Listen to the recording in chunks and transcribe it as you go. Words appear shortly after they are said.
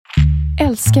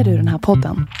Älskar du den här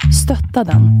podden?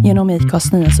 Stötta den genom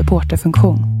IKAs nya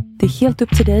supporterfunktion. Det är helt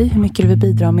upp till dig hur mycket du vill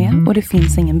bidra med och det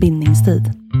finns ingen bindningstid.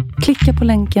 Klicka på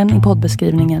länken i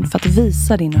poddbeskrivningen för att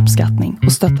visa din uppskattning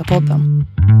och stötta podden.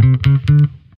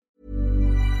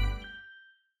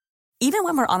 Even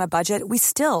when we're on a budget, we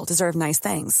still deserve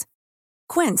nice things.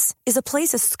 Quince is a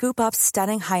place to scoop up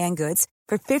stunning high-end goods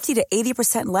for 50 to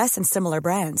 80% less than similar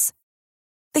brands.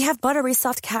 They have buttery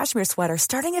soft cashmere sweaters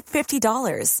starting at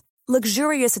 $50,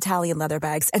 luxurious Italian leather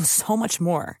bags, and so much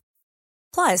more.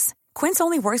 Plus, Quince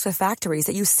only works with factories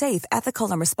that use safe,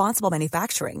 ethical, and responsible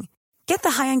manufacturing. Get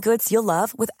the high-end goods you'll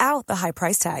love without the high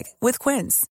price tag with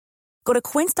Quince. Go to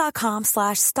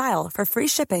quince.com/style for free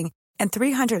shipping and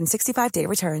 365-day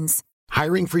returns.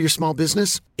 Hiring for your small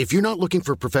business? If you're not looking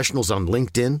for professionals on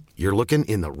LinkedIn, you're looking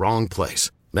in the wrong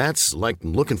place. That's like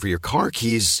looking for your car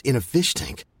keys in a fish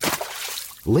tank.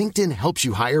 LinkedIn helps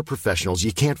you hire professionals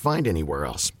you can't find anywhere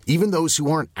else, even those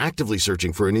who aren't actively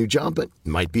searching for a new job but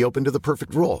might be open to the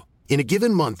perfect role. In a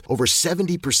given month, over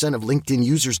 70% of LinkedIn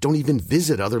users don't even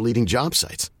visit other leading job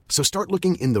sites. So start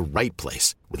looking in the right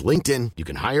place. With LinkedIn, you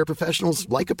can hire professionals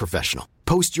like a professional.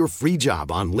 Post your free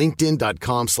job on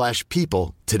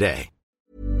linkedin.com/people today.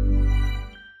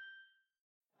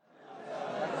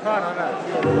 Ja,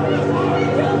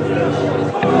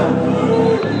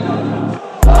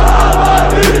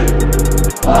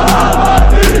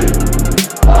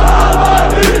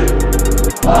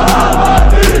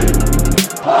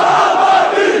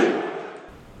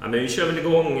 men vi kör väl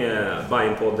igång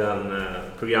Bajenpodden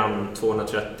program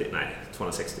 265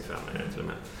 är det till och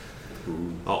med.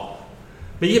 Ja.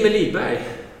 Med Jimmy Lidberg,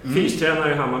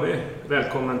 fystränare i Hammarby.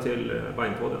 Välkommen till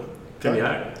Bajenpodden.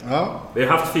 Premiär. Ja. Vi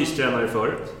har haft fystränare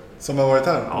förut. Som har varit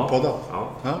här och poddat?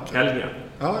 Ja, okay. Helgen.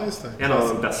 Ja, just det. En av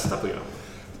de bästa program.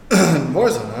 Var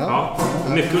det så? Ja.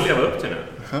 Mycket att leva upp till nu.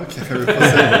 Okej, vi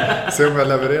får se om jag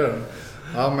levererar.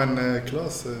 Ja, men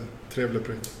Claes, trevlig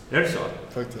prick. Är det så?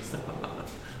 Faktiskt.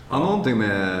 Har någonting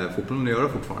med fotbollen att göra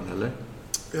fortfarande, eller?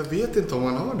 Jag vet inte om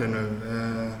han har det nu.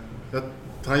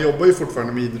 Han jobbar ju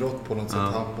fortfarande med idrott på något sätt,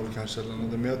 handboll kanske eller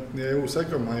något. Men jag är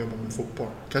osäker om han jobbar med fotboll.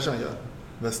 Kanske han gör.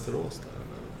 Västerås där.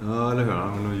 Eller? Ja, eller hur? Han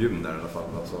har någon gym där i alla fall.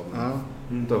 Alltså. Ja.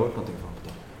 Inte hört någonting från det.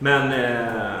 Men,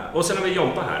 och sen har vi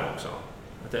Jompa här också.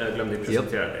 Att jag glömde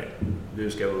presentera dig.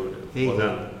 Du ska vara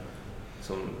den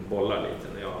som bollar lite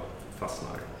när jag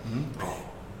fastnar. Ja.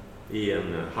 I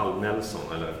en halv Nelson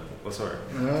eller vad sa du?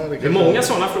 Ja, det är många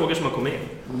sådana frågor som har kommit in.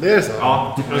 Det är så?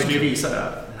 Ja, de skulle ju visa det.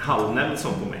 Halv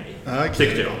Nelson på mig. Okay.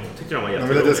 Tyckte de var jätteroligt. Jag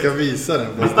vill att jag ska visa den.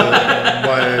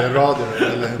 Bara i radio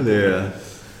eller?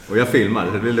 Och jag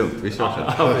filmar, det blir lugnt. Vi kör sen.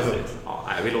 Ja, precis. Ja,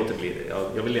 vi låter bli det.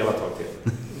 Jag vill leva ett tag till.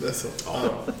 Det är så.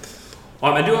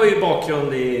 Ja, men du har ju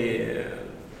bakgrund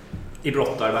i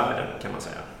brottarvärlden kan man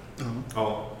säga.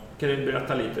 Ja. Kan du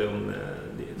berätta lite om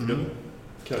din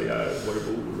karriär, var du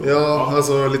bor? Ja,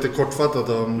 alltså lite kortfattat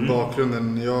om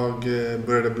bakgrunden. Jag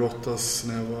började brottas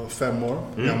när jag var 5 år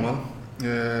gammal.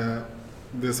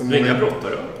 Det som Inga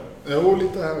brottare? Jo,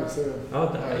 lite här. Så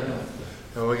ja, där.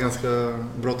 Jag var ganska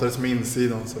brottades med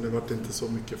insidan så det var inte så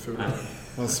mycket fult. Jag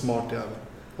var en smart jävel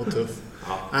och tuff.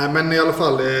 Nej, men i alla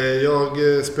fall, jag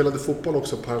spelade fotboll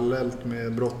också parallellt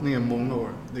med brottningen många år.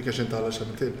 Det kanske inte alla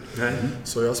känner till.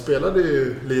 Så jag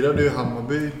lirade ju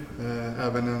Hammarby,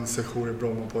 även en session i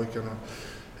Brommapojkarna,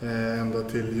 ända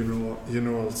till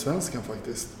juniorallsvenskan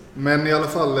faktiskt. Men i alla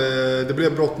fall, det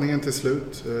blev brottningen till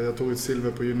slut. Jag tog ett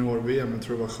silver på junior-VM, jag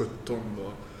tror det var 17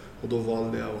 då. Och då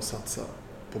valde jag att satsa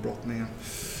på brottningen.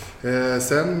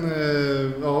 Sen,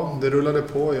 det rullade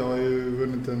på. Jag har ju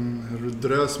vunnit en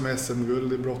drös med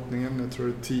SM-guld i brottningen. Jag tror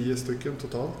det är 10 stycken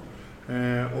totalt.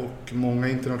 Och många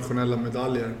internationella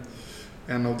medaljer.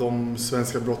 En av de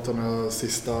svenska brottarna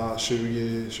sista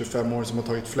 20-25 år som har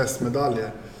tagit flest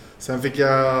medaljer. Sen fick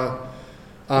jag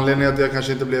anledningen att jag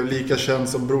kanske inte blev lika känd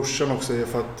som brorsan också är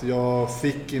för att jag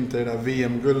fick inte det där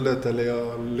VM-guldet eller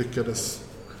jag lyckades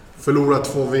förlora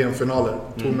 2 VM-finaler.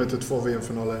 Tog mig till 2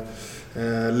 VM-finaler.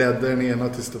 Ledde den ena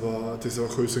tills det var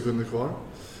 7 sekunder kvar.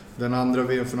 Den andra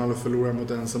VM-finalen förlorade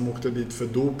mot en som åkte dit för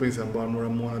doping sen bara några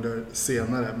månader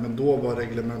senare. Men då var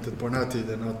reglementet på den här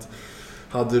tiden att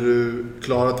hade du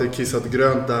klarat dig kissat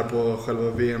grönt där på själva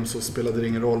VM så spelade det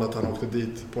ingen roll att han åkte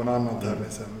dit på en annan tävling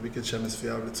sen. Vilket kändes för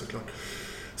jävligt såklart.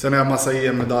 Sen har jag massa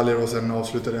EM-medaljer och sen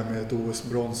avslutade jag med ett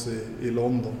OS-brons i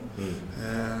London.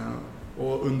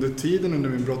 Och under tiden under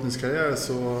min brottningskarriär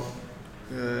så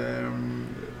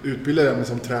utbildade jag mig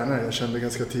som tränare. Jag kände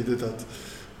ganska tidigt att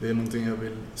det är någonting jag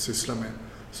vill syssla med.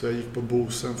 Så jag gick på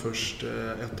Bosen först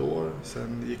 1 år.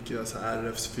 Sen gick jag så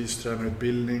RFs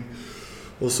fystränarutbildning.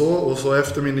 Och så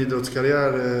efter min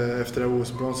idrottskarriär, efter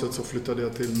OS-bronset, så flyttade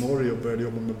jag till Norge och började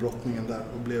jobba med brottningen där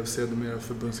och blev sedermera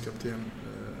förbundskapten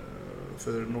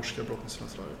för norska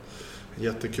brottningslandslaget. En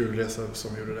jättekul resa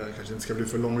som gjorde det. Kanske inte ska bli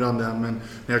för långrandig här, men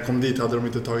när jag kom dit hade de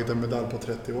inte tagit en medalj på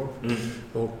 30 år.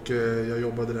 Och jag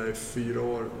jobbade där i 4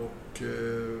 år och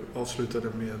avslutade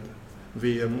med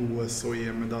VM, OS och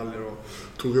EM-medaljer och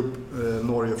tog upp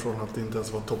Norge från att inte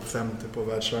ens vara topp 50 på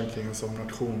världsrankingen som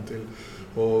nation till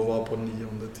och var på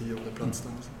 9:e-10:e plats.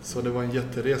 Så det var en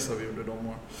jätteresa vi gjorde de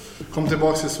åren. Kom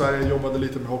tillbaka till Sverige, jobbade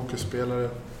lite med hockeyspelare,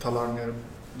 talanger,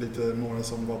 lite några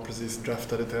som var precis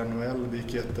draftade till NHL. Det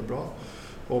gick jättebra.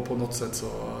 Och på något sätt så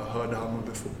hörde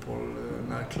Hammarby fotboll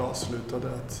när Claes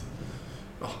slutade att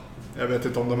jag vet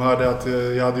inte om de hörde att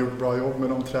jag hade gjort bra jobb med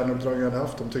de tränaruppdrag jag hade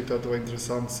haft. De tyckte att det var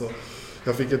intressant, så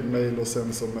jag fick ett mejl och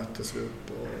sen så möttes vi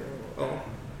upp. Och,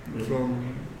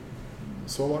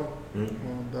 så var det.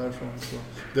 Och därifrån så.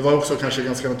 Det var också kanske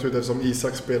ganska naturligt eftersom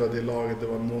Isak spelade i laget. Det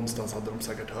var någonstans hade de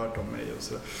säkert hört om mig och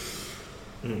så.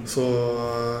 Så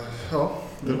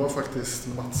det var faktiskt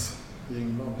Mats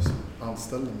Ingvams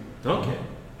anställning. Okej.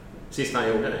 Sist han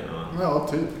gjorde det? Ja,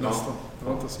 typ nästan. Det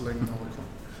var inte så länge han var kvar.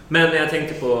 Men jag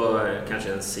tänkte på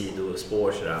kanske en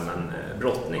sidospår sådär, men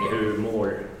brottning, hur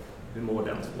mår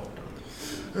den sporten?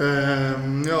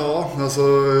 Alltså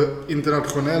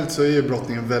internationellt så är ju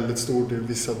brottningen väldigt stor i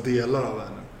vissa delar av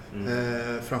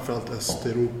världen. Framförallt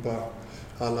Östeuropa,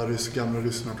 alla gamla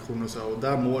ryssnationer och så. Och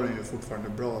där mår det ju fortfarande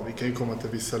bra. Vi kan ju komma till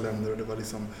vissa länder och det var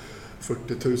liksom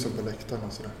 40 000 på läktarna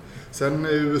och sådär. Sen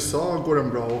i USA går den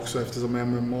bra också eftersom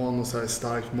MMA och så här är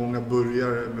starkt. Många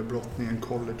börjar med brottningen,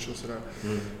 college och sådär.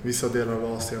 Vissa delar av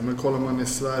Asien. Men kollar man i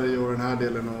Sverige och den här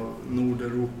delen av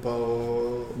Nordeuropa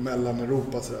och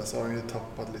Mellaneuropa så har den ju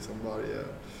tappat liksom varje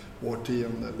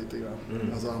årtionde lite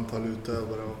grann. Alltså antal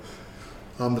utövare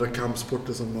och andra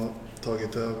kampsporter som har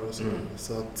tagit över och så.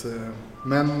 Så att,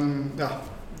 men ja,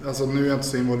 alltså nu är jag inte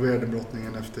så involverad i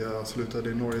brottningen efter jag slutade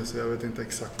i Norge, så jag vet inte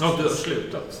exakt. Ja, du har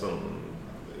slutat som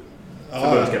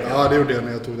Ja, det gjorde jag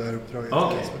när jag tog det här uppdraget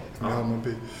med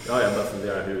Hammarby. Ja, jag bara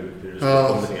funderar hur du ska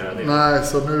kombinera det. Nej,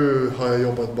 så nu har jag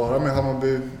jobbat bara med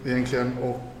Hammarby egentligen,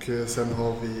 och sen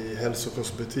har vi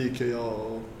hälsokostbutiker, jag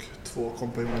och 2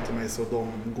 kompanjoner till mig, så de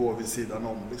går vid sidan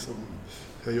om liksom.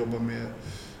 Jag jobbar med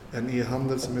en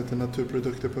e-handel som heter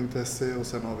naturprodukter.se och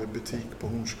sen har vi butik på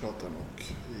Hornsgatan och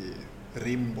i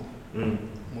Rimbo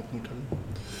mot Norrtälje.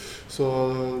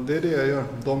 Så det är det jag gör.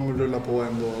 De rullar på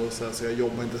ändå och så jag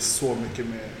jobbar inte så mycket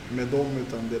med dem,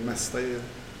 utan det mesta är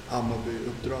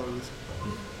Hammarby-uppdrag. Liksom.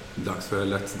 Dags för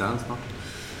Let's Dance snart?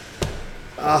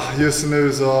 Just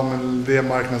nu så har det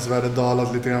marknadsvärdet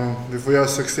dalat lite grann. Vi får göra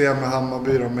succé med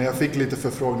Hammarby då, men jag fick lite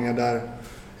förfrågningar där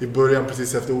i början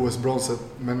precis efter OS-bronset.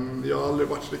 Men jag har aldrig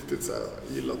varit riktigt så här,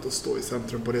 gillat att stå i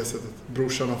centrum på det sättet.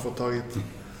 Brorsan har fått tagit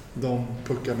de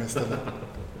puckarna istället.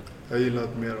 Jag gillar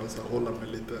att mer att hålla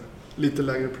mig lite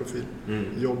lägre profil.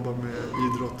 Jobba med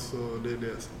idrott, så det är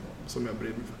det som jag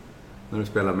brinner för. När du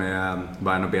spelar med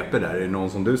Bayern och BP där, är det någon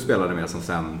som du spelade med som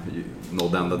sen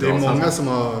nådde ända till Det är många som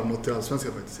har nått till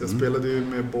allsvenskan faktiskt. Jag spelade ju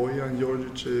med Bojan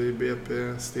Djordjic i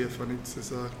BP, Stefan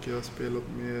Itzhak, jag har spelat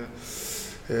med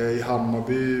i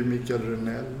Hammarby, Mikael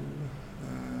Rönnell,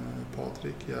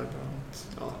 Patrik Järbrant.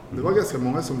 Ja, det var ganska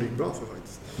många som gick bra för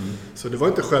faktiskt. Så det var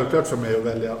inte självklart för mig att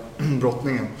välja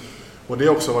brottningen. Och det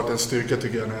har också varit en styrka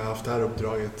tycker jag när jag har haft det här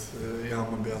uppdraget i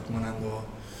Hammarby, att man ändå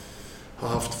har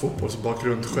haft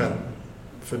fotbollsbakgrund själv.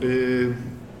 För det är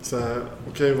så här,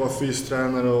 okej att vara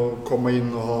fystränare och komma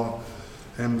in och ha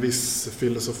en viss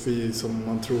filosofi som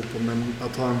man tror på, men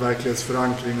att ha en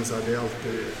verklighetsförankring så här, det är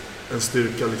alltid en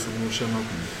styrka liksom, att känna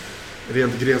att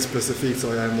rent grenspecifikt så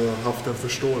har jag ändå haft en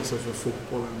förståelse för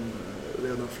fotbollen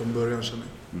redan från början, känner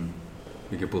jag.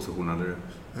 Vilken position hade du?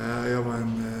 Jag var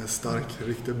en stark,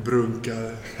 riktigt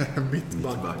brunkar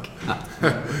mittback.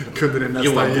 Kunde ni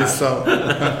nästan gissa.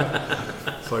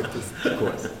 Faktiskt.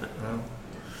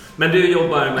 Men du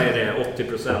jobbar med det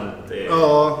 80%.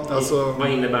 Ja, alltså. Vad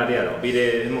innebär det då?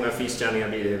 Hur många fysträningar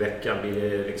blir det i veckan?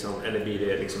 Blir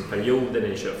det liksom perioder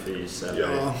ni kör fys? Eller?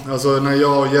 Ja, alltså när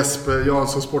jag och Jesper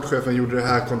Jansson, sportchefen, gjorde det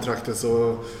här kontraktet,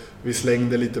 så vi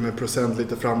slängde lite med procent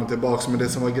lite fram och tillbaka. Men det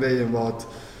som var grejen var att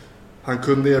han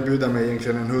kunde erbjuda mig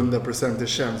egentligen en 100% i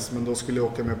tjänst, men då skulle jag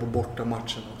åka med på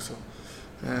bortamatchen också.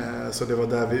 Så det var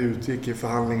där vi utgick i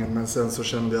förhandlingen, men sen så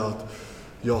kände jag att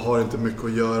jag har inte mycket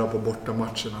att göra på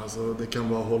bortamatcherna. Alltså det kan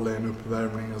vara hålla en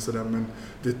uppvärmning och sådär, men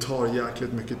det tar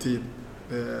jäkligt mycket tid.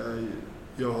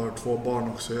 Jag har 2 barn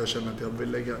också, jag känner att jag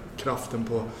vill lägga kraften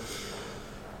på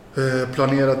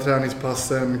Planera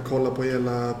träningspassen, kolla på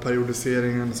hela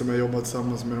periodiseringen som jag jobbat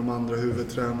tillsammans med de andra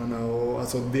huvudtränarna. Och,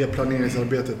 alltså det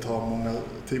planeringsarbetet tar många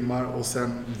timmar och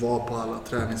sen vara på alla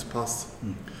träningspass.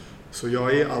 Så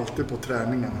jag är alltid på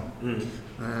träningarna.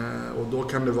 Och då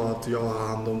kan det vara att jag har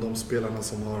hand om de spelarna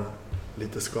som har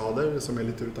lite skador, som är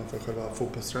lite utanför själva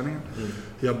fotbollsträningen.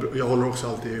 Jag håller också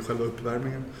alltid i själva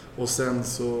uppvärmningen. Och sen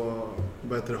så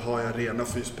har jag rena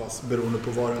fyspass beroende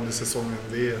på var under säsongen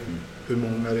vi är, hur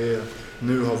många det är.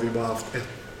 Nu har vi bara haft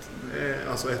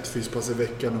ett fyspass i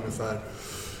veckan ungefär.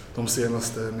 De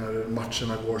senaste när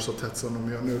matcherna går så tätt som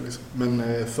de gör nu. Liksom.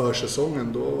 Men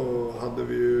försäsongen då hade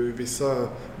vi ju vissa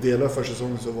delar av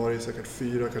försäsongen så var det säkert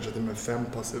 4, kanske till och med 5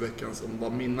 pass i veckan som var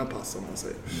mina pass om man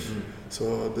säger.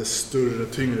 Så det större,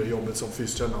 tyngre jobbet som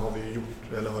fystränare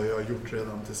har jag gjort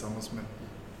redan tillsammans med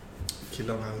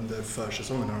killarna under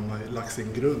försäsongen när de har lagt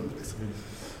sin grund. Liksom.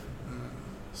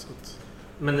 Så att...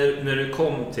 Men när du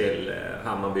kom till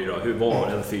Hammarby då, hur var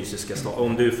den fysiska statusen?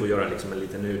 Om du får göra liksom en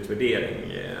liten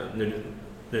utvärdering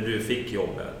när du fick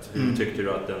jobbet, hur tyckte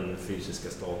du att den fysiska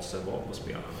statusen var på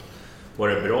spelarna? Var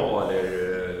det bra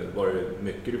eller var det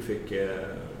mycket du fick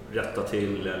rätta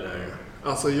till? Eller?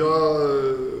 Alltså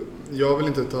jag vill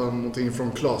inte ta någonting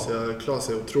från Claes. Claes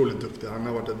är otroligt duktig. Han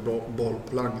har varit ett bra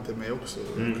bollplank till mig också.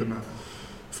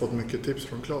 Fått mycket tips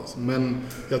från Claes. Men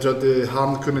jag tror att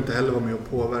han kunde inte heller vara med och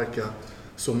påverka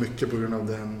så mycket på grund av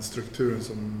den strukturen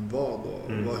som var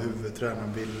då. Vad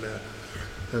huvudtränaren ville.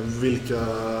 Vilka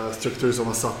strukturer som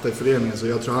var satta i föreningen. Så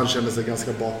jag tror han kände sig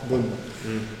ganska bakbunden.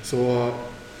 Så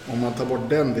om man tar bort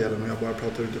den delen och jag bara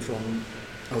pratar utifrån.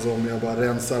 Alltså om jag bara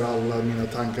rensar alla mina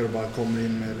tankar och bara kommer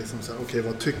in med liksom så här, okej,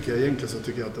 vad tycker jag egentligen, så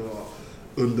tycker jag att det var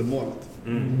undermåligt.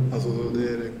 Alltså det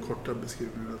är det korta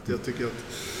beskrivningen. Att jag tycker att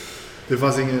det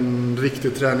fanns ingen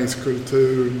riktig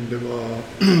träningskultur. Det var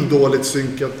dåligt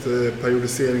synkat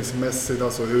periodiseringsmässigt,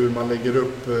 alltså hur man lägger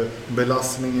upp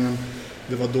belastningen.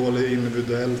 Det var dåligt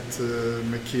individuellt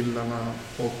med killarna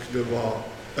och det var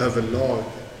överlag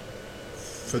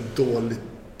för dåligt.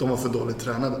 De var för dåligt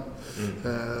tränade.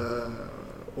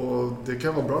 Och det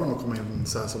kan vara bra när man kommer in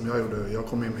så här som jag gjorde. Jag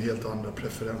kom in med helt andra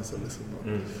preferenser. Liksom.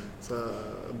 Så här,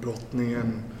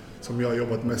 brottningen som jag har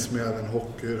jobbat mest med, även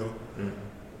hockey.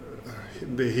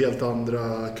 Det är helt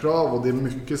andra krav och det är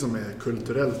mycket som är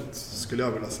kulturellt, skulle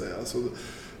jag vilja säga. Alltså,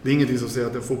 det är ingenting som säger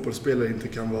att en fotbollsspelare inte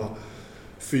kan vara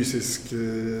fysiskt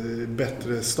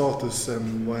bättre status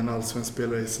än vad en allsvensk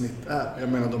spelare i snitt är. Jag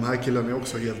menar, de här killarna är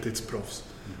också heltidsproffs.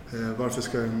 Varför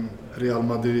ska en Real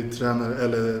Madrid-tränare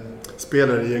eller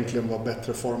spelare egentligen vara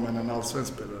bättre form än en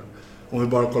allsvensk spelare? Om vi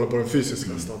bara kollar på den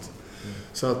fysiska statusen.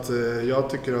 Så att jag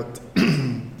tycker att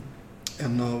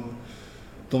en av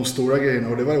de stora grejerna,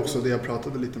 och det var också det jag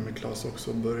pratade lite med Claes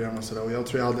också i början och sådär. Och jag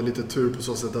tror jag hade lite tur på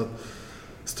så sätt att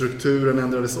strukturen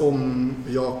ändrades om.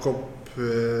 Jakob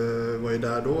var ju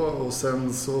där då och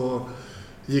sen så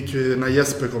gick ju, när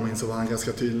Jesper kom in så var han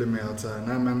ganska tydlig med att så här,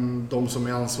 nej men de som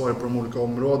är ansvariga på de olika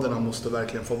områdena måste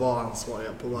verkligen få vara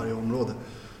ansvariga på varje område.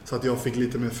 Så att jag fick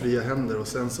lite mer fria händer och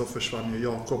sen så försvann ju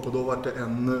Jakob och då var det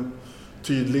ännu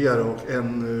tydligare och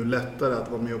ännu lättare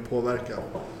att vara med och påverka.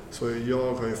 Så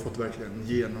jag har ju fått verkligen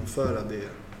genomföra det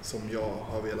som jag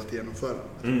har velat genomföra.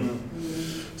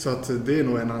 Så att det är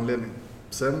nog en anledning.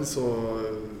 Sen så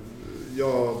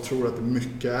jag tror att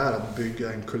mycket är att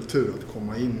bygga en kultur, att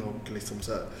komma in och liksom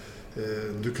så här,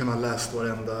 du kan ha läst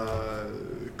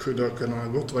du kan ha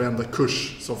gått varenda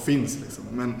kurs som finns liksom.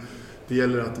 Men det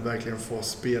gäller att verkligen få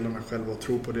spelarna själva att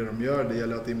tro på det de gör. Det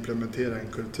gäller att implementera en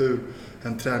kultur,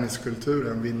 en träningskultur,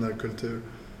 en vinnarkultur.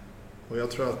 Och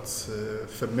jag tror att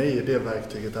för mig är det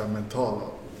verktyget det mentala.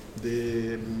 Det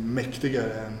är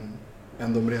mäktigare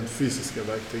än de rent fysiska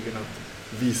verktygen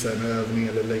att visa en övning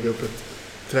eller lägga upp ett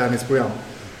träningsprogram.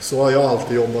 Så har jag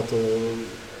alltid jobbat och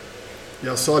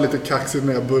jag sa lite kaxigt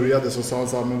när jag började så sa han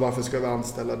så här, men varför ska vi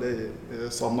anställa dig?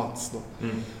 Sa Mats då.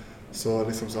 Så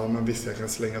liksom sa men visst jag kan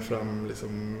slänga fram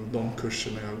liksom de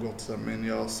kurserna jag har gått så här, men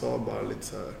jag sa bara lite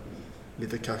så här,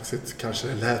 lite kaxigt kanske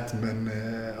det lät, men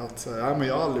att så här, ja, men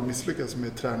jag har aldrig misslyckats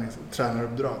med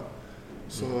tränaruppdrag.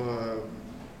 Så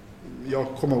jag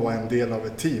kommer vara en del av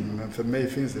ett team, men för mig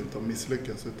finns det inte att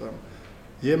misslyckas utan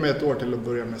ge mig ett år till att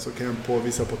börja med så kan jag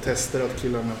påvisa på tester att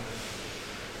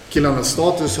killarnas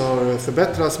status har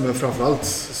förbättrats, men framförallt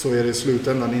så är det i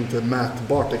slutändan inte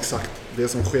mätbart exakt. Det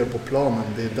som sker på planen,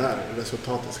 det är där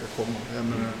resultatet ska komma. Jag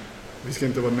menar, vi ska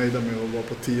inte vara nöjda med att vara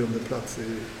på 10:e plats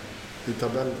i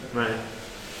tabellen. Nej.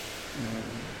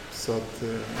 Så att,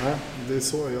 det är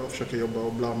så jag försöker jobba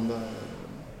och blanda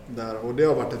där. Och det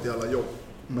har varit ett jävla jobb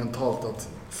mentalt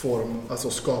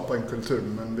att skapa en kultur,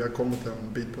 men vi har kommit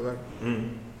en bit på väg.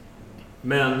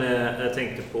 Men jag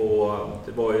tänkte på,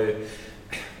 det var ju,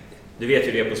 du vet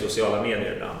ju det på sociala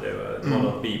medier ibland, det var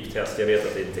något beep-test, jag vet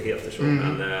att det inte heter så,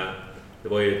 men det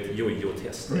var ju ett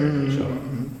jojo-test.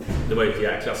 Det var ju ett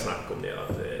jäkla snack om det,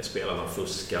 att spelarna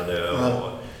fuskade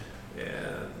och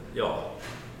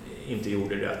inte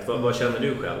gjorde rätt. Vad känner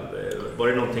du själv? Var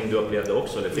det någonting du upplevde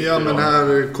också? Eller men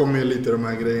här kommer ju lite de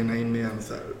här grejerna in igen.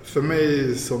 Så här. För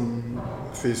mig som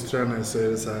fystränare så är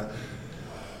det så här.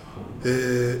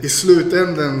 I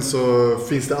slutänden så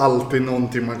finns det alltid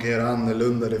någonting man kan göra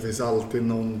annorlunda. Det finns alltid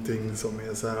någonting som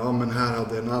är så här, men här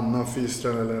hade en annan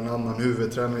fystränare eller en annan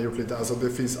huvudtränare gjort lite. Alltså det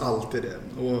finns alltid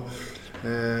det. Och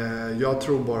jag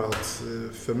tror bara att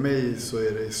för mig så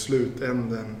är det i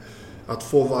slutänden att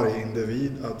få varje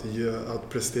individ att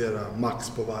prestera max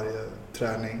på varje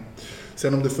träning.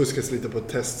 Sen om det fuskas lite på ett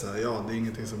test så här, det är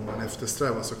ingenting som man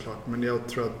eftersträvar såklart. Men jag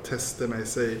tror att testerna i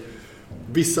sig,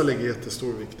 vissa lägger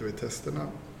jättestor vikt vid testerna.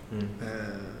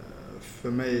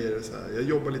 För mig är det så här, jag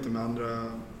jobbar lite med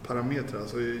andra parametrar.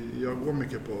 Alltså jag går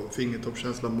mycket på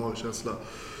fingertoppskänsla, magkänsla.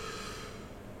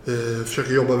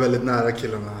 Försöker jobba väldigt nära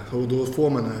killarna och då får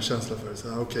man den här känslan för så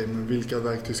här, okej, men vilka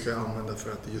verktyg ska jag använda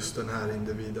för att just den här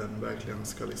individen verkligen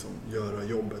ska liksom göra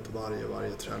jobbet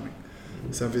varje träning.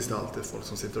 Sen finns det alltid folk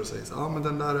som sitter och säger så men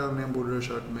den där övningen borde du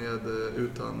kört med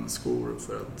utan skor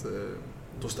för att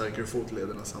då stärker du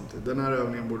fotlederna samtidigt. Den här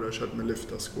övningen borde du kört med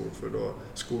lyfta skor för då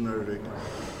skonar du ryggen.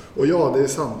 Och det är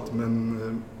sant,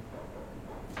 men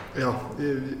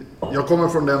jag kommer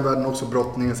från den världen också,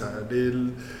 brottningen så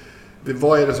här.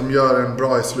 Vad är det som gör en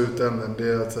bra i slutänden? Det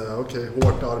är att säga,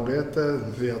 hårt arbete,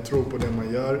 jag tror på det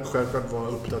man gör. Självklart vara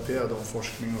uppdaterad om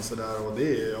forskning och sådär, och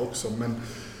det är jag också. Men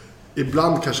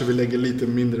ibland kanske vi lägger lite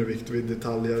mindre vikt vid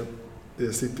detaljer.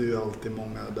 Det sitter ju alltid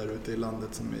många där ute i landet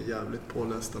som är jävligt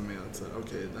pålästa med att säga,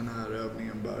 den här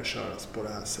övningen bör köras på det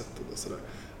här sättet och sådär.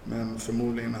 Men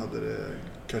förmodligen hade det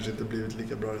kanske inte blivit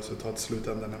lika bra resultat i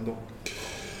slutändan ändå.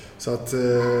 Så att,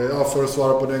 för att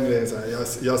svara på den grejen så här,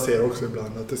 jag ser också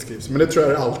ibland att det skrivs. Men det tror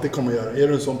jag alltid kommer att göra. Är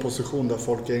du i en sån position där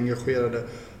folk är engagerade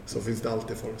så finns det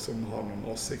alltid folk som har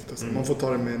någon åsikt. Och så. Man får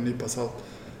ta det med en nypa salt.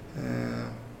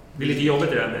 Det är lite jobbigt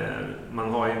det där med,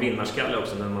 man har ju vinnarskalle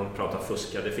också när man pratar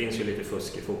fuska. Det finns ju lite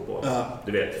fusk i fotboll.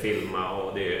 Du vet, filma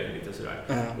och det är lite sådär.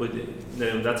 Och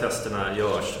när de där testerna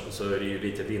görs så är det ju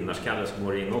lite vinnarskalle som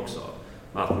går in också.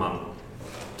 Att man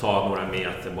tar några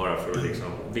meter bara för att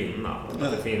liksom vinna.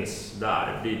 Att det finns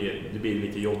där. Det blir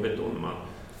lite jobbigt då när man...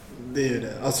 Det är ju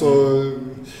det. Alltså...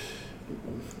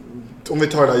 Om vi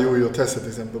tar det här jojo-testet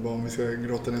till exempel, bara om vi ska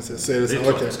grotta ner sig, så är det så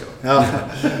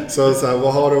här, så här,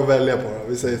 vad har du att välja på då?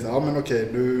 Vi säger så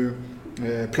här, du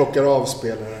plockar av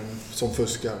spelaren som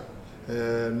fuskar.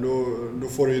 Då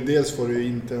får du ju, dels får du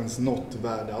inte ens något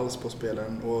värde alls på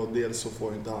spelaren, och dels så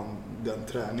får inte han den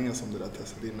träningen som det där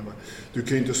testet innebär. Du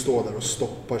kan ju inte stå där och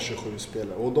stoppa 27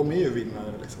 spelare, och de är ju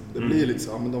vinnare liksom. Det blir lite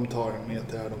så, men de tar en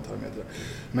meter här, de tar en meter där.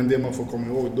 Men det man får komma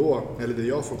ihåg då, eller det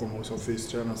jag får komma ihåg som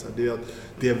fystränare, det är att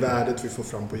det värdet vi får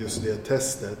fram på just det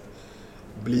testet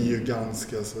blir ju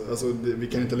ganska, alltså vi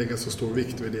kan inte lägga så stor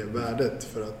vikt vid det värdet,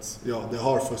 för att det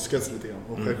har fuskats lite grann,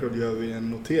 och självklart gör vi en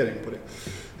notering på det.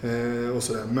 Och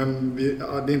sådär. Men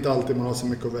det är inte alltid man har så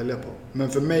mycket att välja på. Men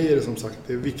för mig är det som sagt,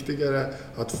 det är viktigare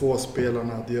att få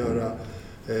spelarna att göra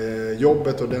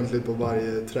jobbet ordentligt på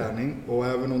varje träning. Och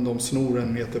även om de snor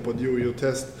en meter på ett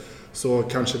jojo-test, så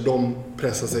kanske de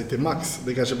pressar sig till max.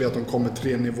 Det kanske blir att de kommer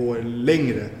 3 nivåer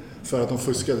längre för att de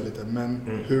fuskade lite. Men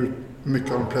hur mycket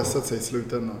har de pressat sig i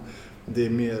slutändan? Det är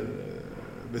mer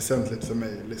väsentligt för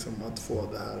mig liksom, att få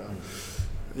det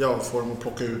här... får dem att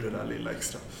plocka ur det där lilla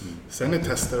extra. Sen är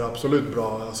tester absolut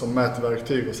bra som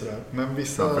mätverktyg och sådär. Men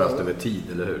vissa... Framförallt över tid,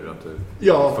 eller hur? Att du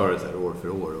förutsätter år för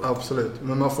år. Absolut.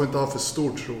 Men man får inte ha för stor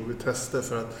tro vid tester,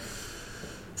 för att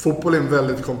fotboll är en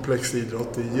väldigt komplex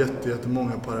idrott. Det är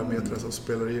jättemånga parametrar som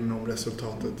spelar in om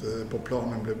resultatet på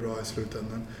planen blir bra i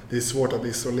slutändan. Det är svårt att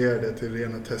isolera det till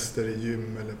rena tester i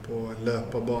gym eller på en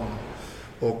löparbana.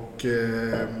 Och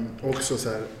också så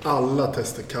här, alla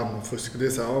tester kan man fuska. Det är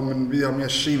så här, men vi har mer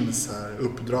chins här,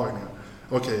 uppdragningar.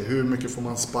 Hur mycket får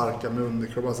man sparka med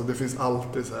underkropp? Alltså det finns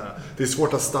alltid så här, det är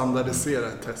svårt att standardisera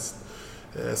ett test.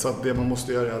 Så att det man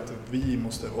måste göra är att vi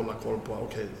måste hålla koll på,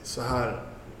 så här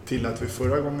till att vi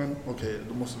förra gången,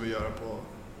 då måste vi göra på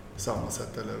samma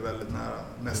sätt eller väldigt nära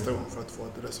nästa gång för att få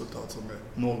ett resultat som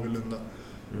är någorlunda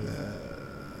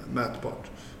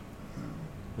mätbart.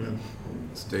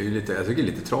 Så det är ju lite, jag tycker det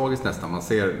är lite tragiskt nästan. Man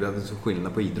ser det är så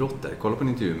skillnad på idrotter. Kolla på en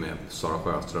intervju med Sara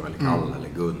Sjöström eller Kalle eller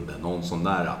Gunde, någon sån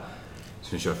där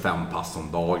som kör 5 pass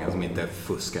om dagen, som inte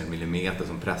fuskar en millimeter,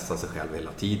 som pressar sig själv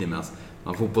hela tiden. Medan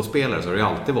fotbollsspelare så har det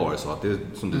alltid varit så att det,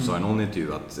 som du sa i någon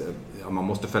intervju, att man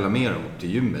måste följa med dem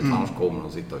till gymmet, annars kommer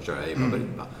de sitta och köra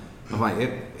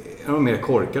är de mer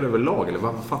korkade överlag, eller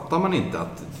varför fattar man inte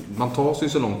att man tar sig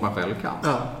så långt man själv kan?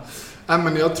 Ja,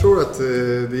 men jag tror att det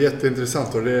är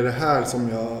jätteintressant, och det är det här som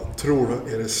jag tror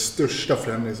är det största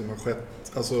förändring som har skett.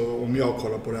 Alltså om jag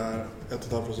kollar på det här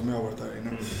 1,5 år som jag har varit här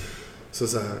inne.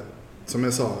 Så här, som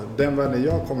jag sa, den världen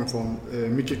jag kommer ifrån,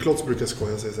 mycket Klotz brukar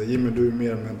skoja och säga så här: Jimmy, du är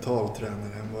mer mental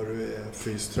tränare än vad du är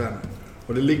fystränare.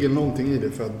 Och det ligger någonting i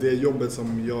det, för att det jobbet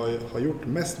som jag har gjort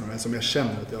mest med, som jag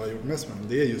känner att jag har gjort mest med,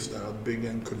 det är just det här att bygga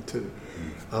en kultur.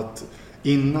 Att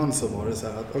innan så var det så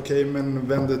här att okej, men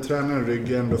vänder tränaren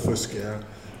ryggen, då fuskar jag.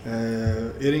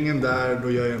 Är det ingen där,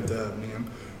 då gör jag inte övningen.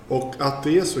 Och att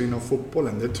det är så inom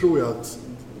fotbollen, det tror jag att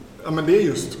men det är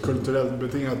just kulturellt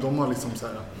betingat. De har liksom så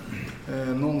här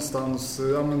någonstans,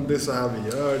 men det är så här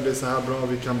vi gör, det är så här bra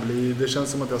vi kan bli. Det känns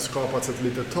som att det har skapats ett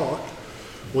litet tak.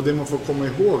 Och det man får komma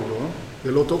ihåg då,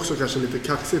 det låter också kanske lite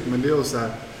kaxigt, men det är så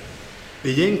här,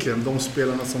 egentligen de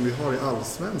spelarna som vi har i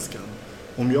Allsvenskan,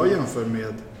 om jag jämför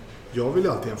med, jag vill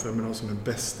alltid jämföra med de som är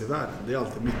bäst i världen, det är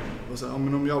alltid mitt. Och så här,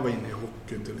 men om jag var inne i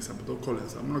hockeyn till exempel, då kollar jag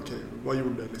så här, men okej, vad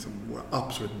gjorde liksom våra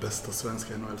absolut bästa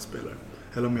svenska NHL-spelare?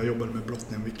 Eller om jag jobbade med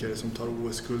brottningen, vilka är det som tar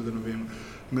OS-gulden och VM?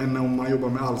 Men om man jobbar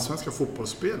med allsvenska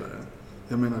fotbollsspelare,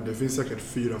 jag menar, det finns säkert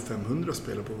 400-500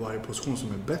 spelare på varje position som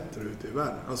är bättre ute i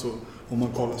världen. Alltså, om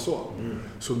man kollar så.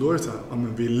 Så då är det så här,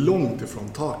 men vi är långt ifrån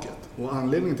taket. Och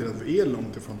anledningen till att vi är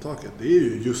långt ifrån taket, det är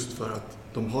ju just för att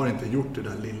de har inte gjort det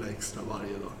där lilla extra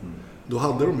varje dag. Då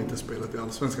hade de inte spelat i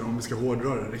Allsvenskan, om vi ska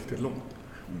hårdra det riktigt långt.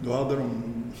 Då hade de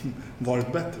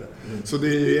varit bättre. Så det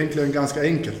är egentligen ganska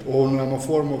enkelt. Och när man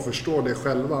får dem att förstå det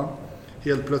själva,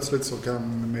 helt plötsligt så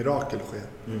kan mirakel ske.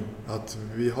 Att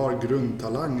vi har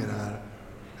grundtalanger här,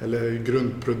 eller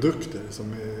grundprodukter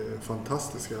som är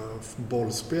fantastiska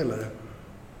bollspelare.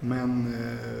 Men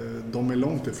de är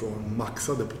långt ifrån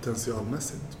maxade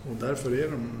potentialmässigt. Och därför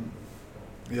är de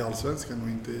i Allsvenskan och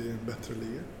inte i bättre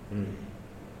liga.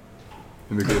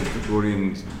 Hur mycket går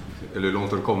in, eller hur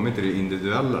långt har det kommit till det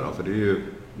individuella då? För det är ju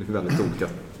väldigt olika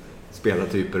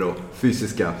spelartyper och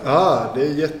fysiska. Ja, det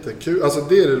är jättekul. Alltså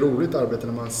det är det roligt arbete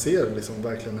när man ser liksom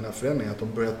verkligen den här förändringen, att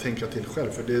de börjar tänka till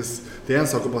själv. För det är en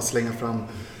sak att bara slänga fram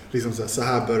liksom så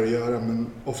här bör du göra, men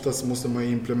oftast måste man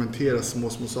implementera små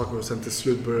saker och sen till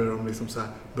slut börjar de liksom så här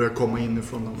börja komma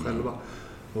inifrån dem själva.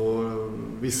 Och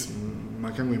visst,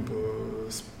 man kan gå in på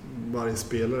varje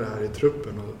spelare här i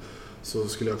truppen och så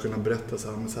skulle jag kunna berätta så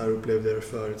här, men så här upplevde jag det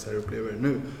förut, så här upplever jag det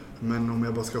nu. Men om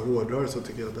jag bara ska hårdra så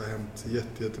tycker jag att det har hänt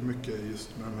jättemycket just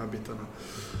med de här bitarna.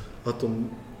 Att de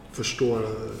förstår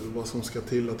vad som ska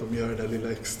till, att de gör det där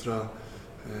lilla extra.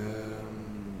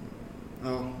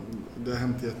 Det har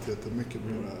hänt jättemycket på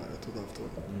det här 1,5 år.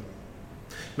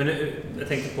 Men jag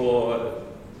tänkte på,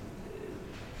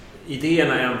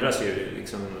 idéerna ändras ju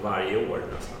liksom varje år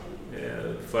nästan.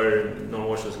 För några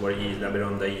år sedan så var det det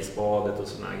berömda isbadet och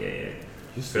såna grejer.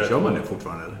 Just det, kör man det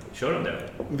fortfarande eller? Kör de det?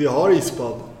 Vi har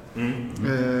isbad.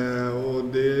 Och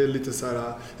det är lite så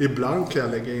här, ibland kan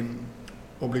jag lägga in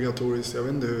obligatoriskt, jag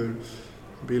vet inte hur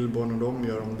Billborn och de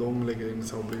gör, om de lägger in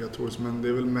så obligatoriskt, men det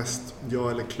är väl mest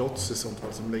jag eller Klotz i sånt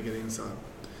fall som lägger in så här,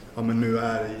 ja men nu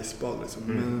är det isbad liksom.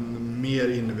 Men mer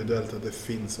individuellt, att det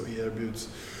finns och erbjuds.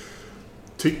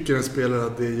 Tycker en spelare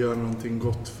att det gör någonting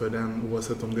gott för den,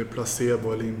 oavsett om det är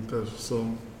placebo eller inte,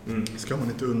 så ska man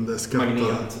inte underskatta.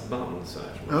 Magnetband så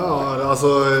här. Ja,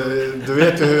 alltså du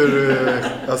vet ju hur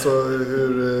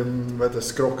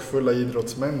skrockfulla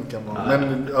idrottsmän kan vara.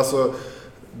 Men alltså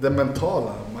det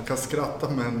mentala, man kan skratta,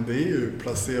 men det är ju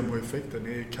placeboeffekten,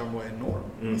 det kan vara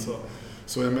enorm. Alltså,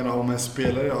 så jag menar, om en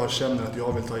spelare känner att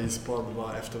jag vill ta isbad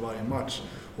efter varje match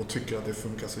och tycker att det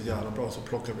funkar så jävla bra, så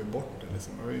plockar vi bort det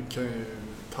liksom. Vi kan ju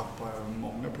tappa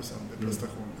många procent i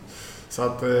prestationen. Så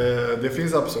att det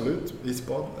finns absolut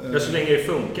isbad. Ja, så länge det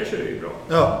funkar så är det ju bra.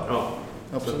 Ja.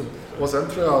 Absolut. Och sen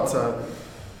tror jag att så här,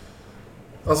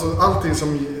 alltså allting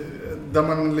som, där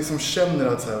man liksom känner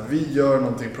att så här, vi gör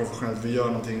någonting professionellt, vi gör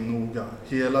någonting noga.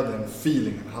 Hela den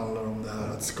feelingen handlar om det här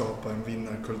att skapa en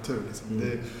vinnarkultur. Liksom.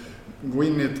 Gå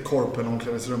in i ett korpen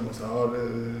omklädningsrum och så här,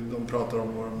 de pratar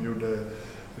om vad de gjorde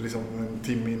liksom en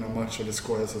timme innan match och det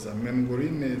skojas och så här. Men går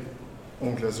in i ett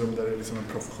omklädningsrum där det är liksom en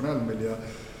professionell miljö.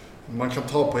 Man kan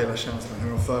ta på hela känslan,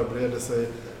 hur de förbereder sig,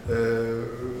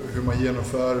 hur man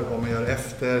genomför, vad man gör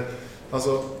efter.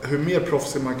 Alltså hur mer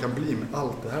proffsig man kan bli med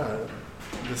allt det här,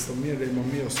 desto mer är man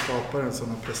med och skapar en sån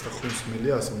här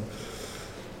prestationsmiljö som...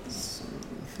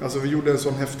 Alltså vi gjorde en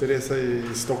sån häftig resa i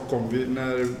Stockholm.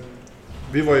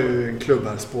 Vi var ju en klubb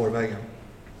här, Spårvägen.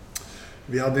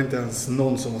 Vi hade inte ens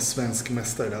någon som var svensk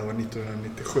mästare, det här var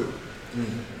 1997.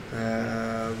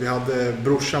 Vi hade,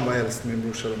 brorsan var äldst, min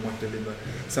brorsa och Martin Lidberg.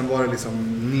 Sen var det liksom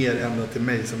ner ända till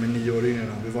mig som är 9 år yngre.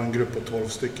 Vi var en grupp på 12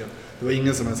 stycken. Det var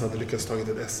ingen som ens hade lyckats tagit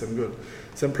ett SM-guld.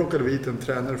 Sen plockade vi hit en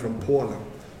tränare från Polen.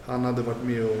 Han hade varit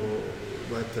med och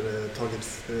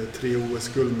tagit 3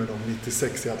 OS-guld med dem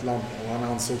 96 i Atlanta. Och han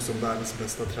ansågs som världens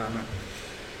bästa tränare.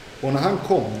 Och när han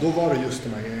kom, då var det just de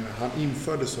här grejerna. Han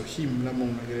införde så himla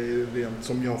många grejer rent,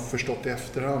 som jag förstått i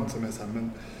efterhand. Som är så här,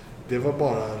 men det var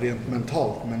bara rent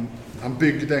mentalt. Men han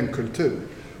byggde en kultur.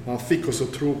 Och han fick oss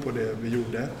att tro på det vi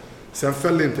gjorde. Sen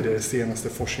följde inte det senaste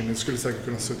forskningen. Det skulle säkert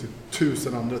kunna suttit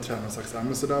 1000 andra tränare och sagt så här,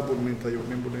 men så där borde ni inte ha gjort.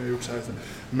 Ni borde ha gjort så här.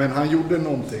 Men han gjorde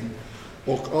någonting.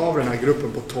 Och av den här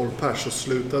gruppen på 12 pers så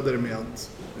slutade det med att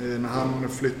när han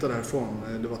flyttade därifrån,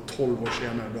 det var 12 år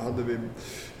senare, då hade vi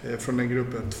från den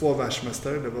gruppen 2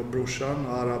 världsmästare. Det var brorsan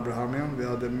Ara Abrahamian. Vi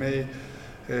hade mig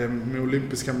med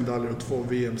olympiska medaljer och 2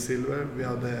 VM-silver. Vi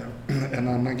hade en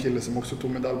annan kille som också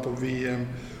tog medalj på VM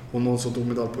och någon som tog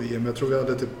medalj på EM. Jag tror vi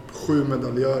hade typ 7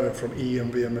 medaljörer från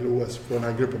EM, VM eller OS på den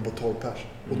här gruppen på 12 pers.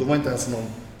 Och då var inte ens någon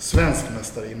svensk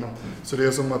mästare innan. Så det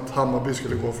är som att Hammarby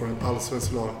skulle gå från ett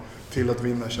allsvenskt lag till att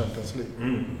vinna Champions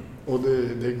League. Och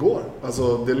det går.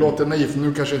 Alltså, det låter naivt.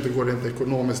 Nu kanske inte går rent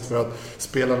ekonomiskt för att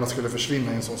spelarna skulle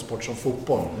försvinna i en sån sport som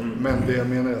fotboll. Men det jag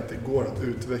menar är att det går att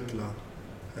utveckla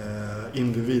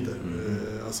individer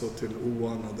alltså till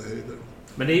oanade höjder.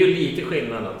 Men det är ju lite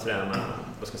skillnad att träna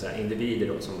individer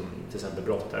då, som till exempel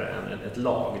brottare än ett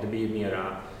lag. Det blir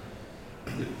mera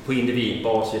på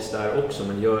individbasis där också.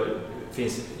 Men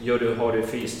har du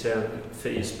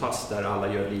fyspass där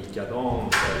alla gör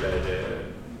likadant eller...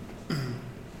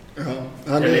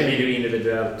 Eller blir det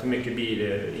individuellt? Hur mycket blir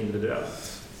det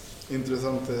individuellt?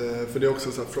 Intressant, för det är också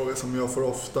en fråga som jag får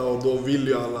ofta och då vill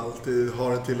ju alla alltid ha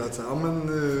det till att säga,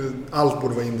 allt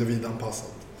borde vara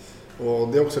individanpassat. Och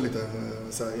det är också lite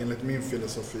så här, enligt min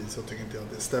filosofi så tycker inte jag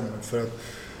att det stämmer. För att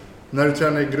när du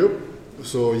tränar i grupp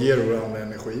så ger du varandra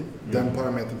energi. Den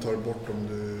parametern tar du bort om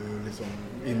du liksom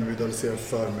individualiserar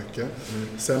för mycket.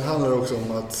 Sen handlar det också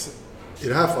om att i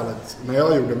det här fallet, när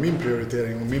jag gjorde min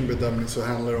prioritering och min bedömning så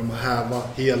handlar det om att häva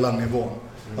hela nivån.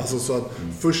 Alltså så att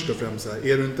först och främst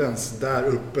är du inte ens där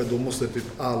uppe, då måste typ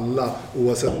alla,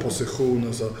 oavsett position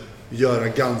och så, göra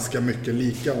ganska mycket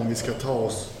lika om vi ska ta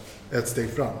oss ett steg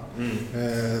fram.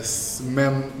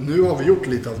 Men nu har vi gjort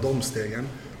lite av de stegen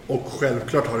och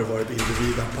självklart har det varit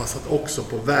individanpassat också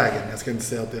på vägen. Jag ska inte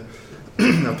säga att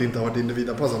det inte har varit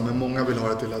individanpassat, men många vill ha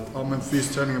det till att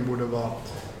fysträningen borde vara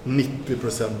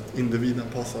 90%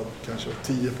 individanpassad, kanske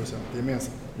 10%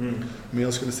 gemensamt. Men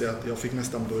jag skulle säga att jag fick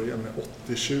nästan börja med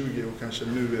 80-20 och kanske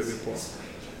nu är vi på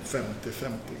 50-50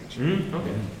 kanske.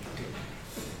 Okay.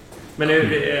 Men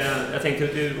jag tänkte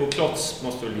att du och Klotz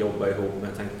måste väl jobba ihop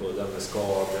med tanke på det med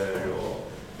skador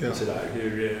och sådär.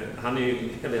 Han är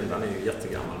ju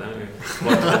jättegammal. Han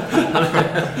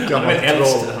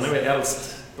är väl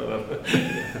äldst.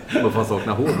 Vad fan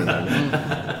saknar hår med det?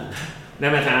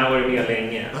 Nej, men han har varit med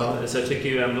länge. Så jag tycker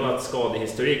ju ändå att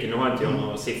skadehistoriken, nu har inte jag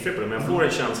några siffror på det, men jag får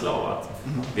en känsla av att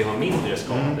vi har mindre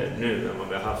skador nu än vad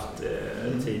vi har haft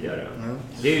tidigare.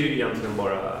 Det är ju egentligen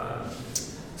bara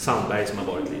Sandberg som har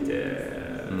varit lite...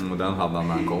 och den hade han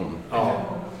när han kom.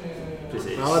 Ja,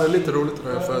 precis. Ja, det är lite roligt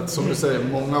det där, för att som du säger,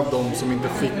 många av dem som inte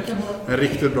fick en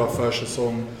riktigt bra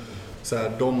försäsong, så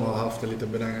här, de har haft en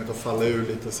liten benägenhet att falla ur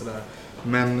lite sådär.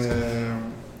 Men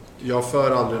jag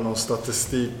för aldrig någon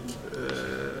statistik.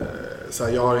 Så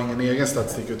här, jag har ingen egen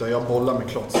statistik utan jag bollar med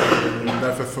Klotz.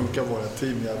 Därför funkar våra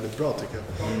team jävligt bra tycker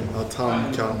jag. Att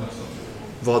han kan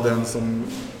vara den som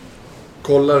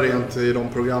kollar rent i de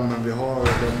programmen vi har,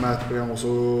 de mätprogram, och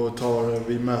så tar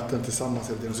vi möten tillsammans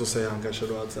hela tiden. Så säger han kanske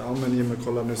då att men Jimmy,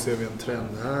 kolla, nu ser vi en trend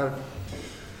här.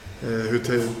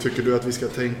 Hur tycker du att vi ska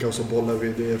tänka? Och så bollar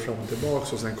vi det fram och tillbaka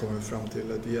och sen kommer vi fram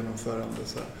till ett genomförande.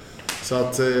 Så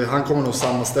att han kommer nog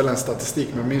sammanställa en statistik,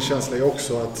 men min känsla är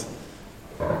också att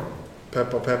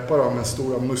peppa då, med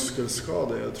stora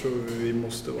muskelskador, jag tror vi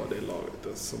måste vara det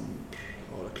laget som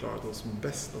har klarat oss som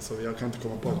bäst. Alltså, jag kan inte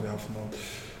komma på att vi har haft någon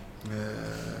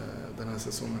den här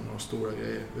säsongen några stora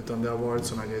grejer, utan det har varit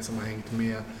sådana grejer som har hängt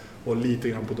med och lite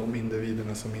grann på de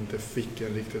individerna som inte fick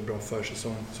en riktigt bra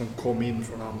försäsong, som kom in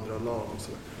från andra lag och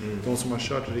så. De som har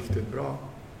kört riktigt bra,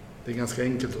 det är ganska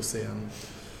enkelt att se en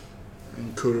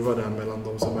kurva där mellan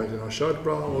de som verkligen har kört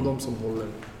bra och de som håller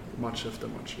match efter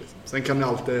match. Liksom. Sen kan det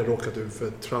alltid råkat ut för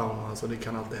ett trauma, alltså det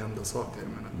kan alltid hända saker. Jag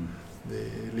menar. Det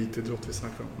är lite idrott vi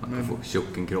snackar om. Man kan få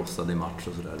tjocken krossad i match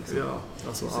och sådär. Liksom. Ja,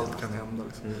 alltså allt kan hända.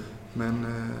 Liksom. Men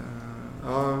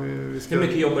ja, vi ska... Hur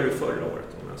mycket jobbar du förra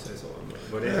året om jag säger så?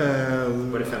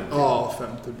 Var det 50? Ja, 50%.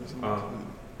 Ja.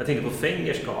 Jag tänkte på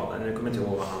Fengers skada, nu kommer jag inte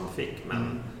ihåg vad han fick,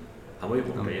 men Han var ju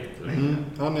borta jättelänge.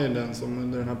 Han är den som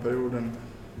under den här perioden,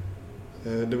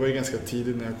 det var ju ganska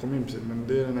tidigt när jag kom in, men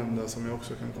det är den enda som jag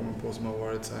också kan komma på som har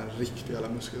varit så här riktig jävla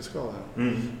muskelskada.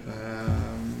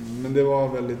 Men det var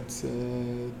väldigt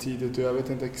tidigt och jag vet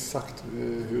inte exakt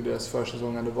hur deras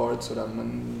försäsong hade varit sådär,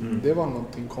 men det var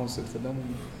någonting konstigt för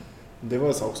den. Det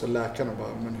var så också läkarna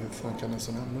bara, men hur fan kan en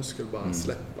sån här muskel bara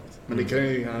släppa? Men det kan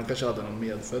ju, han kanske hade någon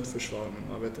medfödd försvagning,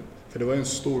 jag vet inte. För det var ju en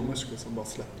stor muskel som bara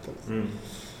släppte.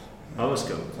 Ja, det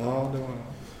ska. Ja, det var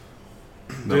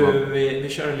Du, vi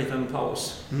kör en liten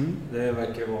paus. Det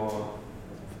verkar vara...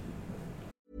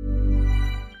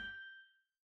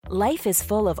 Life is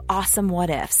full of awesome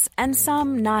what-ifs, and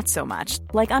some not so much,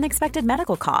 like unexpected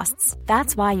medical costs.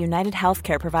 That's why United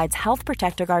Healthcare provides Health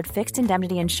Protector Guard fixed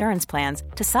indemnity insurance plans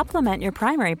to supplement your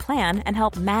primary plan and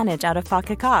help manage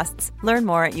out-of-pocket costs. Learn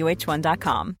more at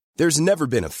uh1.com. There's never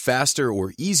been a faster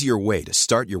or easier way to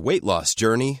start your weight loss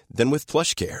journey than with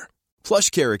PlushCare.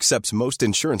 PlushCare accepts most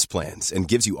insurance plans and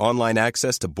gives you online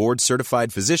access to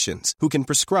board-certified physicians who can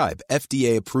prescribe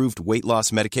FDA-approved weight loss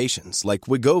medications like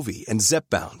Wegovy and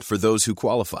Zepbound for those who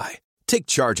qualify. Take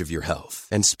charge of your health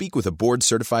and speak with a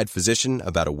board-certified physician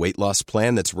about a weight loss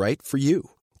plan that's right for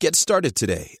you. Get started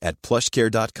today at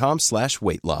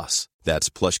plushcare.com/weightloss.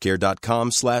 That's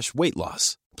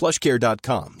plushcare.com/weightloss.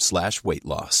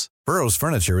 plushcare.com/weightloss. Burrow's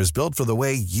furniture is built for the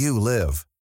way you live.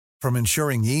 From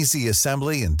ensuring easy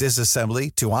assembly and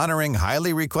disassembly to honoring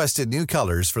highly requested new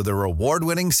colors for their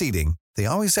award-winning seating, they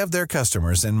always have their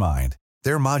customers in mind.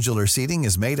 Their modular seating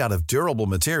is made out of durable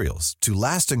materials to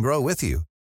last and grow with you.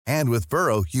 And with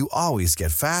Burrow, you always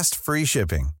get fast, free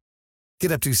shipping.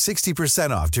 Get up to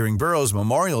 60% off during Burrow's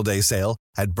Memorial Day sale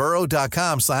at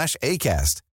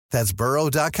burrow.com/ACAST. That's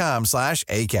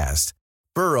burrow.com/ACAST.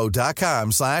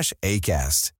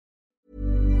 burrow.com/ACAST.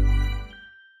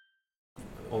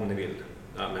 Om ni vill.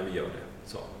 Ja, men vi gör det.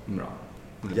 Så, bra.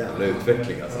 Jävla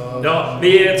utveckling alltså. Ja,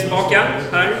 vi är tillbaka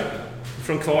här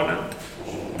från Kvarnen.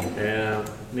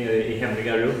 Nere i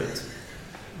hemliga rummet.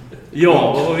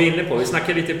 Ja, vad var vi inne på? Vi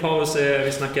snackade lite i paus.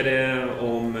 Vi snackade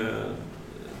om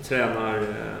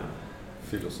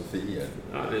Filosofier.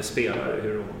 Ja, det spelare,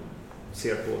 hur de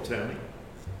ser på träning.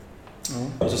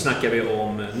 Och så snackade vi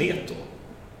om Neto.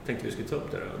 Tänkte vi skulle ta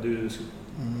upp det då.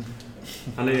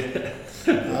 Han är...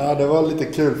 Ja, det var lite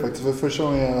kul faktiskt. För första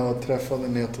gången jag träffade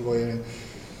Neto var ju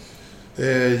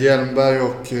Hjelmberg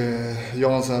och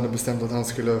Jansson hade bestämt att han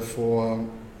skulle få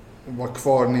vara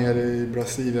kvar nere i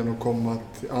Brasilien och komma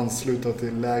att ansluta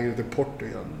till lägret i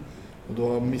Portugal. Och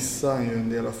då missade han ju en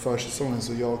del av försäsongen,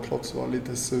 så jag och Klotz var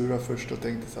lite sura först och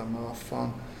tänkte så här, men vad fan,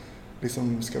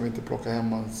 liksom, ska vi inte plocka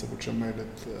hem han så fort som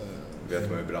möjligt? Vet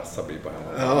man hur Brassa blir på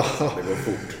hemma. Ja, det går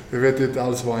fort. Vi vet ju inte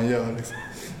alls vad han gör liksom.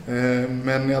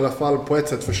 Men i alla fall på ett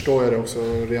sätt förstår jag det också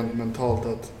rent mentalt,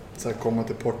 att så här, komma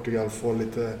till Portugal, få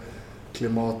lite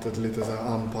klimatet, lite så här,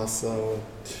 anpassa, och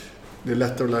det är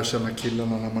lättare att lära känna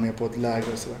killarna när man är på ett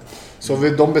läger och sådär. Så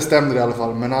de bestämde det i alla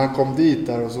fall, men när han kom dit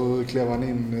där och så klev han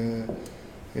in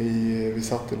vi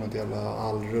satt i något jävla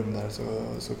allrum där,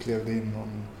 så klev det in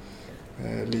någon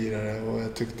lirare och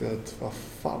jag tyckte att vad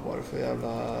fan var det för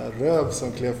jävla röv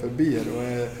som klev förbi.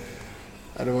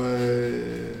 Det var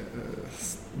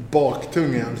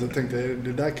baktunga, så jag tänkte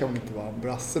det där kan inte vara en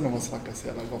brasse när man snackar så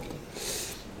jävla gott.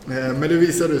 Men det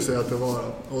visade sig att det var.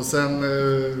 Och sen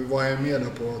var jag med där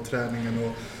på träningen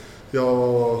och jag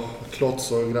och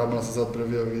Klotz och grabbarna som satt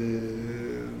bredvid, vi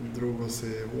drog oss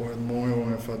i håret många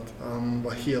gånger för att han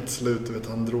var helt slut, vet,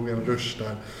 han drog en rush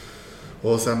där.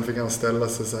 Och sen fick han ställa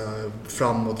sig så här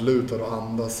framåtlutad och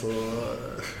andas. Och,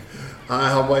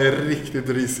 han var i riktigt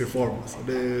risig form. Alltså.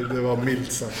 Det var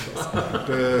milt sagt. Alltså.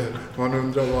 Man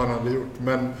undrar vad han hade gjort.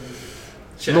 Men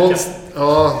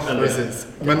ja, precis.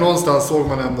 Men någonstans såg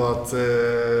man ändå att,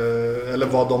 eller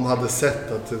vad de hade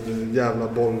sett, att jävla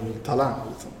bolltalang.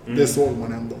 Liksom. Det såg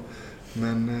man ändå.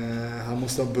 Men han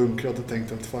måste ha bunkrat och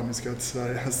tänkt att fan, ni ska till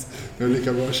Sverige. Nu är det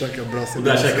lika bra att käka Brasilien. Och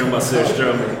där käkar de bara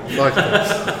surström.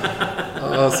 Faktiskt.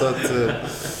 Ja, så att,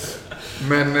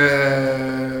 men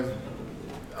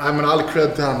all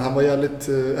cred till han var jävligt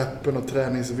öppen och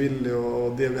träningsvillig,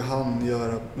 och det vi hann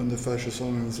göra under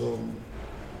försäsongen, så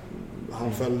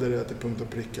han följde det till punkt och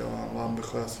pricka och han var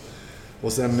ambitiös.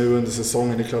 Och sen nu under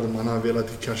säsongen, det är klart att man har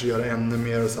velat kanske göra ännu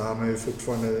mer, och så han har ju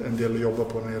fortfarande en del att jobba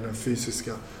på när det gäller den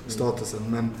fysiska statusen,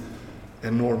 men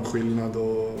enorm skillnad,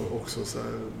 och också så här,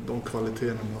 de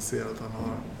kvaliteterna man ser att han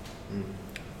har.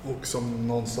 Och som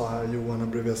någon sa här,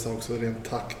 Johan bredvid sa också, rent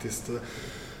taktiskt,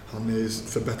 han har ju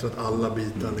förbättrat alla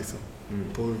bitar liksom,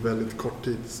 på väldigt kort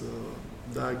tid, så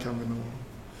där kan vi nog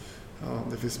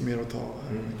det finns mer att ta.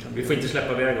 Vi får inte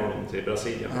släppa iväg honom till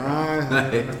Brasilien.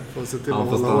 Nej. Får se till han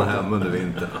får stanna hemma under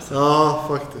vintern. Alltså. Ja,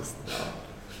 faktiskt.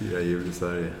 4 jul i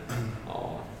Sverige. Ja.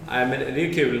 Nej, men det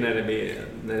är kul när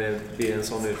det blir en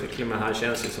sån utveckling. Men han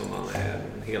känns ju som han är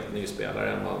en helt ny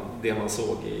spelare än det man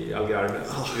såg i Algarve.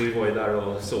 Vi var ju där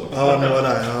och såg. Ja, det var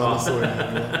där. Ja, såg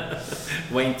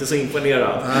var inte så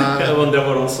imponerad. Jag undrar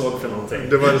vad de såg för någonting.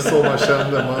 Det var så man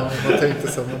kände. Man tänkte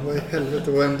så här, men vad i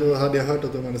helvete. Och ändå hade jag hört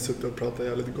att de hade suttit och pratat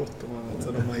jävligt gott om honom.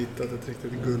 Så de har hittat ett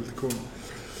riktigt guldkorn.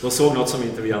 De såg något som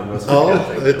inte vi andra såg. Ja,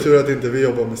 det är tur att inte vi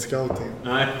jobbar med scouting.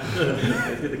 Nej,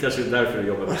 det kanske är därför du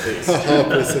jobbar precis. Ja,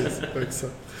 precis.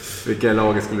 Exakt. Vilka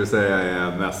lag skulle du säga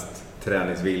är mest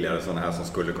träningsvilliga? Sådana här som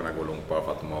skulle kunna gå långt bara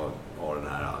för att de har den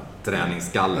här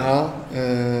träningsskallen.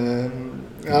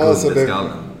 Alltså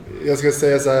jag ska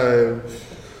säga så här.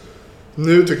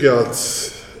 Nu tycker jag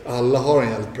att alla har en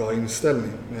jävligt bra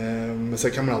inställning. Men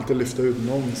sen kan man alltid lyfta ut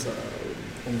någon så här.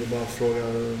 Om du bara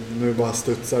frågar, nu bara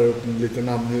studsar upp lite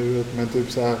namn i huvudet, men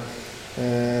typ så här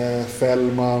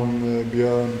Fällman,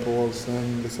 Björn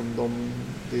Paulsen, liksom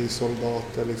det är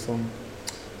soldater liksom.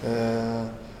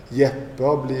 Jeppe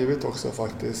har blivit också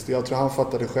faktiskt. Jag tror han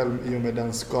fattade själv i och med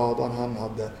den skadan han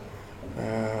hade.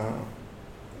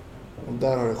 Och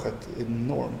där har det skett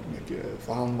enormt mycket.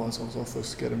 För han var en sån som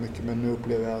fuskade mycket, men nu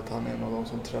upplever jag att han är en av de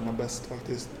som tränar bäst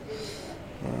faktiskt.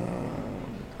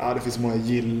 Ja, det finns många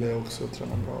Gille också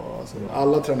tränar bra. Alltså,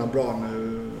 alla tränar bra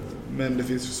nu, men det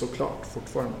finns ju såklart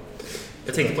fortfarande.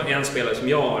 Jag tänker på en spelare som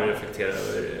jag har reflekterat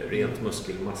över rent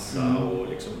muskelmassa och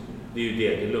liksom, det är ju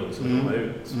Degerlund som kommer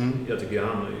ut. Jag tycker ju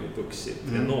han har ju vuxit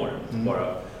enormt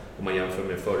bara om man jämför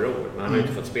med förra året. Men han har ju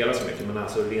inte fått spela så mycket, men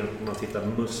alltså rent om man tittar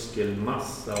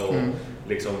muskelmassa och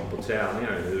liksom på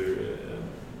träningar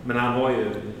men han har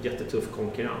ju jättetuff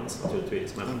konkurrens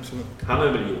naturligtvis. Men han har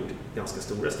väl gjort ganska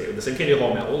stora steg. Sen kan det ju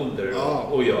ha med ålder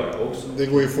att göra också. Det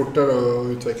går ju fortare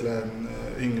att utveckla en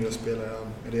yngre spelare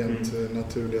rent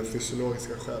naturliga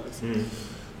fysiologiska skäl. Liksom.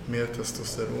 Mer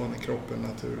testosteron i kroppen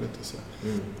naturligt och så.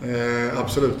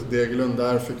 Absolut, Degerlund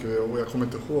där fick vi, och jag kommer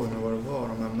inte ihåg vad det var,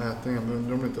 de här mätningarna, men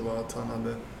undrar om det inte var att han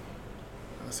hade,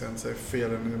 jag ska inte säga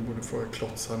fel, nu borde fråga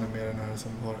Klotz, han är mer den här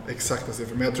som har exakta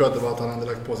siffror, men jag tror att det var att han hade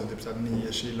lagt på sig typ så här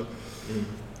 9 kilo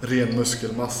ren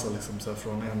muskelmassa liksom, så här,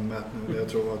 från en mätning. Jag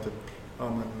tror det var typ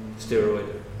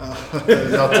steroider.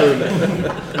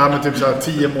 Naturligt. Ja, men typ så här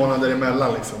 10 månader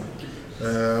emellan liksom.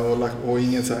 Och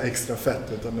ingen så här extra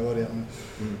fett, utan det var ren.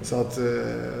 Så att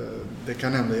det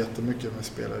kan hända jättemycket med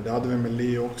spelare. Det hade vi med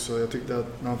Leo också. Jag tyckte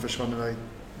att när han försvann iväg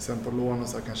sen på lån och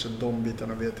så här, kanske de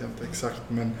bitarna vet jag inte exakt,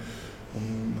 men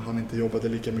om han inte jobbade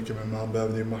lika mycket med, men han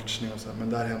behövde ju matchning och så här. Men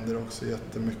där händer det också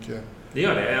jättemycket. Det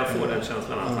gör det, jag får den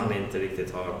känslan att han inte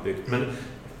riktigt har byggt. Men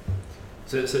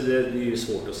så det är ju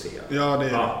svårt att se. Ja, det är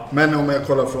det. Men om jag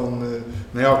kollar från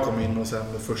när jag kom in och sen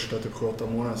de första typ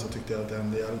 7-8 månaderna, så tyckte jag att det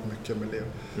hände jävligt mycket med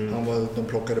Leo. De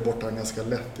plockade bort han ganska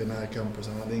lätt i närkamp,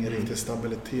 så han hade ingen riktig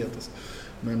stabilitet. Alltså.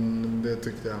 Men det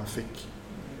tyckte jag han fick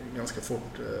ganska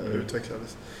fort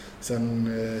utvecklades. Sen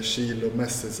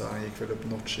kilomässigt så han gick väl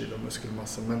upp något kilo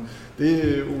muskelmassa. Men det är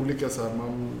ju olika så här,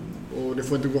 och det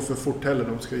får inte gå för fort heller.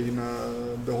 De ska hinna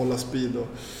behålla speed och...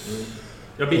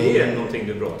 Ja, det är någonting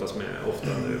du brottas med ofta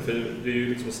nu. För det är ju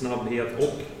liksom snabbhet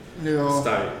och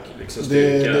stark liksom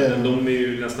styrka. De är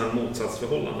ju nästan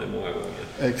motsatsförhållande många gånger.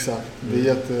 Exakt. Det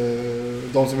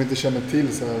är de som inte känner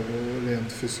till så här,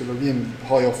 rent fysiologin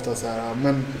har ju ofta så här,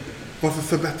 men varför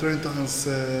förbättrar du inte hans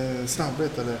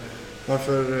snabbhet? Eller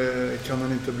varför kan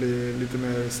han inte bli lite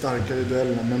mer starkare i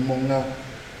duellerna? Men många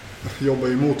jobbar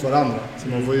ju mot varandra. Så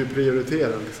man får ju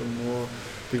prioritera liksom. Och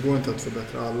det går inte att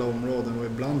förbättra alla områden, och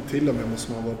ibland till och med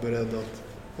måste man vara beredd att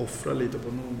offra lite på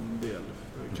någon del.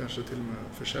 Kanske till och med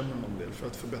försämra någon del för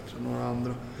att förbättra några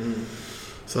andra.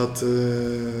 Så att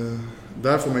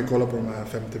där får man kolla på de här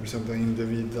 50%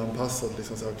 individanpassat.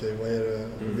 Liksom, så, okej, vad är det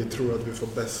vi tror att vi får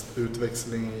bäst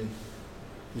utväxling i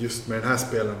just med den här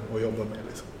spelen och jobba med.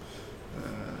 Liksom.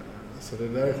 Så det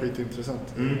där är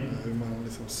skitintressant. Hur man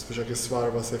liksom försöker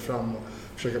svarva sig fram och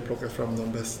försöka plocka fram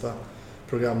de bästa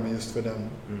programmen just för den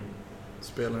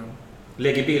spelaren.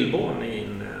 Lägger Billborn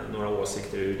in några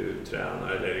åsikter hur du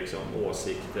tränar, eller liksom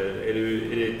åsikter? Är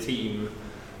det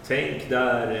teamtänk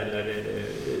där, eller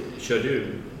kör du?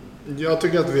 Jag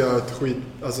tycker att vi har ett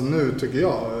alltså nu tycker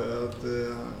jag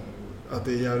att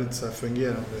det är jävligt så här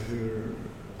fungerande hur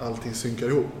allting synkar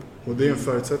ihop. Och det är en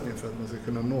förutsättning för att man ska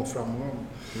kunna nå framgång.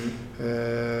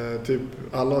 Typ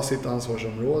alla har sitt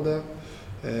ansvarsområde.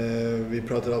 Vi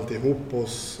pratar alltid ihop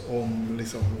oss om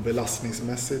liksom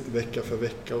belastningsmässigt vecka för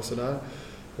vecka och sådär.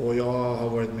 Och jag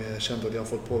har känt att jag har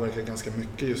fått påverka ganska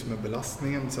mycket just med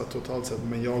belastningen så totalt sett.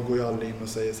 Men jag går ju aldrig in och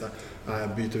säger så här,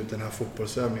 byt ut den här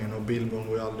fotbollsövningen. Och Billborn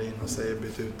går ju aldrig in och säger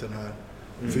byt ut den här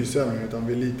fysövningen. Utan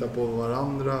vi litar på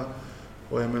varandra.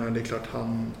 Och jag menar, det är klart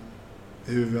han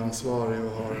är huvudansvarig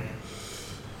och har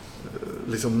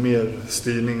liksom mer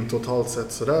styrning totalt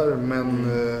sett sådär.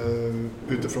 Men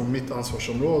utifrån mitt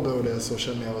ansvarsområde och det så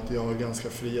känner jag att jag har ganska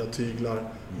fria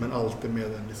tyglar. Men alltid med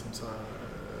en liksom så här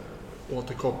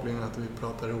återkopplingen att vi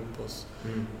pratar ihop oss.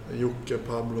 Jocke,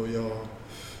 Pablo, jag.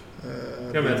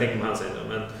 Ja, men jag tänker på hans sida.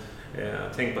 Men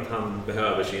tänk på att han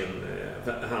behöver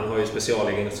han har ju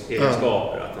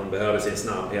specialegenskaper, att han behöver sin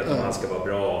snabbhet om han ska vara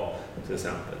bra till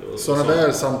exempel. Sådana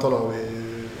där samtal har vi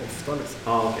ofta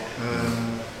liksom. Okay.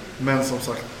 Men som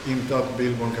sagt, inte att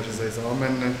Billborn kanske säger så.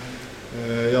 Men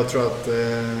jag tror att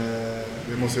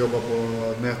vi måste jobba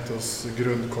på Nettos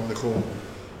grundkondition.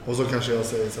 Och så kanske jag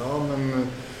säger så men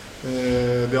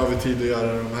det har vi tid att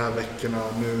göra de här veckorna.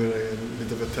 Nu är det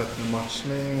lite för tätt med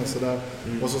matchning och sådär.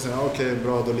 Och så säger jag, okej,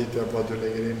 bra, då litar jag på att du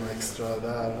lägger in extra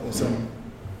där. Och sen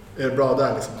är det bra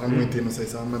där liksom. Han går inte in och säger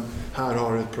så men här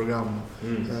har du ett program.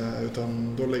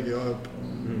 Utan då lägger jag upp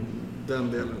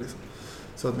den delen liksom.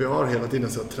 Så att vi har hela tiden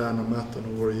så att träna möten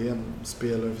och går igenom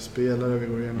spelare för spelare. Vi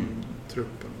går igenom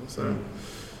truppen och så.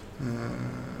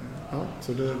 Ja,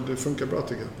 så det funkar bra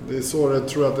tycker jag. Det är så jag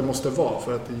tror att det måste vara.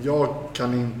 För att jag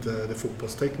kan inte det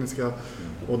fotbollstekniska.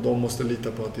 Och de måste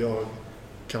lita på att jag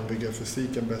kan bygga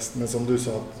fysiken bäst. Men som du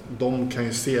sa, att de kan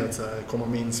ju se att så här, komma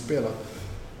med inspelat.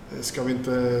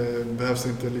 Behövs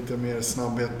inte lite mer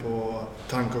snabbhet på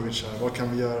Tankovic här? Vad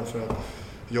kan vi göra för att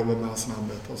jobba med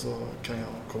snabbhet? Och så kan jag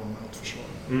komma med ett försvar.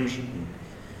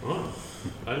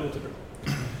 Ja, det låter bra.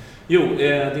 Jo,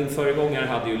 din föregångare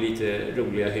hade ju lite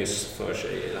roliga hyss för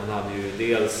sig. Han hade ju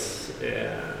dels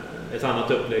ett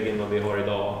annat upplägg än vad vi har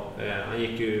idag.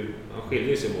 Han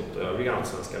skiljer sig mot övriga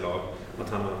allsvenska lag. Att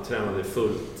han tränade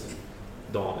fullt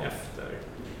dagen efter.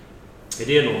 Är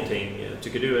det någonting,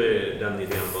 tycker du den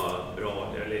idén var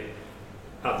bra? Eller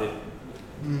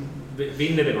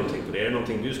vinner vi någonting på det? Är det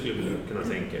någonting du skulle kunna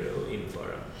tänka dig att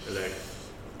införa? Eller?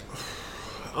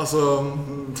 Alltså,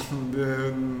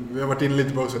 vi har varit inne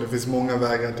lite på också. Det finns många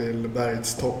vägar till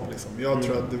bergets topp. Liksom. Jag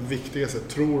tror att det viktigaste,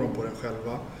 tror de på det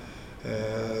själva,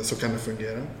 så kan det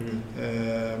fungera.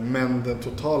 Men den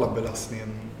totala belastningen,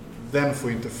 den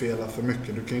får inte fela för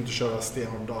mycket. Du kan ju inte köra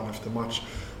stenhård dagen efter match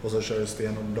och så kör du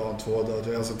stenhård dagen 2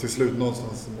 dagar. Alltså till slut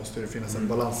någonstans måste det finnas en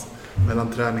balans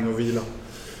mellan träning och vila.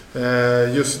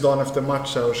 Just dagen efter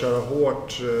match här och köra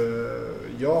hårt,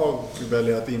 jag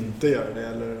väljer att inte göra det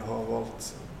eller har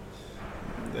valt,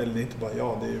 eller inte bara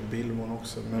jag, det är ju Billborn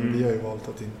också, men vi har ju valt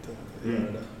att inte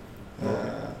göra det.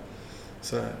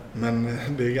 Så, men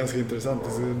det är ganska intressant.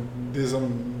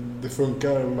 Det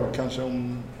funkar kanske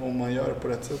om man gör det på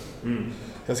rätt sätt.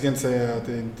 Jag ska inte säga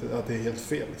att det är helt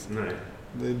fel. Liksom. Nej.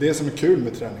 Det är det som är kul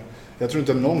med träning. Jag tror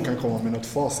inte någon kan komma med något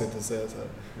facit och säga så här.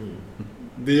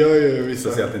 Det gör ju vissa...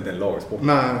 Speciellt inte en lagsport.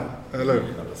 Nej, eller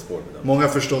många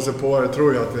förstår sig på det,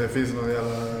 tror jag att det finns någon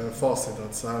jävla facit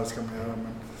att så här ska man göra,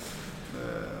 men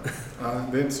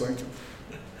det är inte så enkelt.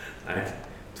 Nej.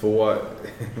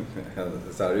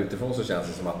 Så här, utifrån så känns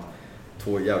det som att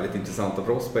 2 jävligt intressanta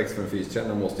prospects för en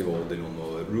fystränare måste ju vara Odilon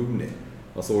och Rooney.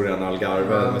 Man såg redan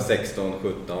Algarve med 16,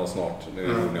 17 och snart, nu är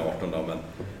Rooney 18 då, men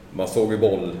man såg ju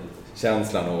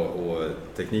bollkänslan och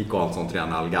teknik och allt som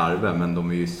tränar Algarve, men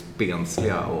de är ju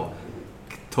spensliga och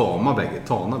tana bägge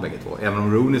 2. Även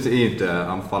om Rooney är inte,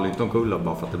 han faller inte omkull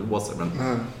bara för att det blåser,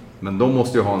 men de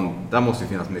måste ju där måste ju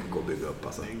finnas mycket att bygga upp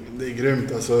alltså. Det är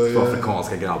grymt alltså. För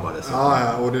afrikanska grabbar det så.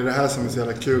 Ja, och det är det här som är så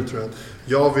jävla kul, tror jag.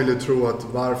 Jag vill ju tro att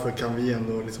varför kan vi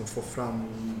ändå liksom få fram,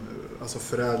 alltså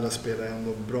förädla spelare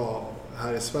ändå bra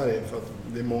här i Sverige, för att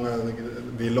det är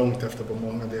vi är långt efter på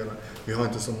många delar. Vi har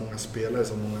inte så många spelare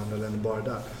som många andra länder bara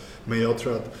där. Men jag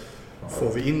tror att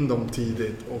får vi in dem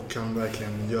tidigt och kan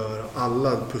verkligen göra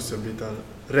alla pusselbitar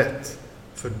rätt,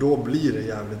 för då blir det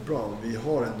jävligt bra. Vi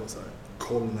har ändå så här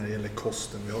koll när det gäller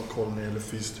kosten, vi har koll när det gäller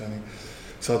fysträning.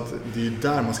 Så att det är ju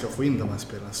där man ska få in de här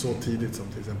spelarna så tidigt som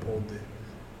till exempel Oddi.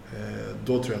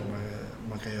 Då tror jag att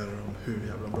man kan göra dem hur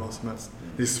jävla bra som helst.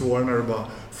 Det är svårare när du bara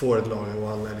får ett lag och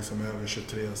alla är liksom över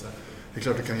 23 och så här. Det är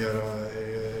klart du kan göra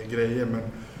grejer, men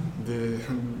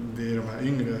det är de här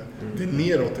yngre. Det är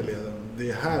neråt i leden.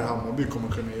 Det är här Hammarby kommer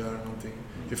kunna göra någonting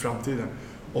i framtiden.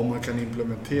 Om man kan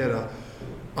implementera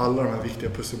alla de här viktiga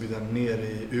pusselbitarna ner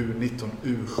i U19,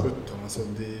 U17. Alltså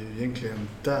det är ju egentligen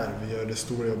där vi gör det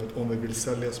stora jobbet om vi vill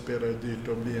sälja spelare dyrt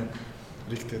och bli en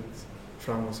riktigt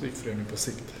framgångsrik förening på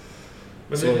sikt.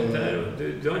 Men så,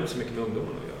 du har inte så mycket med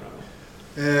ungdomarna att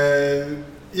göra?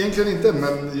 Egentligen inte,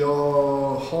 men jag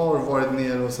har varit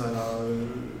ner och så här,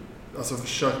 alltså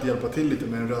försökt hjälpa till lite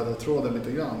med den röda tråden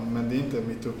lite grann, men det är inte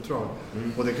mitt uppdrag.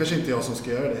 Och det är kanske inte jag som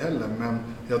ska göra det heller, men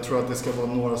jag tror att det ska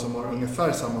vara några som har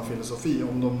ungefär samma filosofi.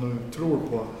 Om de nu tror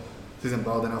på till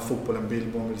exempel den här fotbollen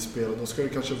Billborn vill spela, då ska det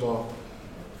kanske vara,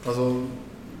 alltså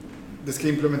det ska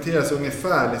implementeras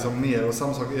ungefär liksom mer. Och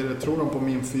samma sak, tror de på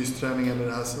min fysträning eller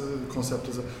det här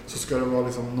konceptet, så ska det vara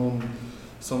liksom någon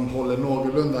som håller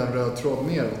någorlunda en röd tråd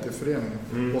neråt i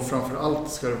föreningen. Och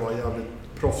framförallt ska det vara jävligt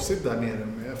proffsigt där nere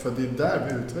med, för det är där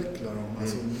vi utvecklar dem.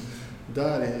 Alltså,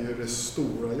 där är ju det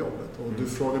stora jobbet. Och du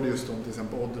frågade just om till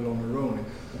exempel Odilon och Rooney.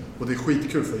 Och det är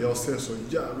skitkul, för jag ser så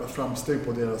jävla framsteg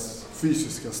på deras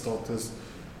fysiska status.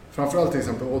 Framförallt till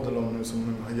exempel Odilon nu,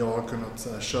 som jag har kunnat så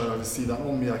här, köra vid sidan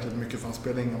om jäkligt mycket, för han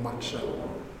spelar inga matcher.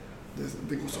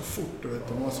 Det går så fort, du vet.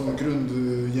 De har sån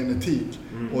grundgenetik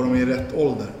och de är i rätt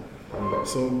ålder.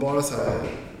 Så bara så här,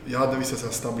 jag hade vissa så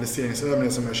här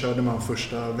stabiliseringsövningar som jag körde med han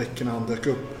första veckorna han dök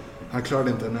upp. Han klarade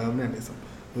inte en övning liksom.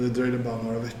 Och det dröjde bara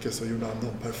några veckor så gjorde han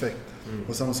dem perfekt.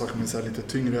 Och samma sak med så här lite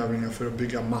tyngre övningar för att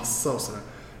bygga massa och så där.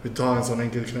 Vi tar en sån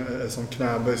enkel sån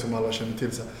knäböj som alla känner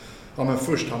till. Så här. Ja, men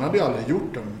först, han hade ju aldrig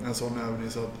gjort en sån övning,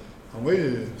 så att han var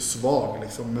ju svag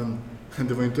liksom, men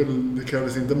det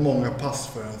krävdes inte många pass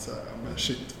för att säga, men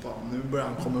shit, fan, nu börjar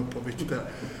han komma upp på vikter.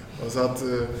 Och så att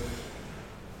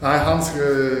nej, han ska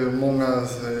många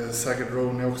säkert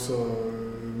Rooney också,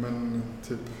 men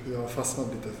typ jag har fastnat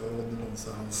lite för Odilon, så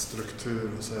hans struktur,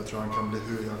 och så jag tror han kan bli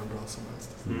hur jävla bra som helst.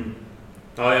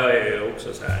 Ja, jag är ju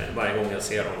också så här varje gång jag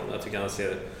ser honom, jag tycker han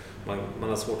ser, man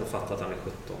har svårt att fatta att han är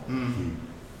 17.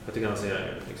 Jag tycker han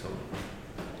ser liksom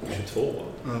 22,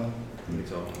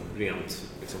 liksom, rent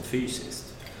liksom,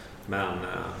 fysiskt. Men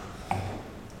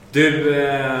du,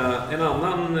 en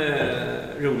annan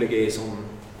rolig grej som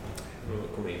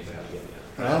kommer in på helgen.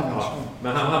 Ja,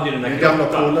 men han hade ju den där gamla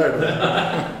polare.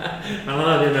 Men han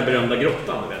hade ju den där berömda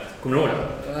grottan, du vet. Kommer du ihåg det?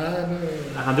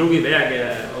 Han drog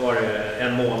iväg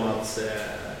en månads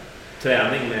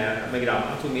träning med grabbarna.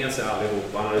 Han tog med sig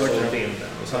allihopa. Han hade sålt in den.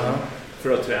 Och så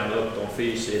för att träna upp dem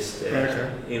fysiskt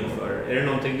inför. Är det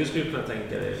någonting du skulle kunna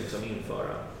tänka dig liksom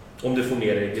införa? Om du får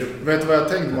med dig i grupp. Vet du vad jag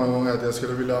tänkt många gånger? Att jag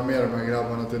skulle vilja ha med de här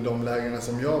grabbarna till de lägena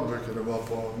som jag brukade vara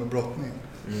på med brottning.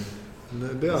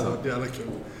 Det hade varit jävla kul.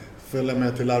 Följa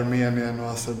med till Armenien och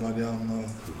Azerbaijan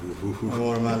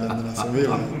och de här länderna som vi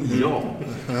vill. Ja,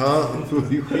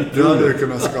 det hade ju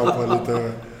kunnat skapa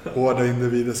lite hårda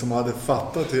individer som hade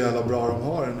fattat hur jävla bra de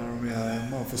har när de är här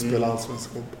hemma och får spela allsvensk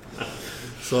fotboll.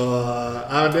 Så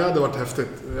det hade varit häftigt.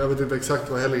 Jag vet inte exakt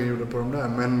vad Helgen gjorde på de där,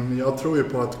 men jag tror ju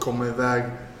på att komma iväg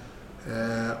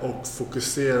och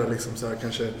fokusera liksom så här,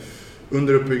 kanske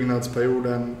under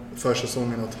uppbyggnadsperioden,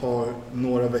 försäsongen, att ha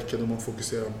några veckor då man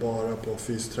fokuserar bara på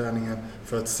fysträningen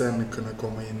för att sen kunna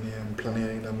komma in i en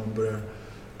planering där man börjar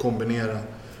kombinera.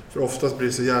 För oftast blir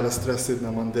det så jävla stressigt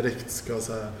när man direkt ska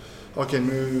säga okej,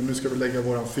 nu ska vi lägga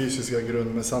våran fysiska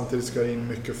grund, men samtidigt ska det in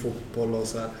mycket fotboll och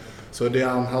så här. Så det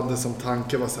han hade som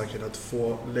tanke var säkert att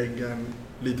få lägga en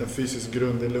liten fysisk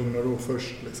grund i lugn och ro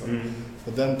först. Liksom.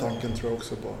 Och den tanken tror jag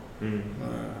också på.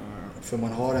 För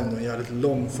man har ändå en jävligt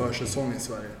lång försäsong i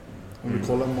Sverige. Om du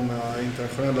kollar många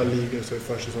internationella ligor så är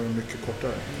försäsongen mycket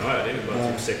kortare. Ja, det är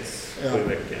bara typ 6-7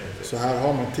 veckor. Så här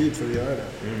har man tid för att göra det.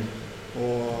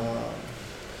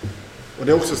 Och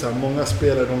det är också så här, många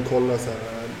spelare de kollar så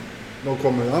här. De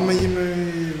kommer, men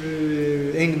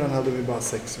i England hade vi bara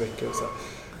 6 veckor. Så här.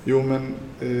 Jo, men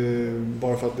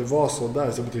bara för att det var så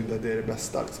där så betyder det att det är det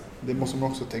bästa. Liksom. Det måste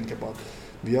man också tänka på, att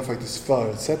vi har faktiskt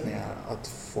förutsättningar att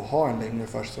få ha en längre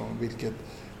försäsong, vilket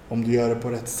om du gör det på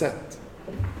rätt sätt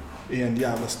är en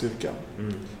jävla styrka.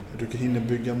 Du kan hinna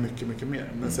bygga mycket, mycket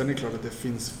mer. Men sen är det klart att det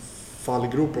finns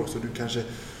fallgropar också. Du kanske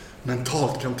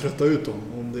mentalt kan trötta ut dem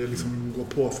om det liksom går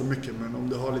på för mycket. Men om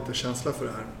du har lite känsla för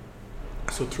det här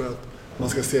så tror jag att man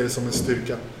ska se det som en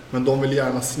styrka. Men de vill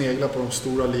gärna snegla på de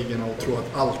stora ligorna och tro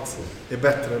att allt är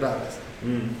bättre där.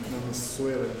 Men så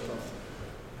är det inte.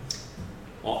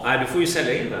 Ja, du får ju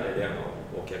sälja in den idén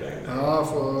och åka iväg. Ja,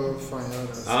 får fan göra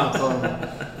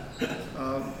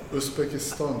det.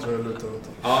 Uzbekistan tror jag lutar åt.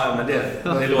 Ja, men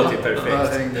det låter ju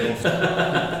perfekt. Där hängde det ofta.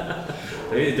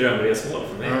 Det är ju drömresmål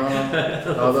för mig.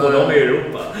 Ja, får de i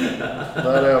Europa.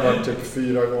 Där har jag varit typ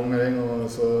 4 gånger. En gång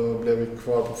så blev vi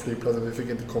kvar på flygplatsen. Vi fick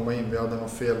inte komma in. Vi hade någon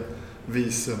fel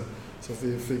visum. Så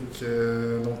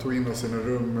de tog in oss i en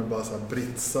rum med bara så här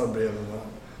britsar bredvid varandra.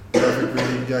 Där fick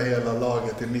vi ligga hela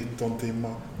laget i 19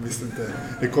 timmar. Visste inte.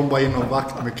 Det kom bara in någon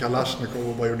vakt med Kalashnikov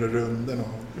och bara gjorde runden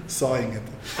och sa inget.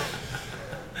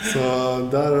 Så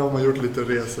där har man gjort lite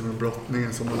resor med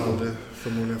brottningen som man aldrig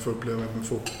förmodligen får uppleva med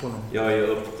fotbollen. Jag har ju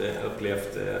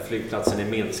upplevt flygplatsen i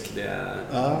Minsk.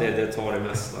 Det tar det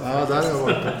mesta. Ja, där har jag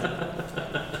varit.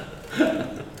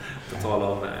 På tal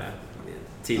om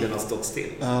tiden har stått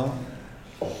still. Ja.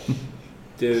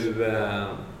 Du,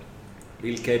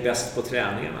 vilka är bäst på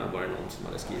träningarna? Var det någon som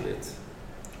hade skrivit?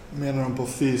 Menar de på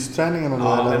fysträningarna?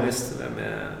 Ja, vem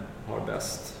har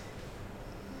bäst?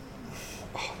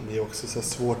 Det är också så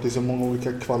svårt. Det är så många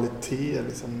olika kvaliteter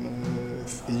liksom,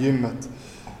 i gymmet.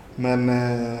 Men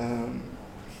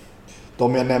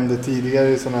de jag nämnde tidigare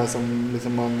är sådana här som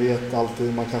liksom man vet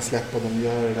alltid man kan släppa, de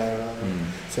gör det där.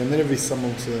 Sen är det vissa som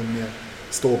också är mer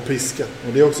stå och piska.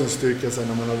 Och det är också en styrka sen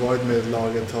när man har varit med ett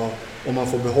lag ett tag. Om man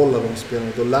får behålla de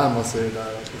spelarna, då lär man sig det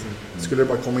där. Skulle det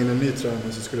bara komma in en ny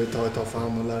tränare så skulle det ta ett tag för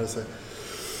hand och lära sig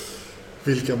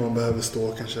vilka man behöver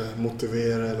stå, kanske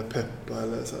motivera eller peppa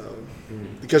eller så här.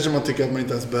 Det kanske man tycker att man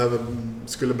inte ens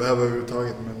skulle behöva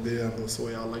överhuvudtaget, men det är ändå så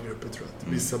i alla grupper tror jag.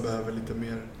 Att vissa behöver lite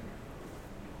mer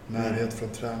närhet från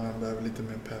tränaren, behöver lite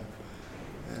mer pepp.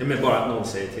 Ja, men bara att någon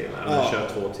säger till, eller kör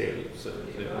 2 till. Så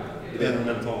det är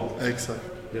mentalt. Exakt.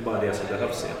 Det är bara det som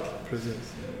behövs egentligen.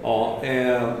 Precis. Ja,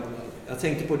 jag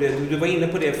tänkte på det, du var inne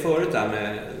på det förut där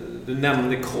med, du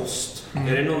nämnde kost.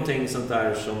 Är det någonting sånt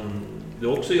där som du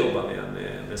också jobbar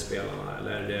med spelarna?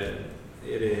 Eller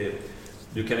är det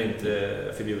du kan inte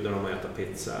förbjuda dem att äta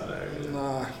pizza? Eller?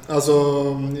 Nej, alltså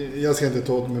jag ska inte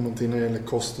ta åt mig någonting när det gäller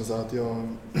kosten. Så att jag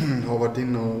har varit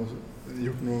inne och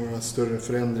gjort några större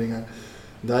förändringar.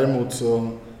 Däremot så,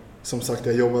 som sagt,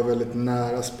 jag jobbar väldigt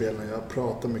nära spelarna. Jag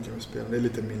pratar mycket med spelarna. Det är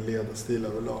lite min ledarstil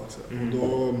överlag. Och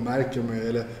då märker man,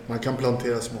 eller man kan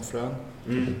plantera små frön.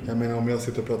 Jag menar, om jag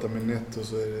sitter och pratar med Netto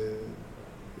så är det,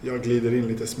 jag glider in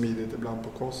lite smidigt ibland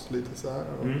på kost, lite så här.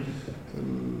 Och,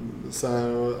 så här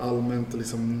och allmänt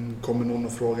liksom, kommer någon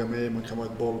och frågar mig, man kan vara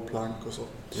ett bollplank och så.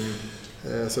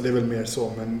 Så det är väl mer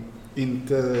så, men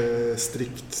inte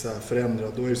strikt så här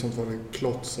förändrat. Då är det sånt fall en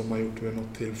klott som har gjort vid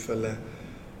något tillfälle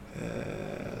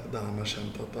där han har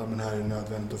känt att men här är det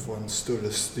nödvändigt att få en större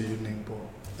styrning på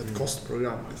ett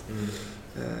kostprogram. Liksom.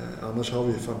 Annars har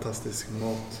vi ju fantastisk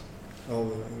mat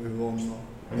av Yvonne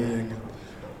och gänget.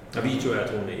 Ja, vi tror att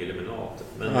hon är Illuminat.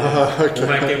 Men hon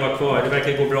verkar ju vara kvar. Det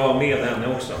verkar gå bra med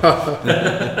henne också.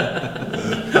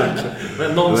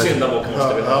 Men någon syndabock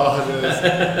måste vi ha.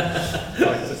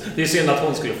 Det är synd att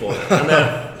hon skulle få det. Men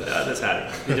det är så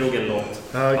här. Vi drog en låt.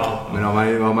 Men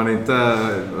har man inte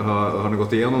har ni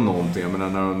gått igenom någonting?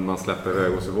 Men när man släpper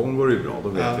Ögås och Yvonne går det ju bra. Då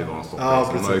vet vi vad de står på.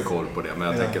 Man har ju koll på det. Men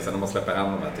jag tänker sen när man släpper hem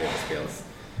de här tv-spels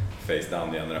face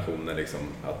down generationen liksom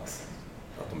att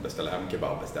de beställer hem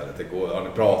kebab istället. Har ni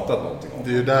pratat någonting om det?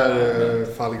 Det är ju där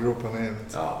fallgroparna är.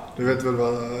 Ja. Du vet väl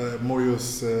vad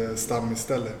Mojos stam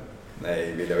istället?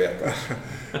 Nej, vill jag veta.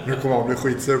 Nu kommer han bli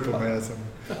skitsur på mig sen.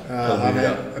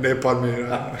 Det är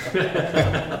Palmyra.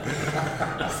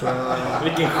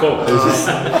 Vilken chock.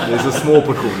 Det är så små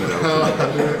portioner där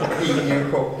också.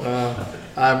 Ingen chock.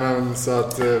 Nej, men så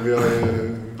att vi har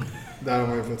ju... Där har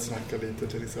man ju fått snacka lite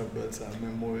till exempel så här,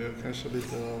 med Mojo kanske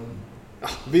lite...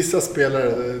 vissa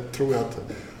spelare tror jag att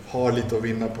har lite att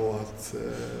vinna på att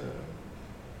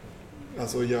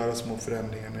alltså göra små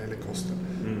förändringar när det gäller kosten.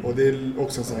 Och det är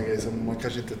också en sån här grej som man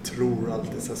kanske inte tror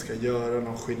alltid så ska göra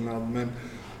någon skillnad, men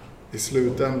i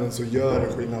slutändan så gör det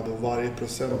skillnad och varje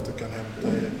procent du kan hämta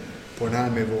på den här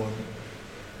nivån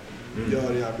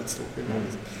gör jävligt stor skillnad.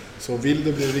 Så vill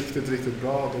du bli riktigt, riktigt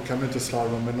bra, då kan du inte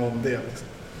slarva med någon del. Liksom.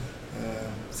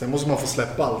 Sen måste man få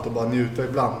släppa allt och bara njuta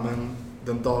ibland, men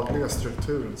den dagliga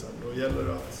strukturen sen, då gäller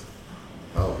det att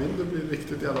vill du bli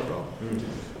riktigt jävla bra.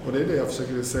 Och det är det jag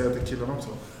försöker säga till killarna också.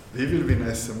 Vi vill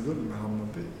vinna SM-guld med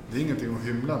Hammarby. Det är ingenting att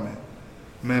hymla med.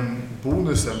 Men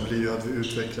bonusen blir ju att vi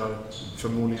utvecklar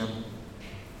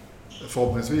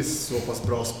förhoppningsvis så pass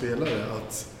bra spelare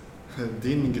att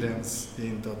din gräns är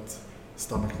inte att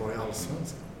stanna kvar i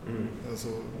Allsvenskan. Alltså,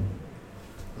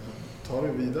 ta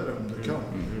dig vidare om du kan.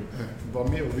 Var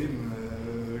med och vinn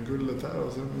guldet här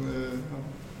och sen...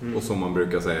 Och som man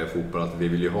brukar säga i fotboll, att vi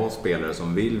vill ju ha spelare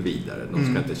som vill vidare. De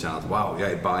ska inte känna att wow,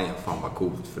 jag är Bayern, fan vad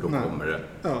coolt, för då kommer det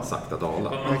sakta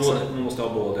dala. Man måste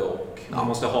ha både och. Man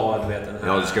måste ha den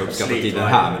här... du ska uppskatta tiden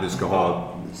här, men du ska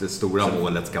ha det stora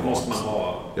målet ska vara... Måste man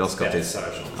ha spetsar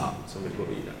som vill gå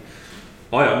vidare.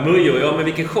 Ja, Mujo, men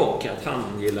vilken chock att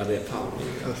han gillade Palme.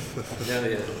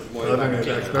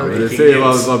 Du ser ju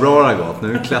vad bra det har gått.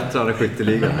 Nu klättrar han i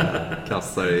skytteligan.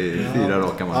 Kastar i 4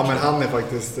 raka matcher. Ja, men han är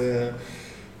faktiskt...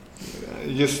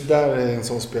 Just där är en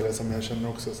sån spelare som jag känner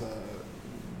också så här,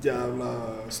 jävla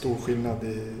stor skillnad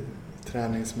i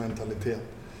träningsmentalitet.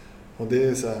 Och det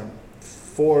är så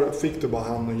här, fick du bara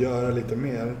han att göra lite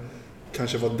mer,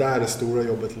 kanske var där det stora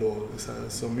jobbet låg, så här,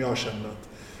 som jag kände att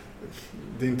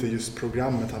det är inte just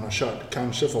programmet han har kört.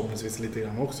 Kanske förhoppningsvis lite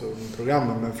grann också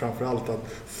programmet, men framförallt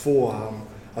att få han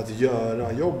att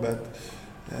göra jobbet.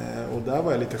 Och där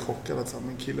var jag lite chockad att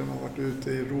men killen har varit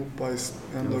ute i Europa i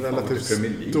ändå relativt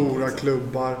stora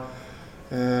klubbar.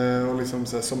 Och liksom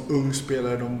så här, som ung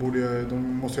spelare, de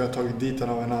måste ju ha tagit dit han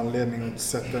av en anledning och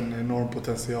sett en enorm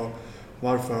potential.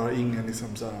 Varför har ingen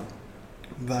liksom så här,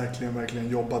 verkligen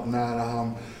jobbat nära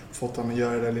han, fått han att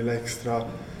göra det lilla extra?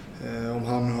 Om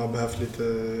han har behövt lite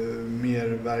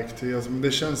mer verktyg. Alltså, men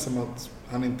det känns som att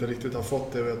han inte riktigt har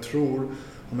fått det, och jag tror,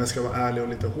 om jag ska vara ärlig och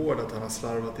lite hård, att han har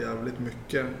slarvat jävligt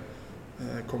mycket.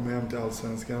 Kom hem till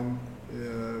Allsvenskan,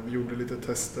 vi gjorde lite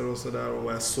tester och sådär,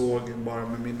 och jag såg bara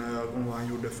med mina ögon vad han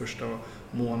gjorde första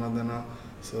månaderna.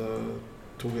 Så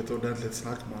tog ett ordentligt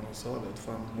snack med honom och sa att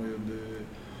fan,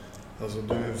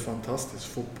 du är en fantastisk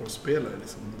fotbollsspelare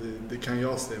liksom. Det kan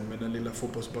jag se med den lilla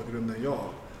fotbollsbakgrunden jag har.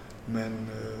 Men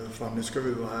fan, nu ska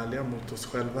vi vara ärliga mot oss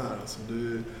själva här. Alltså,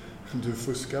 du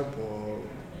fuskar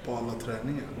på alla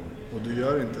träningar. Och du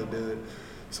gör inte det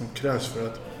som krävs för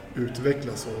att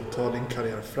utvecklas och ta din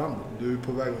karriär framåt. Du är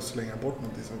på väg att slänga bort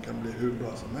något som kan bli hur bra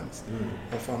som helst.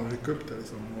 Vad fan, ryck upp det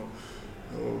liksom.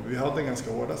 Och vi hade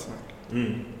ganska hårda snack.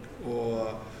 Och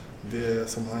det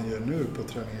som han gör nu på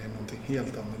träningen är någonting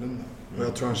helt annorlunda. Och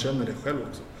jag tror han känner det själv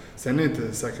också. Sen är det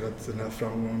inte säkert att den här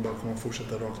framgången bara kommer att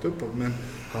fortsätta rakt uppåt. Men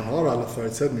han har alla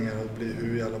förutsättningar att bli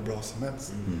hur jävla bra som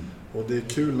helst. Och det är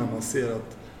kul när man ser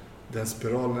att den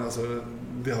spiralen, alltså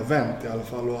det har vänt i alla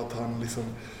fall. Och att han liksom,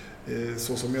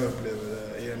 så som jag upplever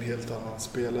det, är en helt annan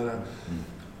spelare.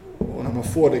 Och när man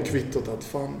får det kvittot att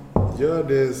fan, gör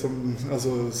det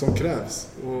som krävs.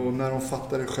 Och när de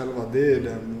fattar det själva, det är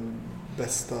den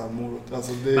bästa morot.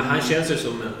 Alltså men han känns ju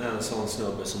som en sån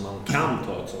snubbe som man kan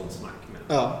ta ett sånt snack med.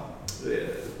 Ja.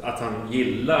 Att han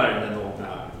gillar när någon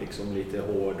är liksom lite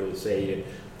hård och säger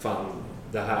fan,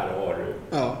 det här har du.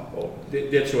 Ja. Och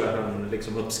det tror jag han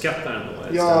liksom uppskattar ändå.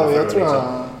 Ja, jag tror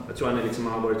han är liksom,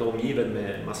 har varit omgiven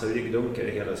med massa ryggdunkar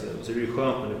hela tiden. Så det är ju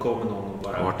skönt när det kommer någon och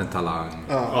bara... Har varit en talang.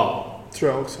 Ja.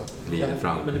 Tror jag också. Glider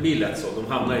fram. Men det blir lätt så. De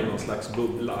hamnar i någon slags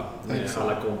bubbla med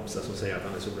alla kompisar som säger att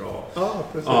han är så bra. Ja,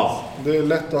 precis. Ja. Det är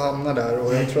lätt att hamna där.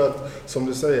 Och jag tror att, som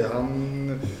du säger,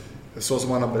 så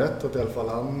som han har berättat i alla fall,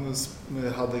 han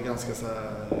hade ganska så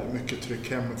här mycket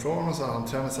tryck hemifrån och så. Han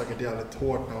tränade säkert jävligt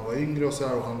hårt när han var yngre och så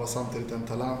här, och han var samtidigt en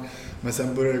talang. Men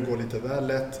sen började det gå lite väl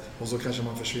lätt och så kanske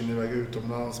man försvinner iväg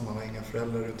utomlands, man har inga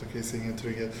föräldrar ute omkring, ingen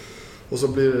trygghet. Och så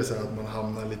blir det så här att man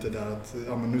hamnar lite där att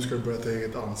men nu ska du börja ta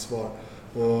eget ansvar.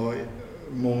 Och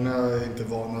många är inte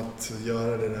vana att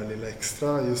göra det där lilla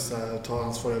extra, just så här, ta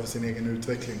ansvar över sin egen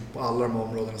utveckling på alla de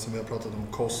områdena som vi har pratat om,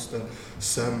 kosten,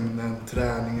 sömnen,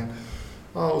 träningen.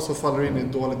 Ja, och så faller du in i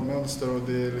ett dåligt mönster och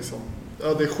det är liksom,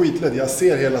 det är skitlätt. Jag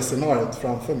ser hela scenariot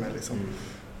framför mig liksom.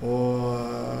 Och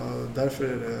därför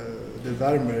är det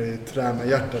värmer i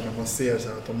tränarhjärtat när man ser så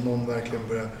här att om någon verkligen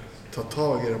börjar ta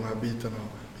tag i de här bitarna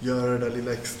och göra det där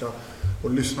lilla extra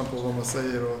och lyssna på vad man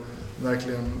säger och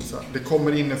verkligen så här, det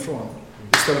kommer inifrån.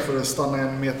 Istället för att stanna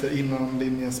en meter innan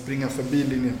linjen, springa förbi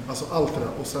linjen, alltså allt det där.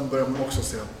 Och sen börjar man också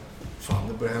se att fan,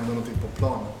 det börjar hända någonting på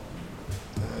planen.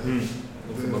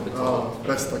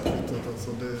 Bästa kvittot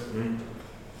alltså.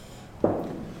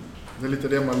 Det är lite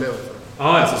det man lever för.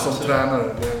 Som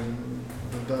tränare.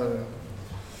 Det där.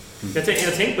 Jag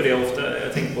tänker på det ofta.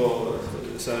 Jag tänker på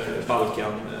så här,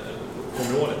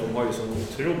 Balkan-området. De har ju sån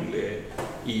otrolig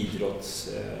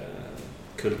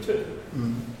idrottskultur.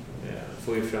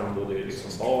 Får ju fram både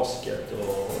liksom basket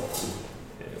och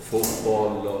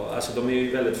fotboll. Och, alltså de är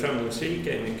ju väldigt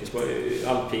framgångsrika i mycket sport.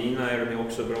 Alpina är de ju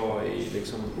också bra i.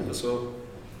 Liksom, alltså,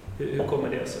 hur kommer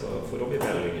det sig? Får de i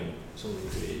Belgien som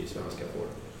vi svenskar får?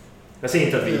 Jag säger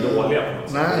inte att vi är dåliga på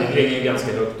något sätt. Det ligger ju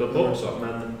ganska högt upp också.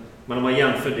 Men om man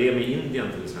jämför det med Indien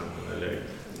till exempel. Eller,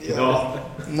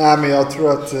 Nej, men jag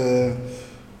tror att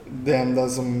det enda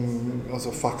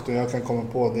faktorn jag kan komma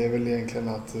på, det är väl egentligen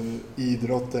att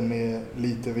idrotten är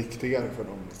lite viktigare för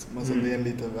dem. Liksom. Alltså det är en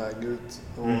liten väg ut.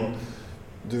 Och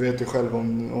du vet ju själv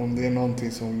om det är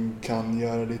någonting som kan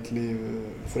göra ditt liv,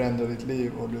 förändra ditt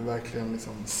liv och du verkligen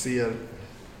liksom ser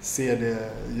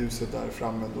det ljuset där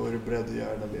framme, då är du beredd att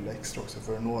göra det lilla extra också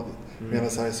för att nå dit. Medan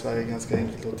här i Sverige är det ganska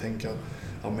enkelt att tänka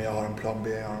att men jag har en plan B,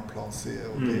 jag har en plan C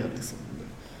och det liksom.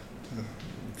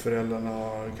 Föräldrarna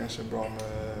har kanske bra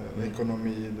med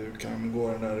ekonomi, du kan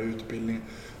gå den där utbildningen.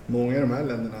 Många i de här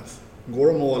länderna,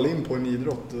 går de all in på en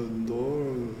idrott,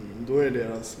 då är det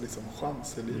deras liksom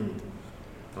chans i livet.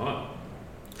 Ja.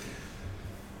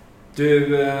 Du,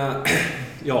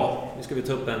 nu ska vi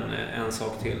ta upp en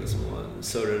sak till som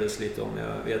surrades lite om.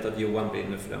 Jag vet att Johan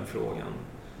brinner för den frågan.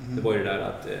 Det var ju det där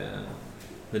att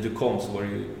när du kom så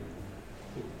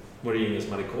var det ju ingen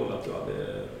som hade koll att du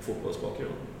hade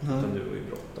fotbollsbakgrund. Utan du var ju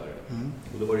brottare.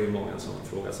 Och då var det ju många som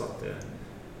frågasatte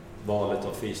valet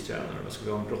av fystränare. Vad ska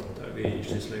vi ha en brottare? Vi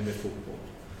sysslar ju med fotboll.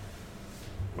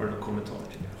 Har du någon kommentar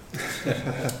till det?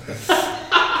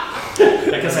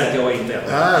 Jag kan säga att jag inte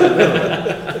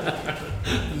är.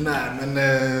 Nej,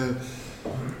 men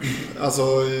alltså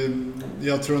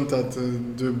jag tror inte att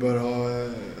du bör ha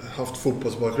haft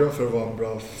fotbollsbakgrund för att vara en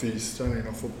bra fystränare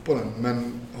inom fotbollen.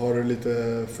 Men har du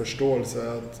lite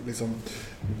förståelse att liksom,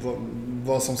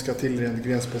 vad som ska till rent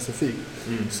grenspecifikt.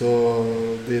 Så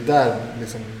det är där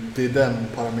liksom, det är den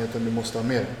parametern du måste ha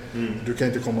med. Du kan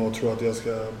inte komma och tro att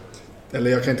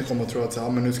jag kan inte komma och tro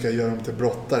att men nu ska jag göra dem till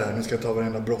brottare här, nu ska jag ta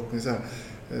varenda brottning så här.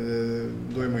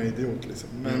 Då är man ju idiot liksom.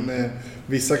 Men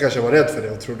vissa kanske var rädd för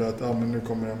det och trodde att men nu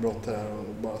kommer en brottare här och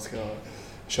bara ska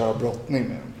köra brottning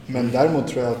med. Men däremot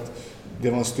tror jag att det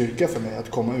var en styrka för mig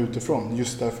att komma utifrån.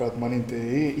 Just därför att man inte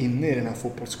är inne i den här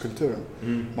fotbollskulturen.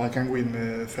 Man kan gå in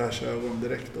med fräscha ögon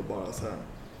direkt och bara så här.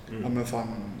 Ja men fan,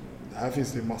 här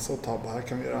finns det ju massa att tabba. Här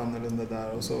kan vi göra annorlunda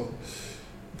där. Och så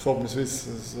förhoppningsvis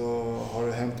så har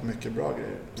det hänt mycket bra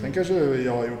grejer. Sen kanske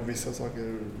jag har gjort vissa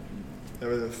saker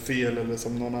fel eller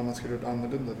som någon annan skulle gjort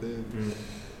annorlunda.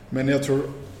 Men jag tror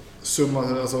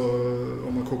alltså,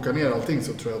 om man kokar ner allting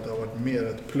så tror jag att det har varit mer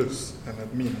ett plus än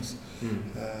ett minus.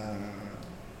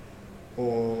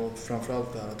 Och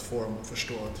framförallt det här att få dem att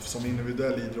förstå att som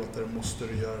individuell idrottare måste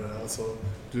du göra det. Alltså,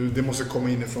 det måste komma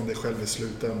inifrån dig själv i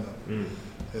slutändan.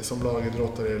 Som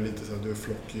lagidrottare är det lite så att du är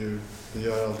flockdjur. Du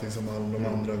gör allting som alla de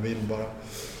andra vill bara.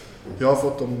 Jag har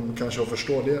fått dem kanske att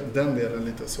förstå den delen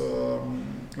lite. Så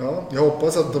ja, jag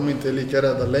hoppas att de inte är lika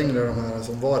rädda längre, de här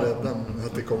som var rädda,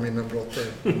 att det kom in en brottare.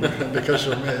 Det kanske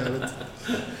de är.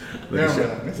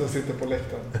 Ni som sitter på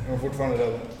läktaren. Jag är fortfarande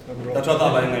rädda. Jag tror att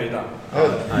alla är nöjda.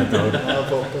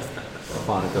 Jag hoppas.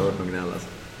 Fan, inte hört någon gnälla.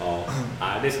 Ja,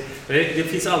 det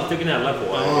finns alltid att gnälla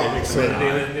på.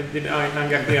 Det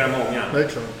engagerar många. Det är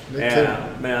klart. Det är kul.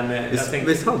 Men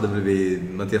visst hade vi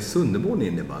Mattias Sunderborn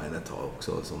inne i Bayern ett tag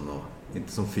också,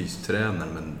 inte som fystränare,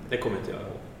 men det kommer inte jag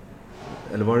ihåg.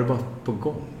 Eller var det bara på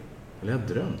gång? Eller jag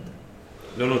drömt?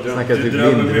 Du har nog drömt. Snackade typ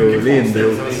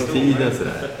Lindro-tiden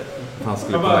sådär.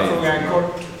 Jag bara fråga en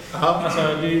kort. Alltså,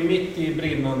 det är ju mitt i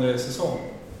brinnande säsong.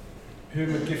 Hur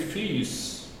mycket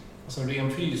alltså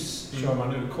ren fys kör man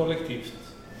nu kollektivt?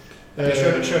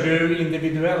 Kör du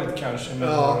individuellt kanske? Med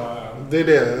det är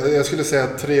det. Jag skulle säga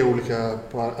 3 olika.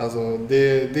 Alltså,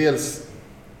 det är dels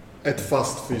ett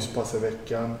fast fyspass i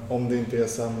veckan. Om det inte är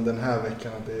som den här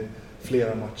veckan att det är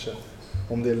flera matcher.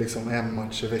 Om det är liksom en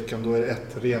match i veckan, då är det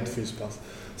ett rent fyspass.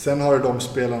 Sen har du de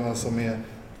spelarna som är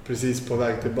precis på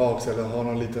väg tillbaks eller har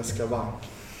någon liten skavank.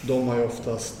 De har ju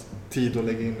oftast tid att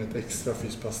lägga in ett extra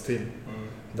fyspass till.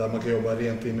 Där man kan jobba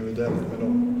rent individuellt med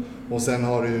dem. Och sen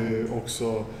har du ju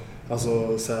också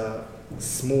alltså, så här,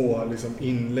 små liksom,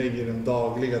 inlägg i den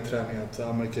dagliga träningen.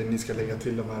 Att ni ska lägga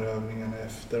till de här övningarna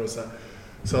efter. Och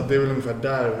så att det är väl ungefär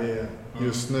där vi är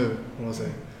just nu. Om man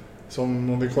säger. Som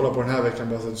om vi kollar på den här veckan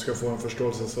bara så att du ska få en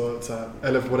förståelse. Så här,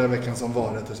 eller på den veckan som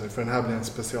var rättare sagt. För den här blir en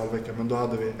specialvecka. Men då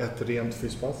hade vi ett rent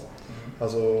fyspass.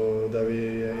 Alltså där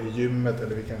vi är i gymmet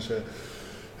eller vi kanske...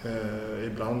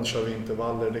 ibland kör vi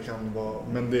intervaller, det kan vara,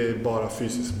 men det är bara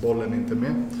fysiskt, bollen inte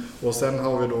med. Och sen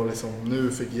har vi då liksom, nu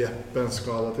fick Jeppe en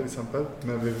skada till exempel,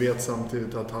 men vi vet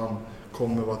samtidigt att han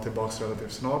kommer vara tillbaka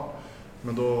relativt snart.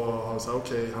 Men då har vi sagt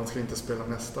okej, han ska inte spela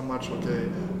nästa match,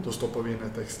 då stoppar vi in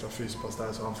ett extra fyspass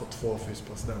där så han får 2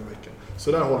 fyspass den veckan.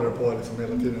 Så där håller det på liksom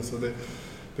hela tiden, så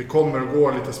det kommer att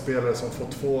gå lite spelare som får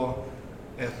 2,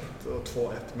 1 och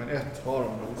 2-1, men 1 har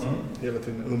de liksom hela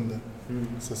tiden under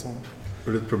säsongen.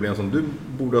 Och det är ett problem som du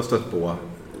borde ha stött på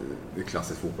i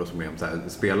klassiskt fotbollsproblem. Så här,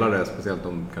 spelare, speciellt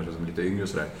de kanske som är lite yngre och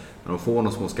sådär, när de får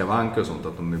några små skavanker och sånt,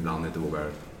 att de ibland inte vågar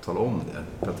tala om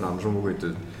det. Petter Andersson vågar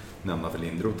inte nämna för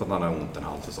Lindroth att han har ont en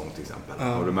halv säsong till exempel. Ja.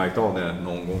 Har du märkt av det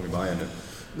någon gång i Bayern nu?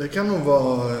 Det kan nog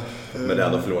vara... Men det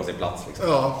är att förlora sin plats liksom.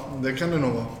 Ja, det kan det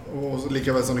nog vara. Och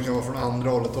lika väl som det kan vara från andra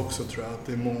hållet också, tror jag. Att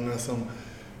det är många som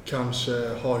kanske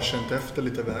har känt efter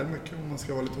lite väl mycket, om man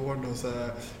ska vara lite hård. Och så här,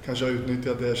 kanske har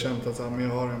utnyttjat det, känt att så här, men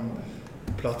jag har en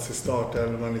plats i start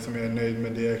eller man liksom är nöjd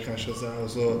med det kanske. Så här, och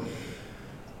så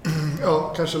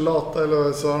ja, kanske lata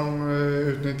eller så har de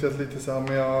utnyttjat lite så här,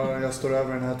 men jag står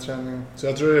över den här träningen. Så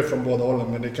jag tror det är från båda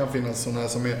hållen, men det kan finnas sådana här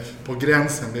som är på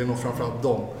gränsen. Det är nog framförallt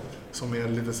de som är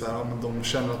lite så här, ja, men de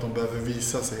känner att de behöver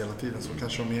visa sig hela tiden. Så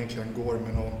kanske de egentligen går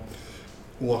med någon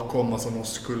åkomma som de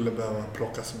skulle behöva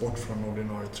plockas bort från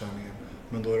ordinarie träningen.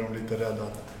 Men då är de lite rädda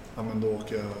att ja men då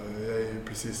åker jag är ju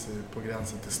precis på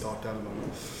gränsen till startelvan.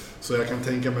 Så jag kan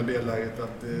tänka mig det läget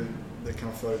att det kan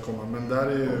förekomma. Men där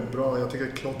är ju bra, jag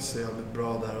tycker Klotz är jävligt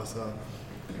bra där och så här,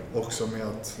 också med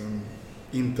att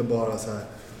inte bara så här,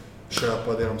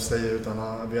 köpa det de säger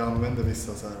utan vi använder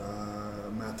vissa så här,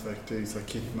 mätverktyg, så här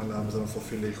Kitman-lab, så de får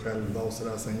fylla i själva och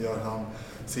sådär. Sen gör han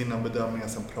sina bedömningar,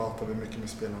 sen pratar vi mycket med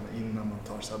spelarna innan man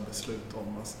tar så här beslut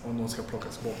om de ska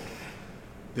plockas bort.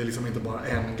 Det är liksom inte bara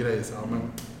en grej, så här, men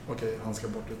okej, han ska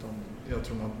bort, utan jag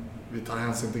tror vi tar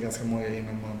hänsyn till ganska många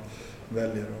innan man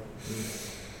väljer.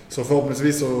 Så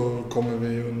förhoppningsvis så kommer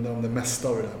vi undan det mesta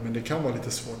av det där, men det kan vara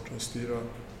lite svårt att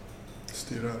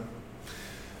styra.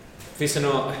 Finns det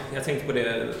något, jag tänkte på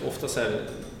det ofta så här,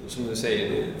 som du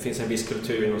säger, det finns en viss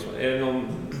kultur. Är det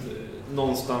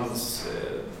någonstans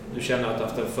du känner att du har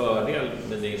haft en fördel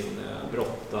med din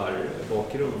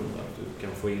brottarbakgrund? Att du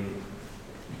kan få in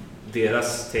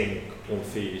deras tänk om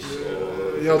fys?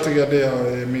 Jag tycker att det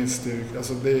är min styrka.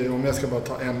 Alltså om jag ska bara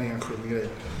ta en enskild grej.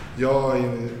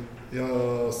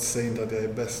 Jag säger inte att jag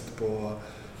är bäst på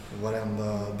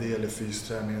varenda del i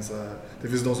fysträningen. Så här. Det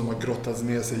finns de som har grottats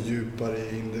ner sig djupare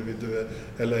i individuell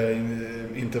eller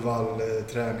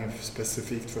intervallträning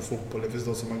specifikt för fotboll. Det finns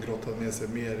de som har grottat ner sig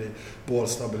mer i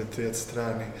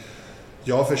bollstabilitetsträning.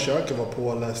 Jag försöker vara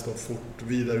påläst och fort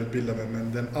vidareutbilda mig,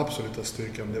 men den absoluta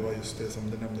styrkan, det var just det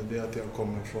som du nämnde, det att jag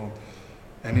kommer från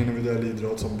en individuell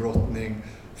idrott som brottning.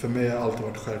 För mig har alltid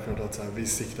varit självklart att så här, vi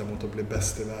siktar mot att bli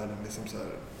bäst i världen. Liksom så här.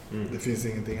 Det finns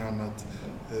ingenting annat.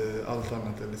 Allt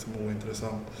annat är liksom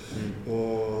ointressant.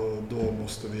 Och då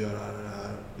måste vi göra det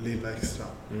här lilla extra.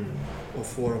 Och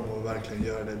få dem att verkligen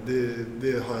göra det.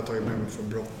 Det har jag tagit med mig från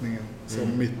brottningen.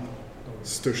 Som mitt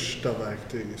största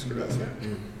verktyg, skulle jag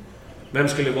säga. Vem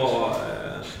skulle vara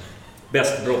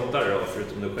bäst brottare då,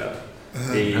 förutom du själv?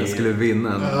 Han skulle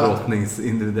vinna en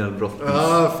individuell brottnings.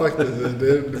 Ja, faktiskt.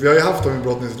 Vi har ju haft dem i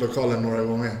brottningslokalen några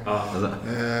gånger.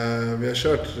 Vi har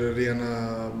kört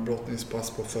rena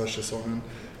brottningspass på försäsongen.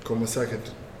 Kommer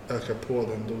säkert öka på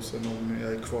den dosen om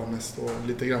jag är kvar nästa år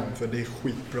lite grann. För det är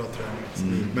skitbra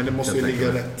träning. Men det måste ju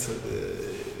ligga rätt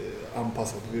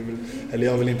anpassat.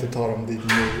 Jag vill inte ta dem dit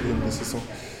nu under säsong.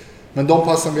 Men de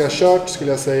passen vi har kört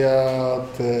skulle jag säga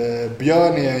att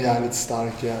Björn är en jävligt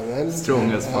stark jävel.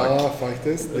 Strong as fuck. Ja,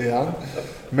 faktiskt. Det är han.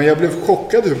 Men jag blev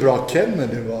chockad hur bra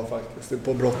Kennedy var faktiskt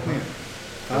på brottningen.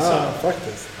 Ja,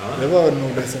 faktiskt. Ja. Det var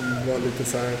nog det som var lite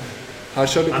så här.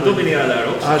 Han dominerade där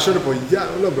också. Han körde på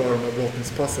jävla bra de här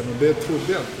brottningspassen och det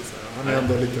trodde jag inte. Så här. Han är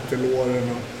ändå lite till åren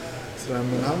och sådär,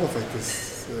 men han var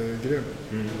faktiskt grym.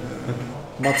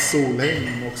 Mats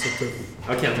Solheim också tuff.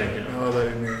 Jag kan tänka mig. Ja,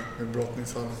 där inne i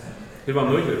brottningshallen. Hur var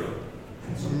Mujo då?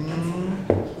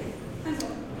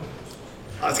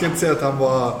 Jag ska inte säga att han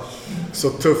var så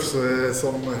tuff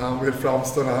som han vill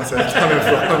framstå när han säger att han är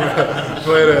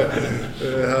från vad är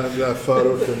det där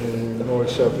förorten i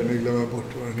Norrköping, nu glömmer jag bort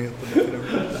vad den heter.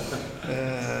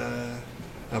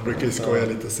 Jag brukar ju skoja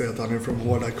lite och säga att han är från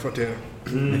hårda kvarter.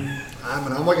 Nej,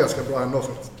 men han var ganska bra ändå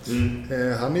faktiskt.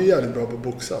 Han är ju jävligt bra på att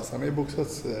boxas. Han är ju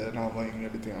boxats när han var yngre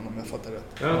lite grann, om jag fattar rätt.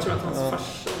 Jag tror att hans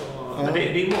farsa var... Men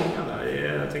det är många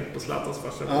där. Jag tänkte på Zlatans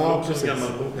farsa. Ja, också precis. En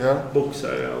gammal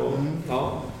boxare. Och,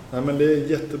 Nej, men det är en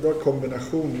jättebra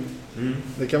kombination.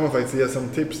 Det kan man faktiskt ge som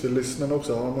tips till lyssnarna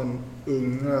också. Har man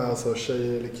unga, alltså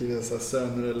tjejer eller killar, så här,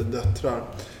 söner eller döttrar,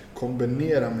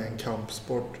 kombinera med en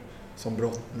kampsport som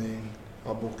brottning,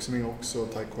 boxning också,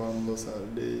 taekwondo, så här.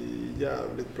 Det är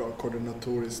jävligt bra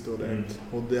koordinatoriskt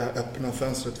och det öppna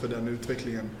fönstret för den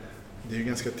utvecklingen. Det är ju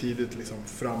ganska tidigt liksom,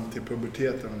 fram till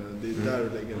puberteten. Det är där du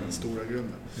lägger den stora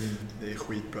grunden. Det är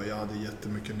skitbra. Jag hade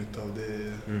jättemycket nytta av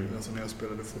det alltså när jag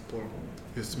spelade fotboll.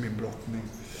 Just min brottning.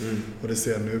 Och det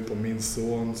ser jag nu på min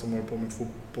son som håller på med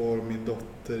fotboll. Min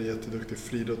dotter är jätteduktig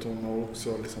friidrott. Hon har också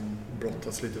liksom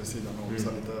brottats lite vid sidan om. Så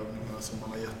lite övningar som man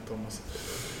har gett dem.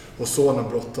 Och sonen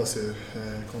brottas ju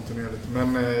kontinuerligt.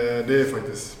 Men det är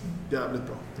faktiskt jävligt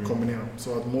bra kombinera.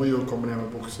 Så att Mujo kombinerar med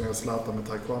boxning och Zlatan med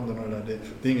taekwondo och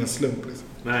det är ingen slump liksom.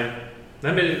 Nej,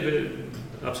 men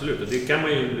absolut. Det kan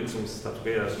man ju liksom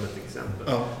statuera som ett exempel.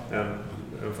 Ja.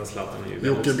 Även fast Zlatan är ju...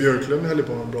 Jocke Björklund höll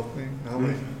på med brottning. Han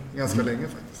var ganska länge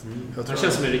faktiskt. Han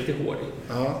känns som en riktigt hård.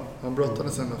 Ja, han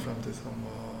brottades ända fram tills han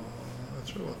var, jag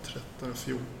tror det var 13 eller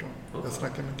 14. Jag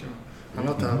snackar mycket med. Han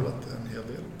har tävlat en hel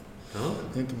del. Ja.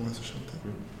 Det är inte många som känner till.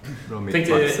 Bra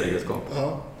mittbacksegenskap.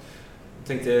 Ja.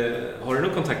 Har du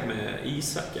någon kontakt med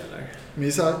Isak eller? Med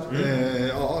Isak?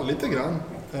 Ja, lite grann.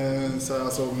 Så,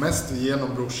 alltså, mest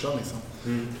genom brorsan liksom.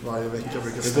 Varje vecka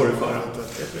brukar det går det för?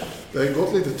 Det har ju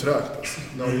gått lite trögt alltså.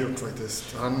 Det har det gjort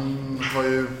faktiskt. Han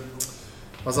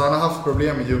har haft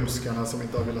problem med ljumskarna som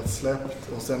inte har velat släppt.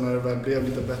 Och sen när det väl blev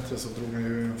lite bättre så drog han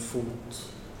ju en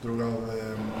fot drog av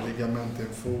ligament i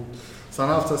en fot. Så han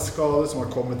har haft skador som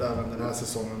har kommit även den här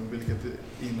säsongen, vilket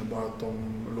innebar att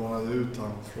de lånade ut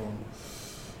han från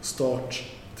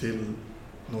start till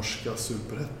norska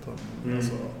superettan.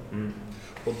 Alltså.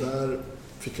 Och där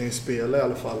fick han ju spela i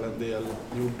alla fall en del,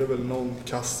 gjorde väl någon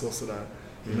kass och sådär.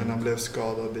 Men han blev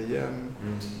skadad igen.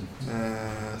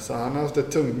 Så han har haft det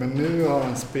tungt. Men nu har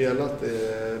han spelat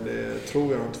det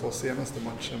tror jag de 2 senaste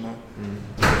matcherna.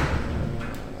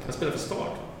 Han spelar för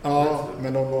start? Ja,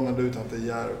 men de lånade ut han till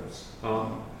Järv.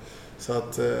 Så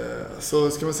att, så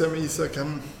ska man säga med Isak,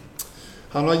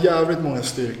 han har jävligt många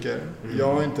styrkor.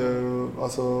 Jag har inte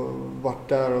varit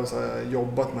där och så här,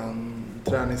 jobbat med han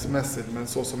träningsmässigt, men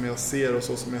så som jag ser och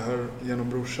så som jag hör genom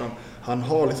brorsan, han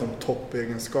har liksom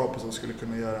toppegenskaper som skulle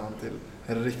kunna göra han till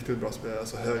en riktigt bra spelare,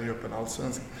 alltså högre upp än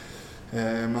allsvensk.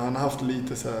 Men han har haft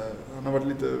lite så här, han har varit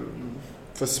lite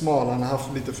för smal, han har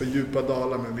haft lite för djupa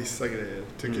dalar med vissa grejer,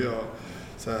 tycker jag.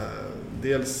 Så här,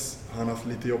 dels har han haft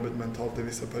lite jobbigt mentalt i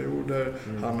vissa perioder,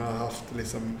 han har haft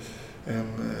liksom en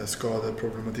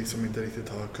skadeproblematik som inte riktigt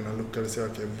har kunnat lokalisera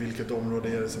vilket område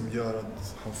är det som gör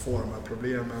att han får de här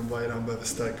problemen, vad är det han behöver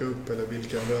stärka upp eller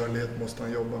vilken rörlighet måste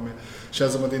han jobba med.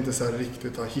 Känns som att det inte så här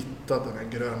riktigt har hittat den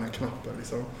här gröna knappen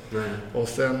liksom. Och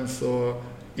sen så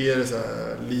är det så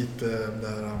här lite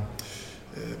där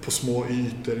på små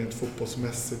ytor, inte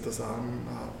fotbollsmässigt, alltså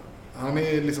han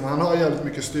är liksom, han har jävligt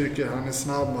mycket styrkor, han är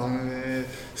snabb, han är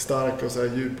stark och så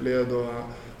här djupled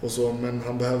och så, men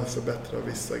han behöver förbättra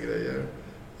vissa grejer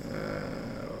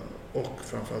och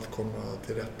framförallt komma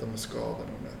till rätta med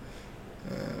skadorna.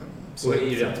 Och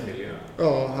i rätt miljö.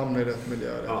 Ja, hamna i rätt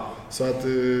miljö. Ja. Så att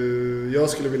jag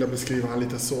skulle vilja beskriva han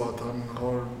lite så att han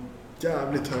har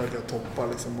jävligt höga toppar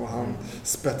liksom, och han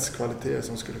spetskvaliteter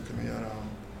som skulle kunna göra han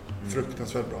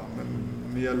fruktansvärt bra. Men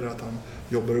det gäller att han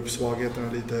jobbar upp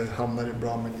svagheterna lite, hamnar i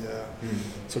bra miljö.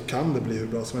 Så kan det bli hur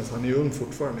bra som helst. Han är ju ung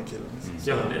fortfarande, killen.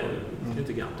 Ja, han är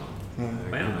inte gammal.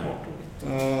 Vad är han,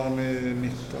 18? Ja, han är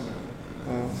 19.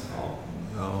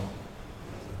 Ja.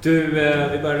 Du,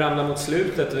 vi börjar ramla mot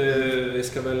slutet. Vi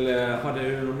ska väl, har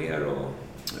du något mer?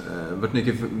 Jag varit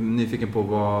nyfiken på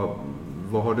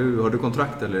vad har du? Har du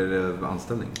kontrakt eller är det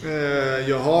anställning?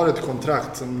 Jag har ett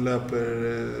kontrakt som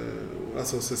löper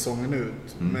alltså säsongen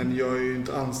ut. Men jag är ju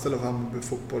inte anställd av Hammarby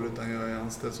Fotboll, utan jag är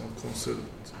anställd som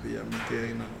konsult via mitt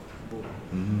egna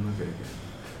bolag.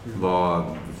 Vad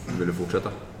vill du fortsätta?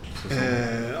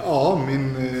 Ja,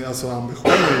 min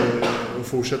ambition är att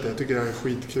fortsätta. Jag tycker det här är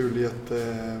skitkul,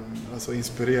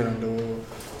 inspirerande och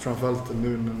framförallt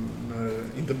nu när,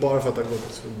 inte bara för att det har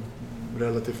gått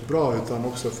relativt bra, utan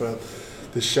också för att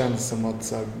det känns som att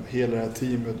så här, hela det här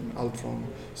teamet, allt från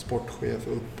sportchef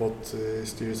uppåt i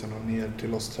styrelsen och ner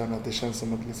till oss tränare, att det känns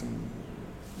som att liksom,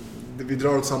 vi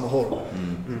drar åt samma håll.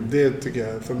 Det tycker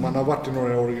jag, för man har varit i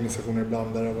några organisationer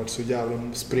ibland där det har varit så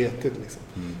jävla spretigt liksom.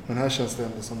 Men här känns det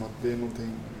ändå som att det är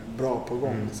någonting bra på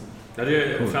gång liksom. Ja,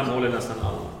 det framhåller nästan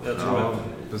alla. Jag tror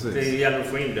att det gäller att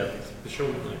få in rätt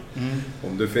personer.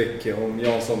 Om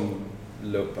jag som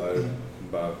la upp här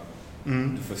bara,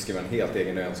 du får skriva en helt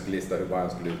egen önskelista hur bara han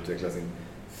skulle utveckla sin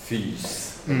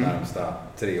fys de närmsta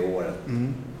 3 åren.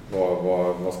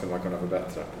 Vad skulle man kunna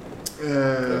förbättra?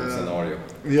 Drömscenario.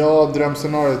 Ja,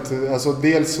 drömscenariot. Alltså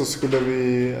dels så skulle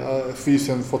vi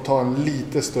fysen få ta en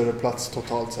lite större plats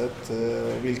totalt sett,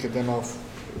 vilket den har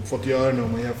fått göra nu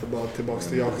om man jämför bara tillbaka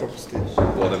till Jakobs tid.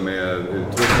 Både med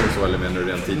utrustning så eller menar du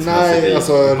rent tidsmässigt? Nej,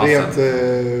 alltså rent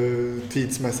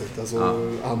tidsmässigt, alltså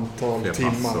antal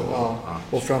timmar.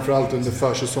 Och framförallt under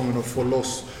försäsongen att få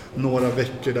loss några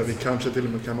veckor där vi kanske till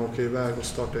och med kan åka iväg och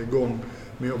starta igång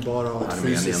med att bara ha ett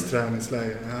fysiskt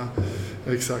träningsläge. Ja,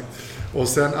 exakt. Och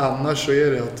sen annars så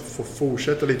är det att få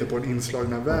fortsätta lite på den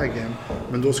inslagna vägen.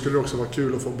 Men då skulle det också vara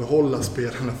kul att få behålla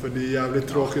spelarna. För det är jävligt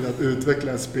tråkigt att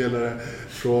utveckla en spelare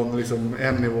från liksom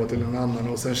en nivå till en annan.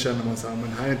 Och sen känner man så här,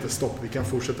 men här är inte stopp, vi kan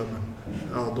fortsätta. Men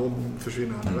ja, då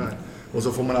försvinner han iväg. Och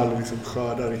så får man aldrig liksom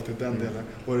skörda riktigt den delen.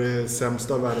 Och det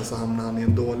sämsta av världen så hamnar han i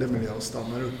en dålig miljö och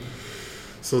stannar upp.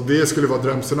 Så det skulle vara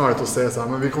drömscenariot att säga så här,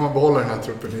 men vi kommer att behålla den här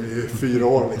truppen i 4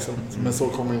 år liksom. Men så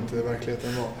kommer inte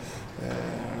verkligheten vara.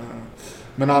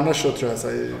 Men annars så tror jag så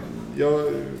här,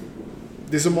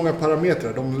 det är så många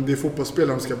parametrar. Det är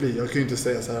fotbollsspelare de ska bli. Jag kan ju inte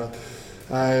säga så här att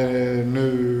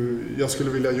jag skulle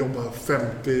vilja jobba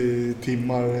 50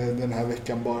 timmar den här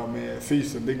veckan bara med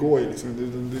fysen. Det går ju liksom.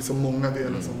 Det är så många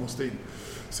delar som måste in.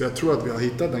 Så jag tror att vi har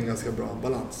hittat en ganska bra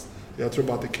balans. Jag tror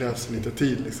bara att det krävs lite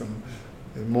tid liksom.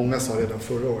 Många sa redan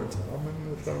förra året,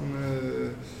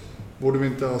 borde vi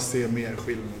inte se mer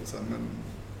skillnad, men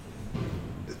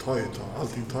det tar ju ett tag,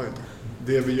 allting tar ju ett tag.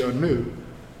 Det vi gör nu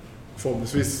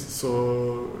förhoppningsvis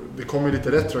så det kommer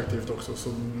lite retroaktivt också, så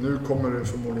nu kommer det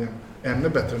förmodligen ännu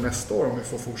bättre nästa år om vi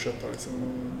får fortsätta liksom.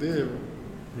 Det är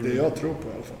det jag tror på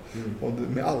i alla fall.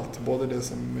 Och med allt, både det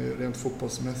som är rent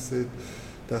fotbollsmässigt,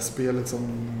 det här spelet som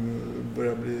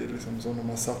börjar bli liksom som de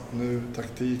har satt nu,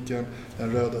 taktiken,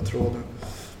 den röda tråden.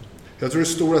 Jag tror det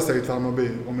stora steget för Hammarby,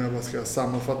 om jag bara ska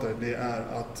sammanfatta det är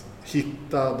att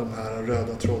hitta de här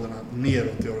röda trådarna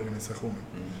neråt i organisationen.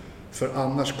 För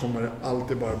annars kommer det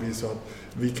alltid bara bli så att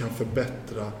vi kan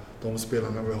förbättra de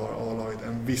spelarna vi har A-laget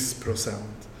en viss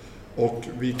procent. Och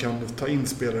vi kan ta in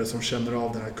spelare som känner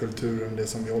av den här kulturen, det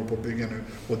som vi håller på att bygga nu.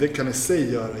 Och det kan i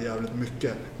sig göra jävligt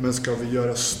mycket. Men ska vi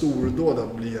göra stordåd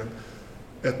att bli en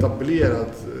etablerad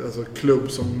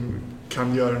klubb som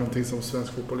kan göra någonting som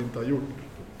svensk fotboll inte har gjort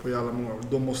på jävla många år,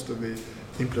 då måste vi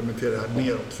implementera det här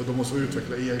neråt. För då måste vi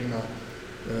utveckla egna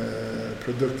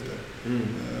produkter.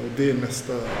 Och det är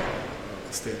nästa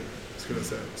steg, skulle jag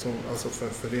säga, som, alltså för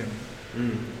föreningen.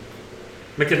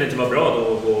 Men kan det inte vara bra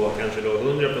då att gå kanske då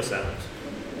 100%?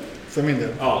 För min del?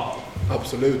 Ja.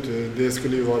 Absolut, det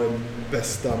skulle ju vara det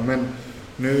bästa. Men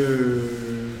nu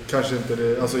kanske inte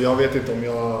det. Alltså jag vet inte om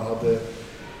jag hade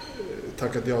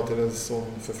tackat ja till en sån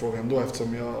förfrågan då,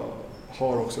 eftersom jag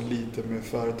har också lite med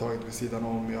företaget vid sidan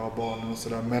om, jag har barnen och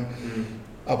sådär. Men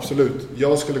absolut,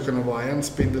 jag skulle kunna vara en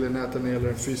spindel i nätet när det gäller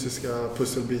den fysiska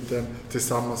pusselbiten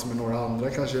tillsammans med några andra,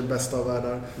 kanske det bästa av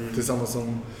världar. Tillsammans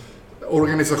som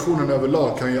organisationen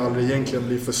överlag kan ju aldrig egentligen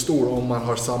bli för stor om man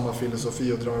har samma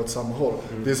filosofi och drar åt samma håll.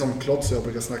 Det är som Klotz jag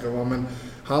brukar snacka om, men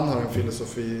han har en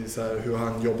filosofi så här, hur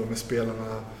han jobbar med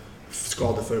spelarna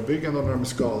skadeförebyggande och när de är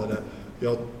skadade.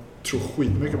 Jag tror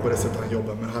skitmycket på det sättet han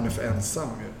jobbar, men han är för ensam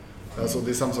ju. Alltså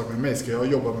det är samma sak med mig. Ska jag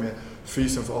jobba med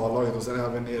fysen för A-laget och sen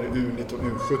även ner i U19 och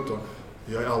U17,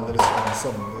 jag är alldeles för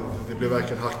ensam. Det blir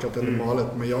verkligen hackat eller malet,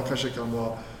 men jag kanske kan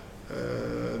vara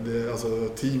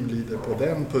teamleader på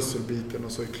den pusselbiten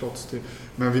och så är Klotz till.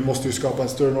 Men vi måste ju skapa en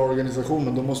större organisation,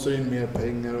 men då måste det in mer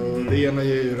pengar och det ena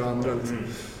ger ju det andra liksom.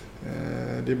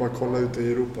 Det är bara att kolla ut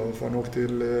i Europa. Fan, åk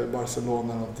till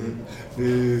Barcelona. Det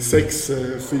är 6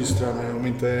 fystränare, om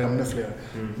inte ännu fler.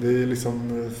 Det är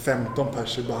liksom 15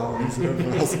 pers i behandlingsrum.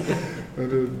 Alltså,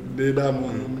 det är där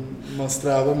man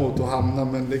strävar mot att hamna,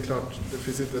 men det är klart, det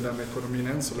finns inte den ekonomin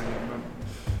än så länge. Men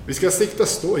vi ska sikta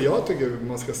stort. Jag tycker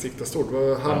man ska sikta stort.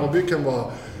 Hammarby kan vara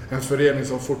en förening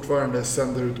som fortfarande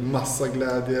sänder ut massa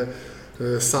glädje,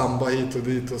 samba hit och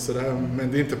dit och sådär.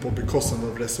 Men det är inte på bekostnad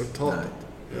av resultatet.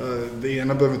 Det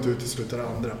ena behöver inte utesluta det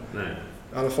andra. Nej.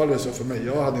 I alla fall är det så för mig.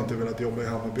 Jag hade inte velat jobba i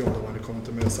Hammarby om de hade kommit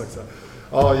till mig och sagt så här: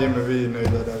 ja Jimmy, vi är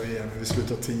nöjda där vi är. Vi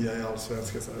slutar 10 i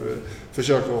Allsvenskan.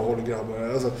 Försök att hålla grabbar.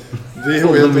 Alltså, det är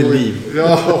helt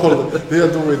det är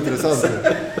helt ointressant.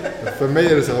 För mig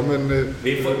är det så här, men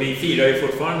vi firar ju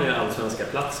fortfarande allsvenska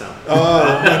platsen.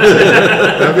 Ja,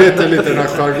 jag vet ju lite den här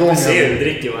jargongen. Vi ser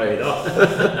dricker varje dag.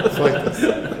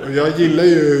 Faktiskt. Jag gillar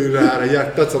ju det här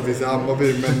hjärtat som finns i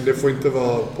Hammarby, men det får inte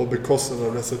vara på bekostnad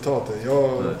av resultatet.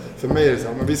 För mig är det så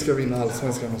här, men vi ska vinna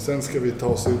allsvenskan och sen ska vi ta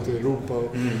oss ut i Europa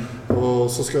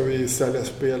och så ska vi sälja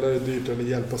spelare dyrt eller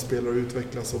hjälpa spelare att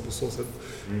utvecklas, och på så sätt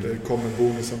det kommer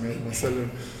bonusar med att man säljer.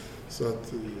 Så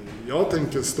att jag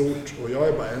tänker stort och jag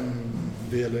är bara en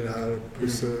del i det här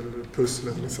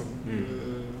pusslet liksom.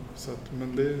 Så att,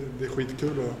 men det är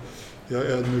skitkul och jag är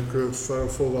ödmjuk för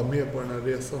att få vara med på den här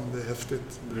resan. Det är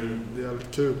häftigt. Det är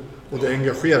jävligt kul. Och det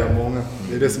engagerar många.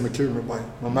 Det är det som är kul med Bayern.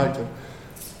 Man märker.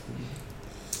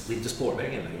 Det är inte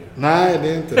spårvägen längre. Nej, det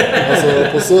är inte.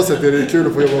 Alltså, på så sätt är det kul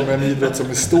att få jobba med en idrott som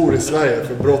är stor i Sverige.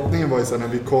 För brottningen var ju så när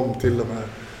vi kom till de här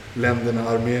länderna,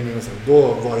 Armenien och så,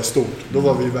 då var det stort. Då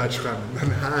var vi världsstjärnor.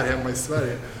 Men här hemma i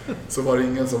Sverige så var det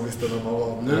ingen som visste vem man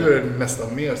var. Nu är det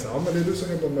nästan mer så ja men det är du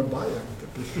som jobbar med Bayern.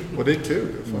 Typ. Och det är kul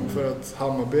för att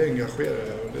Hammarby engagerar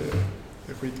och det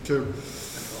är skitkul.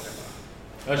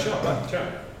 Ja, kör.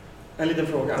 En liten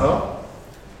fråga. Ja.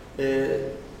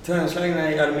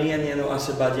 Träningslägren i Armenien och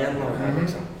Azerbaijan och här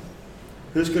liksom.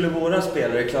 Hur skulle våra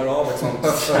spelare klara av ett sånt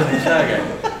träningsläger?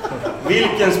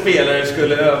 Vilken spelare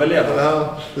skulle överleva?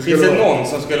 Finns det någon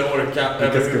som skulle orka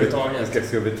överhuvudtaget? Vilka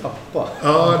ska vi tappa?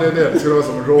 Ja, det är det. Det skulle vara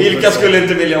som Robert. Vilka skulle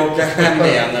inte vilja åka hem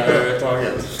igen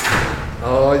överhuvudtaget?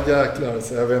 Ja, jäklar.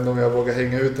 Så jag vet inte om jag vågar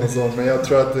hänga ut en sån. Men jag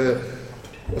tror att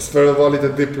för att vara lite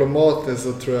diplomatisk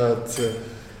så tror jag att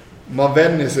man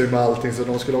vänjer sig med allting, så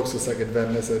de skulle också säkert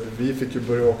vänja sig. Vi fick ju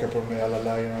börja åka på de här alla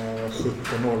lägren när jag var 17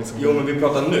 år. Liksom. Jo, men vi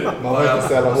pratar nu. Man var inte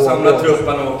så jävla hård. Samla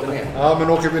trupparna och åka ner. Ja, men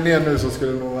åker vi ner nu så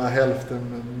skulle nog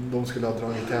hälften, de skulle ha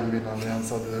dragit hem innan vi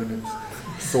ens hade hunnit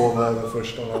sova över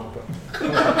första lappen.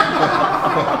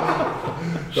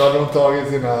 Då hade de tagit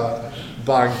sina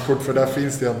bankkort, för där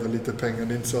finns det ändå lite pengar.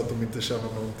 Det är inte så att de inte tjänar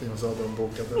någonting och så hade de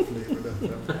bokat ett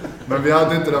flygbiljett. Men vi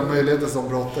hade inte den möjligheten som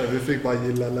brottare. Vi fick bara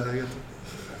gilla läget.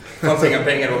 Det fanns inga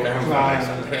pengar att åka hem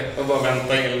och bara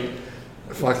vänta in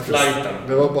flighten.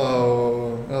 Det var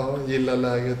bara att gilla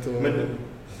läget. Och... Men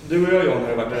du och jag, John,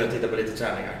 har varit där och tittat på lite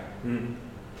träningar.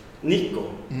 Nico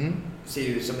ser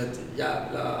ju som ett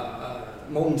jävla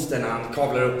monster när han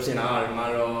kavlar upp sina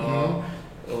armar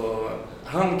och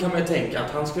han kan man ju tänka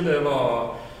att han skulle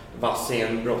vara vass i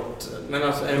en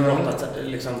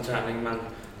träning, men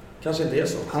kanske inte är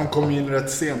så. Han kom in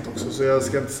rätt sent också, så jag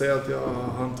ska inte säga att jag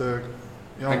har inte...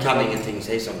 Han kan ingenting,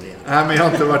 säg som det. Nej, men jag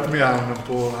har inte varit med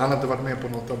han har inte varit med på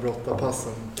något av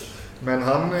brottarpassen. Men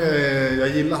jag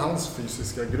gillar hans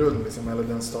fysiska grund, liksom, eller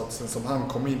den statusen som han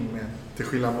kom in med, till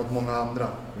skillnad mot många andra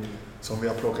som vi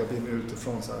har plockat in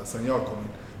utifrån så här, sen jag kom in.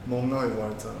 Många har ju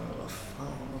varit så här, vad fan,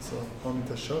 alltså, har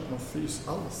inte kört någon fys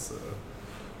alls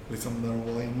liksom där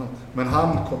de var innan. Men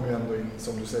han kom ju ändå in,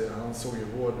 som du säger, han såg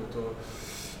ju hård ut och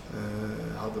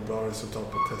hade bra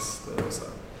resultat på tester och så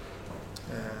här.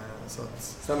 Så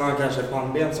att... Sen har han kanske ett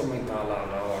pannben som inte alla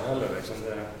andra har heller. Liksom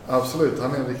det... Absolut,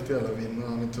 han är en riktig jävla vinnare,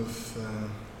 han är tuff.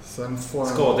 Sen får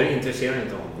skador intresserar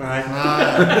inte honom. Nej.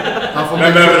 Han får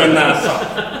men behöver en näsa.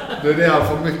 Det är det, han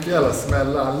får mycket jävla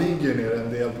smälla. Han ligger ju ner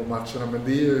en del på matcherna, men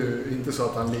det är ju inte så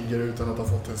att han ligger utan att ha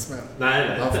fått en smäll.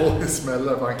 Nej. Han får en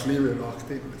smällare för han kliver ju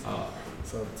rakt in. Liksom. Ja.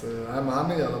 Så att, men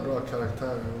han är en jävla bra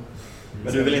karaktär.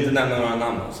 Men du vill inte nämna några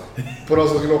namn alltså? På de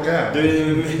som skulle åka hem?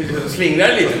 Du slingrar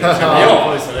lite, känner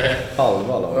jag.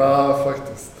 Halva då? Ja,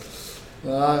 faktiskt.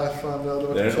 Nej, fan, det hade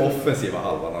varit... Det är den offensiva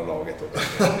halvan av laget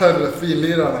också.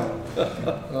 Finlirarna.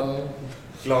 Ja.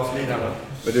 Glaslirarna.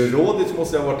 Men du, Rodic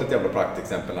måste ha varit ett jävla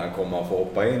praktexempel när han kom och få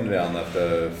hoppa in redan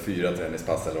efter 4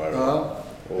 träningspass eller vad det var.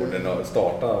 Och den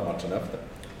starta matchen efter.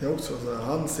 Det är också så här,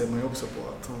 han ser man ju också på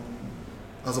att han...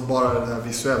 Alltså bara det här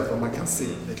visuellt, vad man kan se.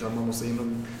 Det är klart man måste in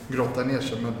och grotta ner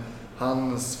sig, men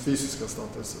hans fysiska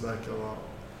status verkar vara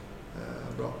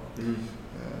bra.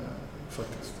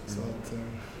 Faktiskt. Så att,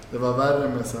 det var värre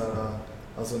med så här,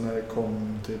 alltså när det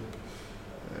kom typ,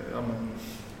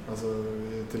 alltså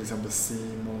till exempel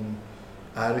Simon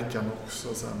Erkan också,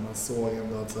 så här, man såg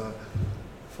ändå att så här,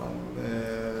 fan,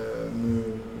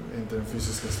 nu är inte den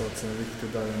fysiska statusen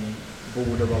riktigt där den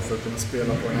borde vara för att kunna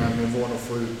spela på den här nivån och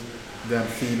få ut den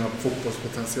fina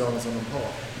fotbollspotentialen som de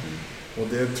har. Och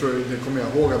det kommer jag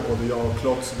ihåg att både jag och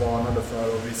Klotz varnade för,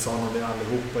 och vi sa nog det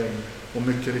allihopa in. Och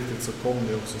mycket riktigt så kom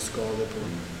det också skador på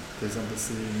till exempel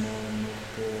Simon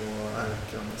och på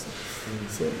Erkan.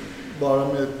 Så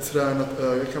bara med ett tränat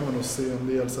öga kan man nog se en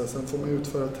del. Så här. Sen får man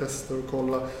utföra tester och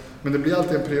kolla. Men det blir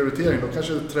alltid en prioritering. Då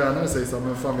kanske tränare säger så här,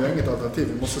 men fan, vi har inget alternativ.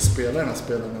 Vi måste spela den här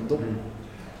spelaren ändå.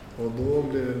 Och då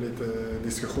blir det lite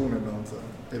diskussion ibland. Så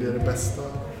här. Är det bästa?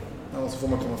 Ja, så får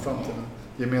man komma fram till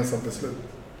ett gemensamt beslut.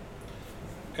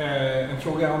 En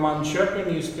fråga, om man köper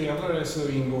en ny spelare så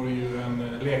ingår ju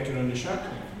en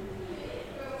läkarundersökning.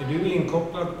 Är du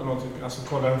inkopplad på något, alltså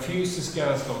kolla den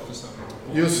fysiska statusen?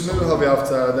 Just nu har vi haft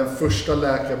så här, den första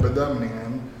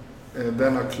läkarbedömningen.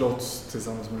 Den har Klotz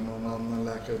tillsammans med någon annan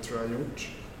läkare tror jag gjort.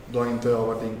 Då har inte jag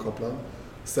varit inkopplad.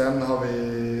 Sen har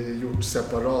vi gjort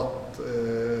separat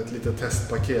ett litet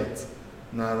testpaket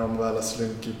när de väl har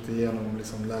slunkit igenom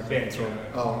liksom läkarkontroll.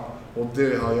 Ja, och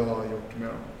det har jag gjort med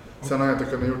dem. Sen har jag inte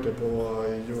kunnat gjort det på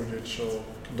Juric och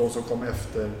de som kom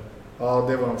efter. Ja,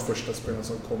 det var de första spelarna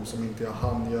som kom som inte jag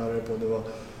hann göra det på. Det var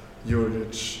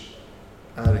Juric,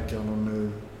 Erkan och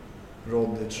nu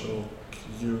Rodic och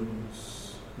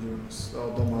Juns.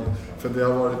 Ja, för det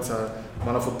har varit så här,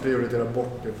 man har fått prioritera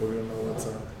bort det på grund av att så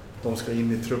här, de ska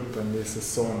in i truppen i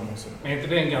säsong och så. Men är inte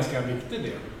det en ganska viktig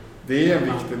del? Det är en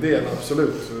viktig del,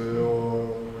 absolut.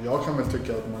 Och jag kan väl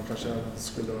tycka att man kanske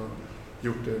skulle ha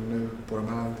gjort det nu på de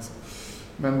här. Liksom.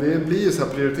 Men det blir ju så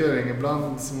här prioritering.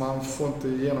 Ibland så man får inte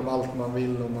igenom allt man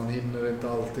vill och man hinner inte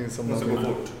allting som man vill.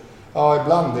 Ja,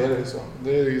 ibland är det ju så.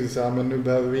 Det är ju så här, men nu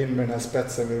behöver vi in med den här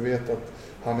spetsen. Vi vet att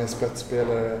han är en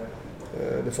spetsspelare.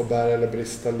 Det får bära eller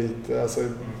brista lite. Alltså,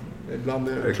 ibland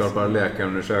är det... Det är klart, bara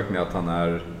läkarundersökningen att han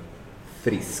är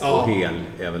frisk och hel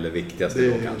är väl det viktigaste det,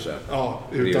 då kanske. Ja,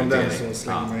 utan den så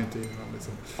slänger man inte in honom.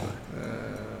 Liksom.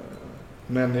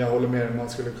 Men jag håller med, man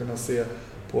skulle kunna se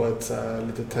på ett så här,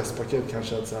 litet testpaket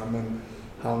kanske att så här, men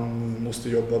han måste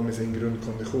jobba med sin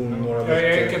grundkondition några veckor.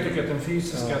 Jag kan tycka att den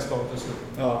fysiska statusen,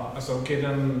 alltså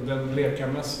den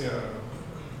läkarmässiga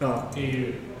är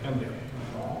ju en del.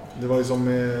 Det var ju som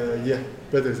med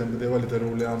Jeppe till exempel, det var lite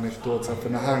rolig anekdot. För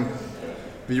när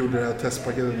vi gjorde det här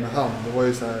testpaketet med han, det var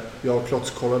ju så här, jag och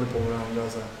Klotz kollade på varandra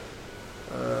och så här,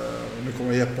 nu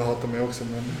kommer Jeppe hata mig också,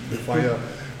 men det fan jag.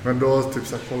 Men då typ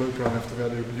så här, kollade vi på honom efter vi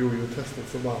hade gjort jojo-testet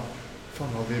så bara,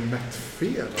 fan har vi mätt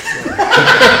fel alltså?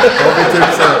 Har vi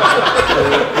typ så här,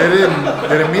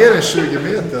 är det mer än 20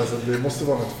 meter? Alltså, det måste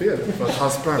vara något fel. För att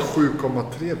han sprang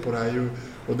 7,3 på det här ju.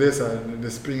 Och det är så här, det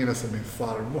springer nästan min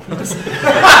farmor. Alltså.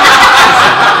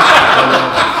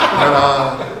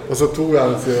 Och så tog jag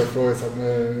hans och frågade så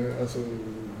här, alltså,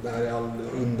 det här är all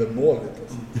undermåligt.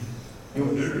 Alltså.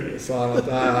 Så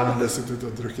han hade suttit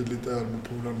och druckit lite öl med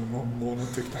polarna någon månad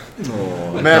tyckte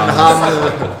han. Men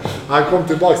han kom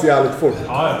tillbaka jävligt fort.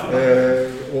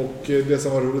 Och det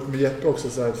som var roligt med Jeppe också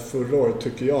så här, förra året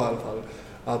tycker jag i alla fall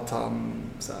att han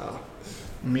så här,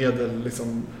 medel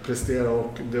liksom presterade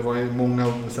och det var ju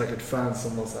många säkert fans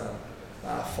som var så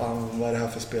här, fan vad är det här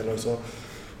för spelare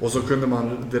och så kunde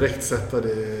man direkt sätta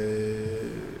det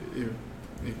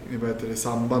i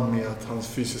samband med att hans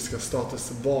fysiska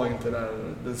status var inte där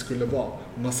den skulle vara.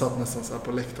 Man satt nästan så här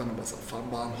på läktaren och bara så här, fan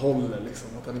vad han håller liksom,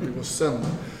 att han inte går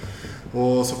sönder.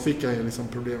 Och så fick han ju liksom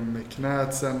problem med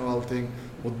knät sen och allting.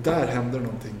 Och där hände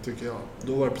någonting tycker jag.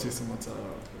 Då var det precis som att så här,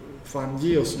 fan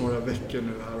ge oss några veckor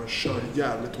nu här och kör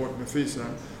jävligt hårt med fysen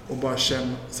och bara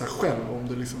känn så här själv om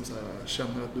du liksom så här,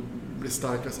 känner att du blir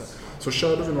starkare så här. Så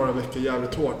körde vi några veckor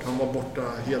jävligt hårt. Han var borta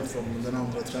helt från den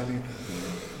andra träningen.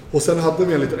 Och sen hade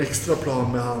vi en liten extra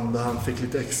plan med han där han fick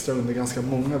lite extra under ganska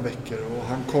många veckor. Och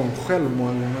han kom själv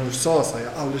många gånger och sa så här,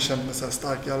 jag har aldrig känt mig så här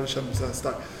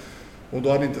stark, Och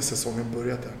då hade inte säsongen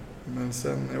börjat än. Men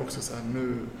sen är också så här,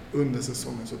 nu under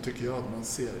säsongen så tycker jag att man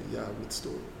ser jävligt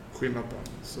stor skillnad på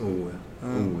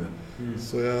honom.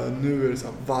 Så nu är det så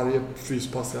här, varje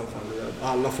fyspass i alla fall,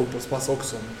 alla fotbollspass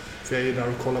också. För jag är där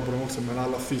och kollar på dem också, men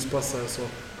alla fyspassare så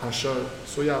han kör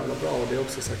så jävla bra och det är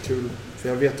också så här kul. För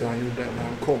jag vet hur han gjorde när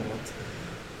han kom.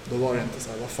 Då var det inte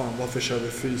så här, vad fan, varför kör vi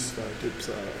fys för? Typ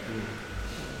så här.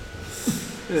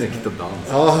 Riktigt dans.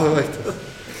 Ja, riktigt.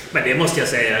 Men det måste jag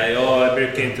säga, jag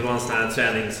brukar inte vara en sån här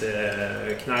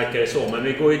träningsknarkare så, men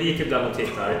vi går ju dit ibland och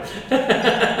tittar.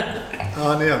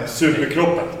 Ja, ni är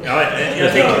superkroppen. Ja,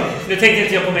 nu tänkte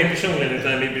inte jag på mig personligen,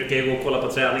 utan vi brukar ju gå och kolla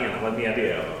på träningarna, vad med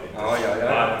det är.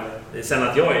 Ja. Sen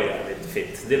att jag är jävligt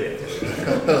fit, det vet jag.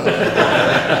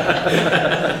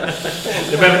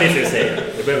 Det behöver ni inte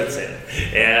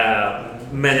säga.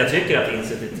 Men jag tycker att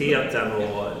intensiteten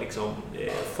och liksom,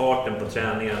 farten på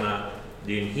träningarna,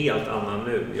 det är ju en helt annan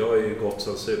nu. Jag har ju gått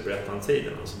som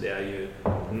superettan-tiden. Alltså det är ju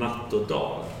natt och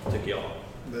dag, tycker jag,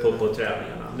 på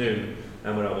träningarna. Nu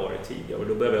än vad det har varit tidigare. Och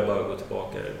då behöver jag bara gå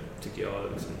tillbaka, tycker jag,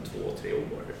 liksom 2-3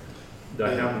 år. Det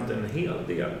har hänt en hel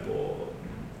del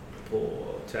på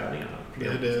träningarna. Det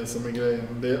är det som är grejen.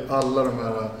 Det är alla de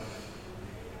här...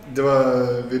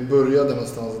 vi började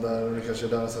någonstans där, och det kanske är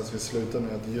där någonstans vi slutade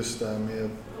med, att just det här med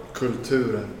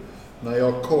kulturen. När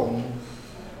jag kom,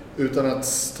 utan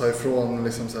att ta ifrån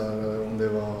liksom så här, om det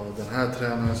var den här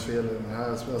tränarens fel eller den här,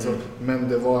 alltså, men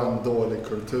det var en dålig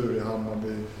kultur i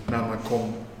Hammarby när man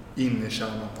kom in i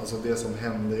kärnan. Alltså det som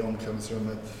hände i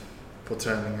omklädningsrummet på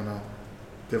träningarna,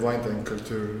 det var inte en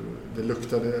kultur, det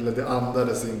luktade, eller det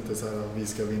andades inte så här att vi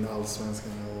ska vinna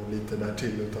allsvenskan och lite där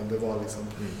till, utan det var liksom,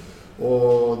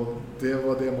 och det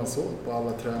var det man såg på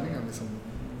alla träningar liksom.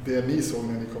 Det ni såg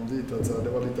när ni kom dit, alltså, det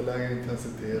var lite lägre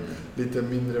intensitet, lite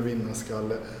mindre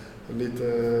vinnarskalle, lite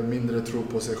mindre tro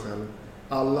på sig själv.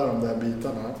 Alla de där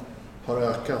bitarna har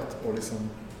ökat och liksom,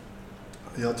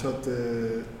 jag tror att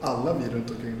alla vi runt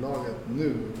omkring laget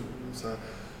nu så här,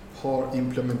 har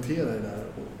implementerat det där,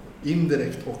 och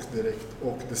indirekt och direkt,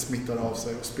 och det smittar av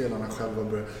sig och spelarna själva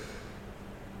börjar.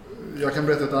 Jag kan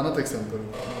berätta ett annat exempel.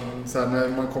 Så här, när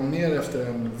man kom ner efter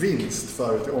en vinst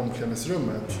förut i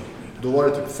omklädningsrummet, då var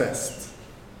det typ fest.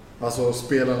 Alltså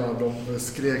spelarna, de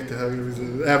skrek till höger,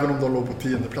 även om de låg på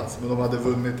 10:e plats, men de hade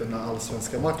vunnit den här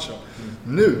allsvenska matchen.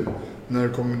 Nu, när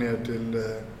det kommer ner till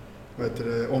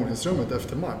omklädningsrummet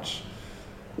efter match,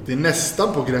 det är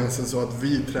nästan på gränsen så att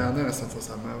vi tränare nästan får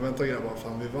säga, men vänta grabbar,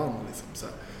 fan vi vann liksom, så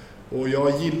här. Och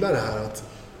jag gillar det här att,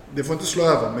 det får inte slå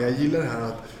över, men jag gillar det här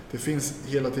att det finns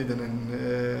hela tiden en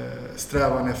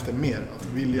strävan efter mer, att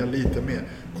vilja lite mer.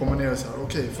 Komma ner och så här,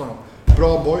 okej, fan,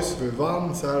 bra boys, vi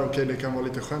vann, så här, okej, det kan vara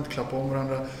lite skönt, klappa om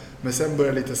varandra. Men sen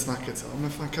börjar lite snacket så här,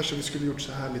 men fan, kanske vi skulle gjort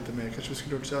så här lite mer,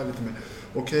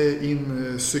 Okej,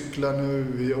 in, cykla nu,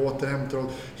 vi återhämtar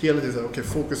oss. Hela tiden så här, okej,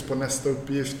 fokus på nästa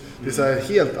uppgift. Det är så här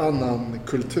helt annan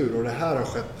kultur, och det här har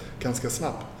skett ganska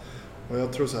snabbt. Och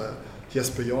jag tror så här,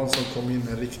 Jesper Jansson kom in,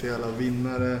 en riktig jävla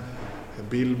vinnare.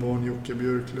 Billborn, Jocke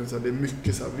Björklund, så här, det är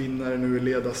mycket så här, vinnare nu i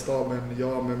ledarstaben,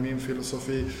 jag med min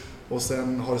filosofi. Och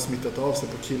sen har det smittat av sig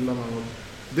på killarna. Och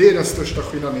det är den största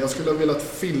skillnaden. Jag skulle ha velat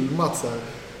filma så här,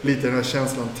 lite den här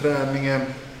känslan. Träningen,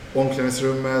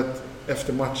 omklädningsrummet,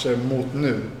 efter matcher mot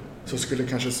nu. så skulle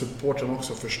kanske supporten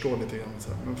också förstå lite grann så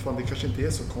här, men fan det kanske inte är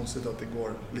så konstigt att det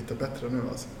går lite bättre nu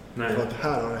alltså. Nej. För att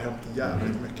här har det hänt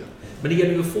jävligt mycket. Men det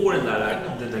gäller ju att få den där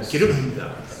grunden.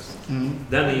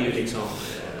 Den är ju liksom,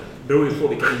 beror ju på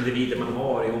vilka individer man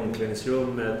har i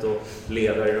omklädningsrummet och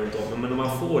ledare runt om. Men om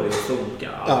man får det att funka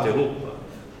alltihopa,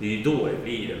 det är ju då det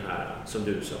blir den här, som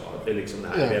du sa, det är liksom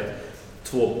det här, vet,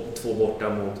 två borta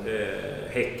mot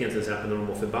Häcken till exempel, när de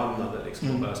var förbannade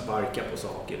liksom, och började sparka på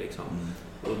saker liksom.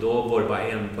 Och då var det bara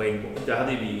en poäng. Det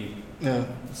hade vi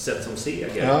sett som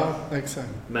seger. Ja, exakt.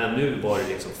 Men nu var det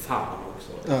liksom fan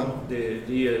också. Ja.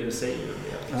 Det säger ju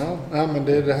det. Liksom. Ja, men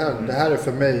det är det här. Det här är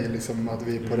för mig liksom att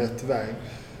vi är på rätt väg.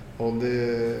 Och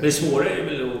det svåra är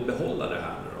väl att behålla det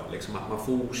här nu då? Liksom att man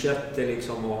fortsätter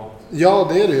liksom och... Ja,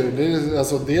 det är det ju.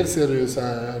 Alltså, dels är det ju så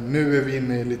här, nu är vi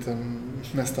inne i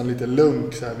nästan lite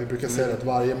lunk. Så här. Vi brukar säga att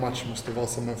varje match måste vara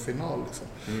som en final. Liksom.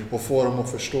 Och få dem att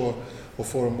förstå och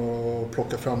få dem att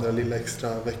plocka fram det lilla extra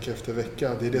vecka efter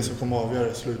vecka. Det är det som kommer att avgöra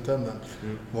i slutändan.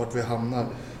 Vart vi hamnar.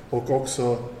 Och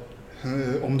också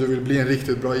om du vill bli en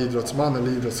riktigt bra idrottsman eller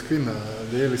idrottskvinna,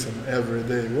 det är liksom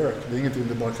everyday work. Det är ingenting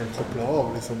du bara kan koppla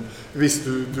av. Liksom. Visst,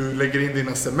 du lägger in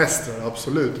dina semestrar,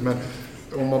 absolut. Men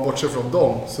om man bortser från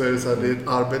dem så är det så här, det är ett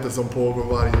arbete som pågår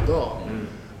varje dag.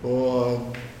 Och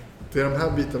det är de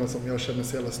här bitarna som jag känner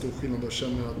så jävla stor skillnad och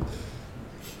känner att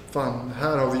fan,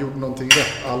 här har vi gjort någonting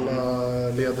rätt. Alla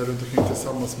leder runt omkring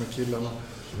tillsammans med killarna.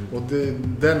 Och det är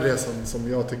den resan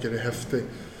som jag tycker är häftig.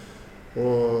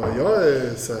 Och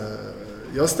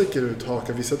jag sticker ut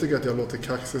hakan. Vissa tycker att jag låter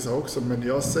kaxig så också. Men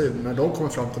jag säger, när de kommer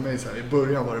fram till mig så här, i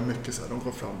början var det mycket så här, de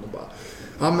kom fram och bara,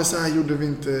 ja men så här gjorde vi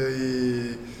inte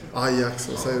i Ajax.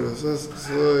 Och så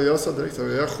jag sa direkt så här,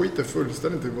 jag skiter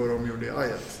fullständigt i vad de gjorde i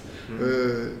Ajax.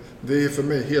 Det är för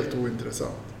mig helt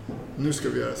ointressant. Nu ska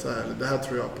vi göra så här, det här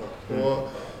tror jag på. Och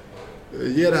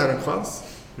ge det här en chans.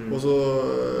 Och så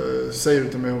säger du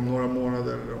till mig om några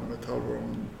månader eller om ett halvår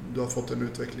om du har fått en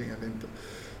utveckling eller inte.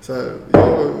 Så här,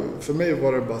 för mig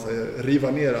var det bara så här,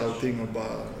 riva ner allting och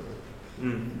bara...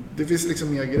 Det finns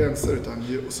liksom inga gränser, utan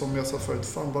som jag sa förut,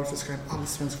 fan varför ska en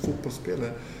allsvensk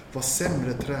fotbollsspelare vara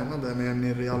sämre tränad än en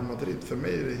i Real Madrid? För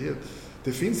mig är det helt...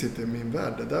 Det finns inte i min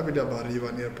värld. Det där vill jag bara riva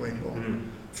ner på en gång.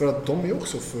 För att de är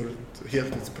också fullt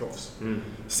heltidsproffs.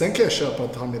 Sen kan jag köpa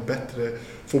att han är bättre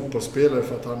fotbollsspelare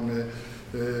för att han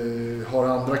har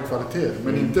andra kvaliteter.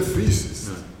 Men inte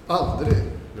fysiskt. Aldrig.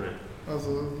 Alltså,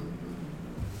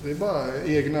 det är bara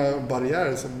egna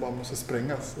barriärer som bara måste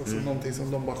sprängas. Alltså någonting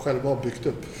som de bara själva har byggt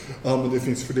upp. Ja, men det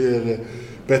finns fler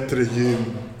bättre gym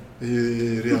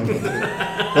i Real Madrid.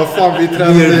 Vad fan, vi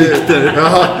tränade...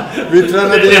 Ja, vi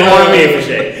tränade... Det har de i och för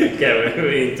sig.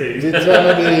 Vi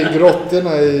tränade i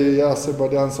grottorna i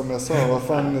Azerbaijan som jag sa. Vad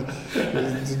fan,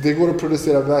 det går att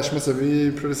producera världsmästare.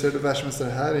 Vi producerade världsmästare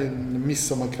här i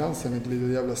midsommarkransen, ett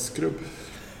litet jävla skrubb.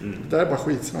 Det där är bara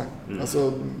skitsnack.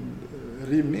 Alltså,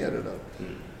 riv ner det där.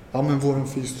 Ja, men våran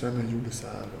fystränare gjorde så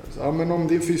här. Ja, men om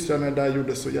din fystränare där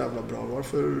gjorde så jävla bra,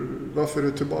 varför är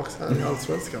du tillbaka här i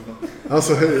Allsvenskan då?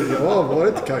 Alltså, jag har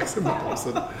varit kaxig mot dem. Så,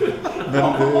 men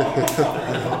det...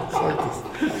 faktiskt.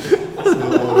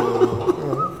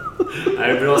 Det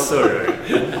är bra surr.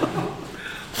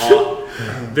 Ja.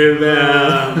 Du...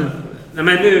 Nej,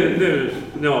 men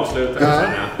nu avslutar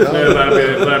vi. Nu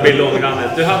börjar bli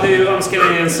långrandigt. Du hade ju önskat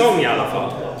dig en sång i alla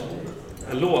fall.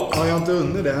 En låt. Ja, jag har inte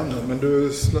under det ännu, men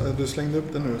du slängde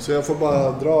upp det nu. Så jag får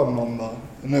bara dra någon då,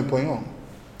 nu på en gång.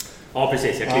 Ja,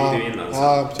 precis. Jag klickade ju in den.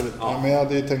 Ja, absolut. Ja. Men jag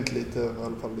hade ju tänkt lite i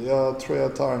alla fall. Jag tror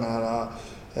jag tar den här...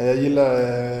 Jag gillar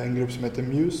en grupp som heter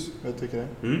Muse, vet du det?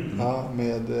 Ja,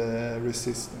 med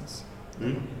Resistance.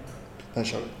 Den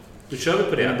kör vi. Du kör vi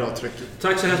på det. Bra tryck.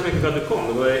 Tack så hemskt mycket för att du kom.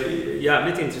 Det var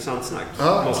jävligt intressant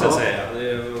snack, måste jag säga.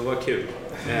 Det var kul.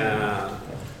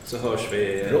 Så hörs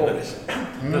vi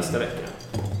nästa vecka.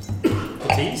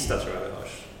 På tisdag tror jag vi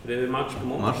hörs. Det är match på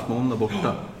måndag. Match på måndag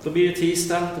borta. Då blir det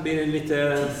tisdag. Då blir det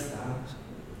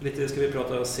lite ska vi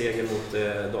prata seger mot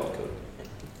Dalkurd.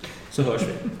 Så hörs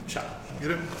vi. Tja.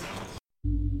 Grymt.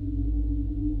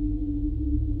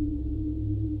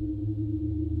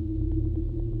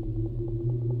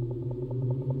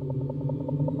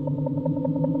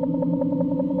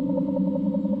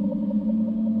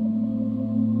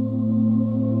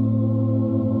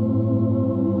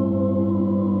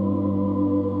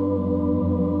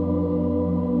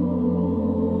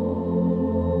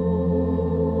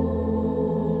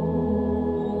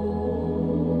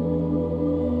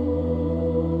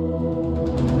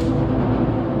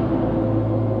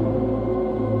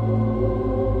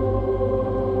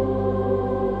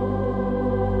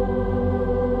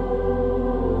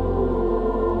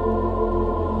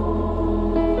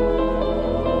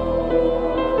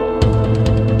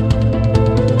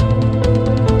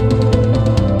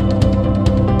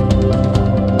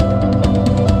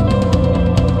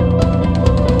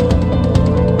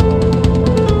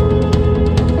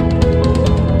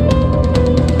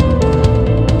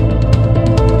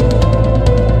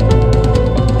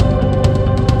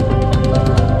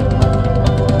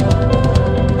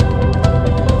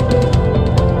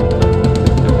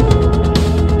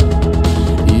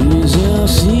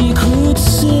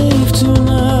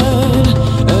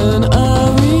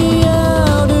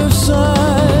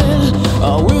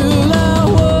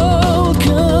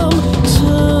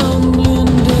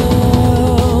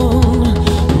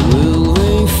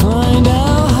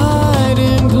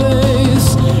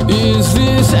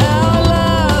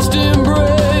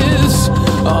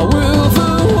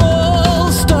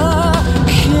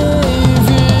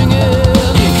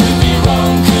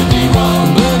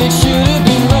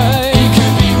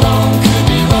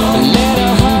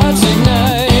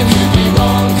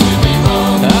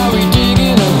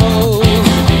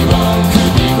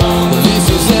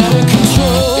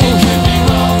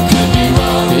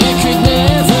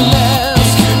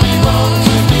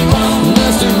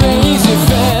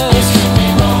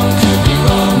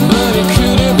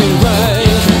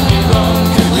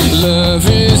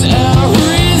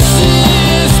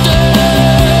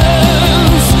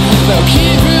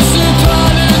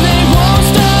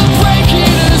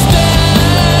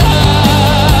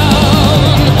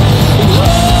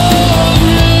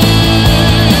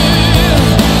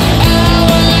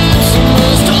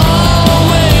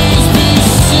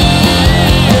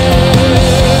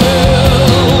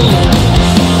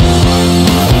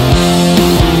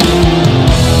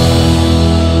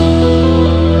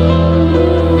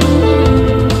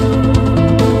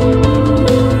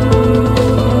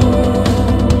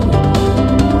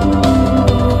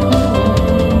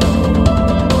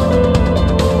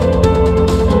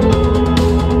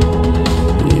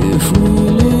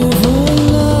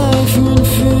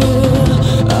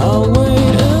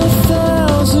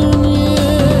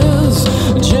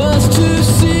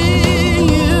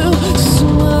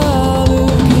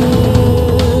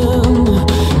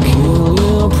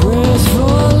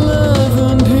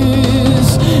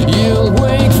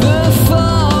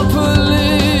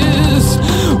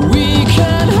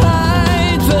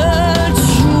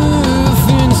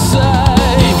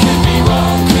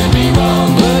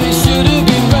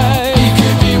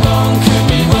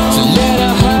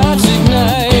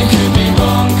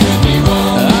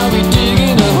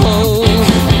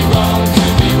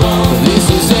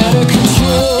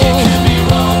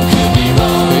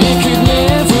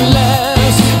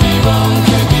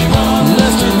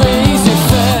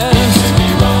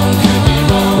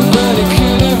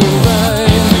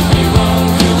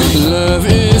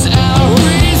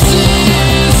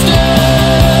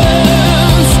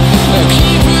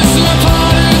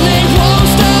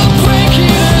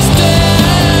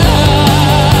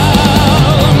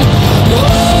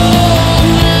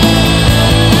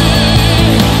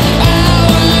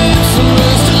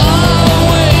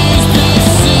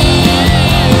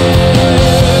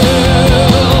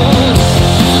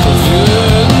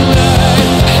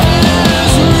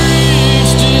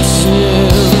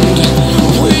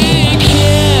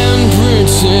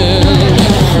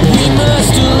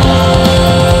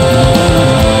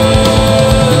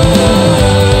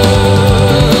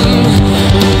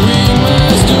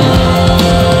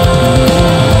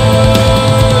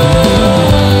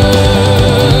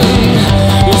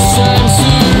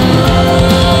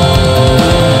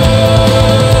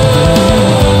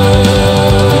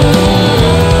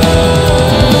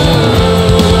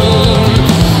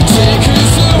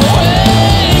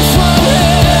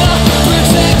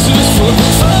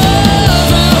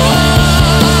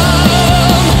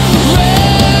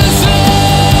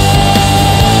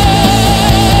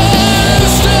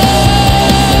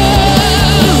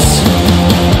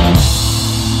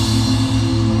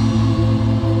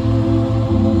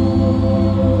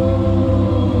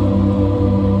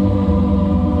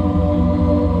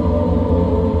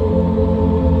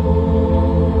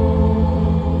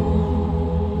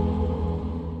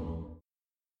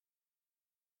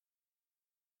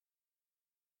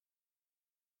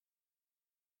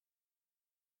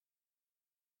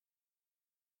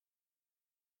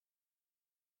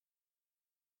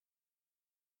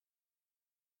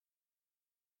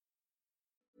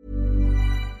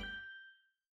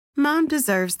 Mom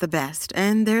deserves the best,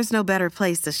 and there's no better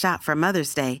place to shop for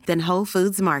Mother's Day than Whole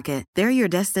Foods Market. They're your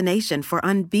destination for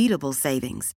unbeatable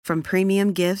savings, from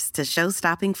premium gifts to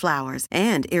show-stopping flowers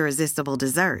and irresistible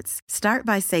desserts. Start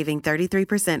by saving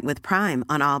 33% with Prime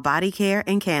on all body care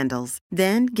and candles.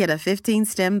 Then get a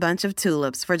 15-stem bunch of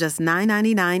tulips for just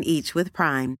 $9.99 each with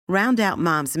Prime. Round out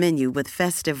Mom's menu with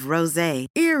festive rosé,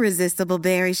 irresistible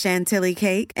berry chantilly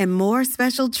cake, and more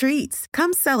special treats.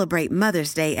 Come celebrate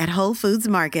Mother's Day at Whole Foods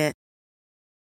Market.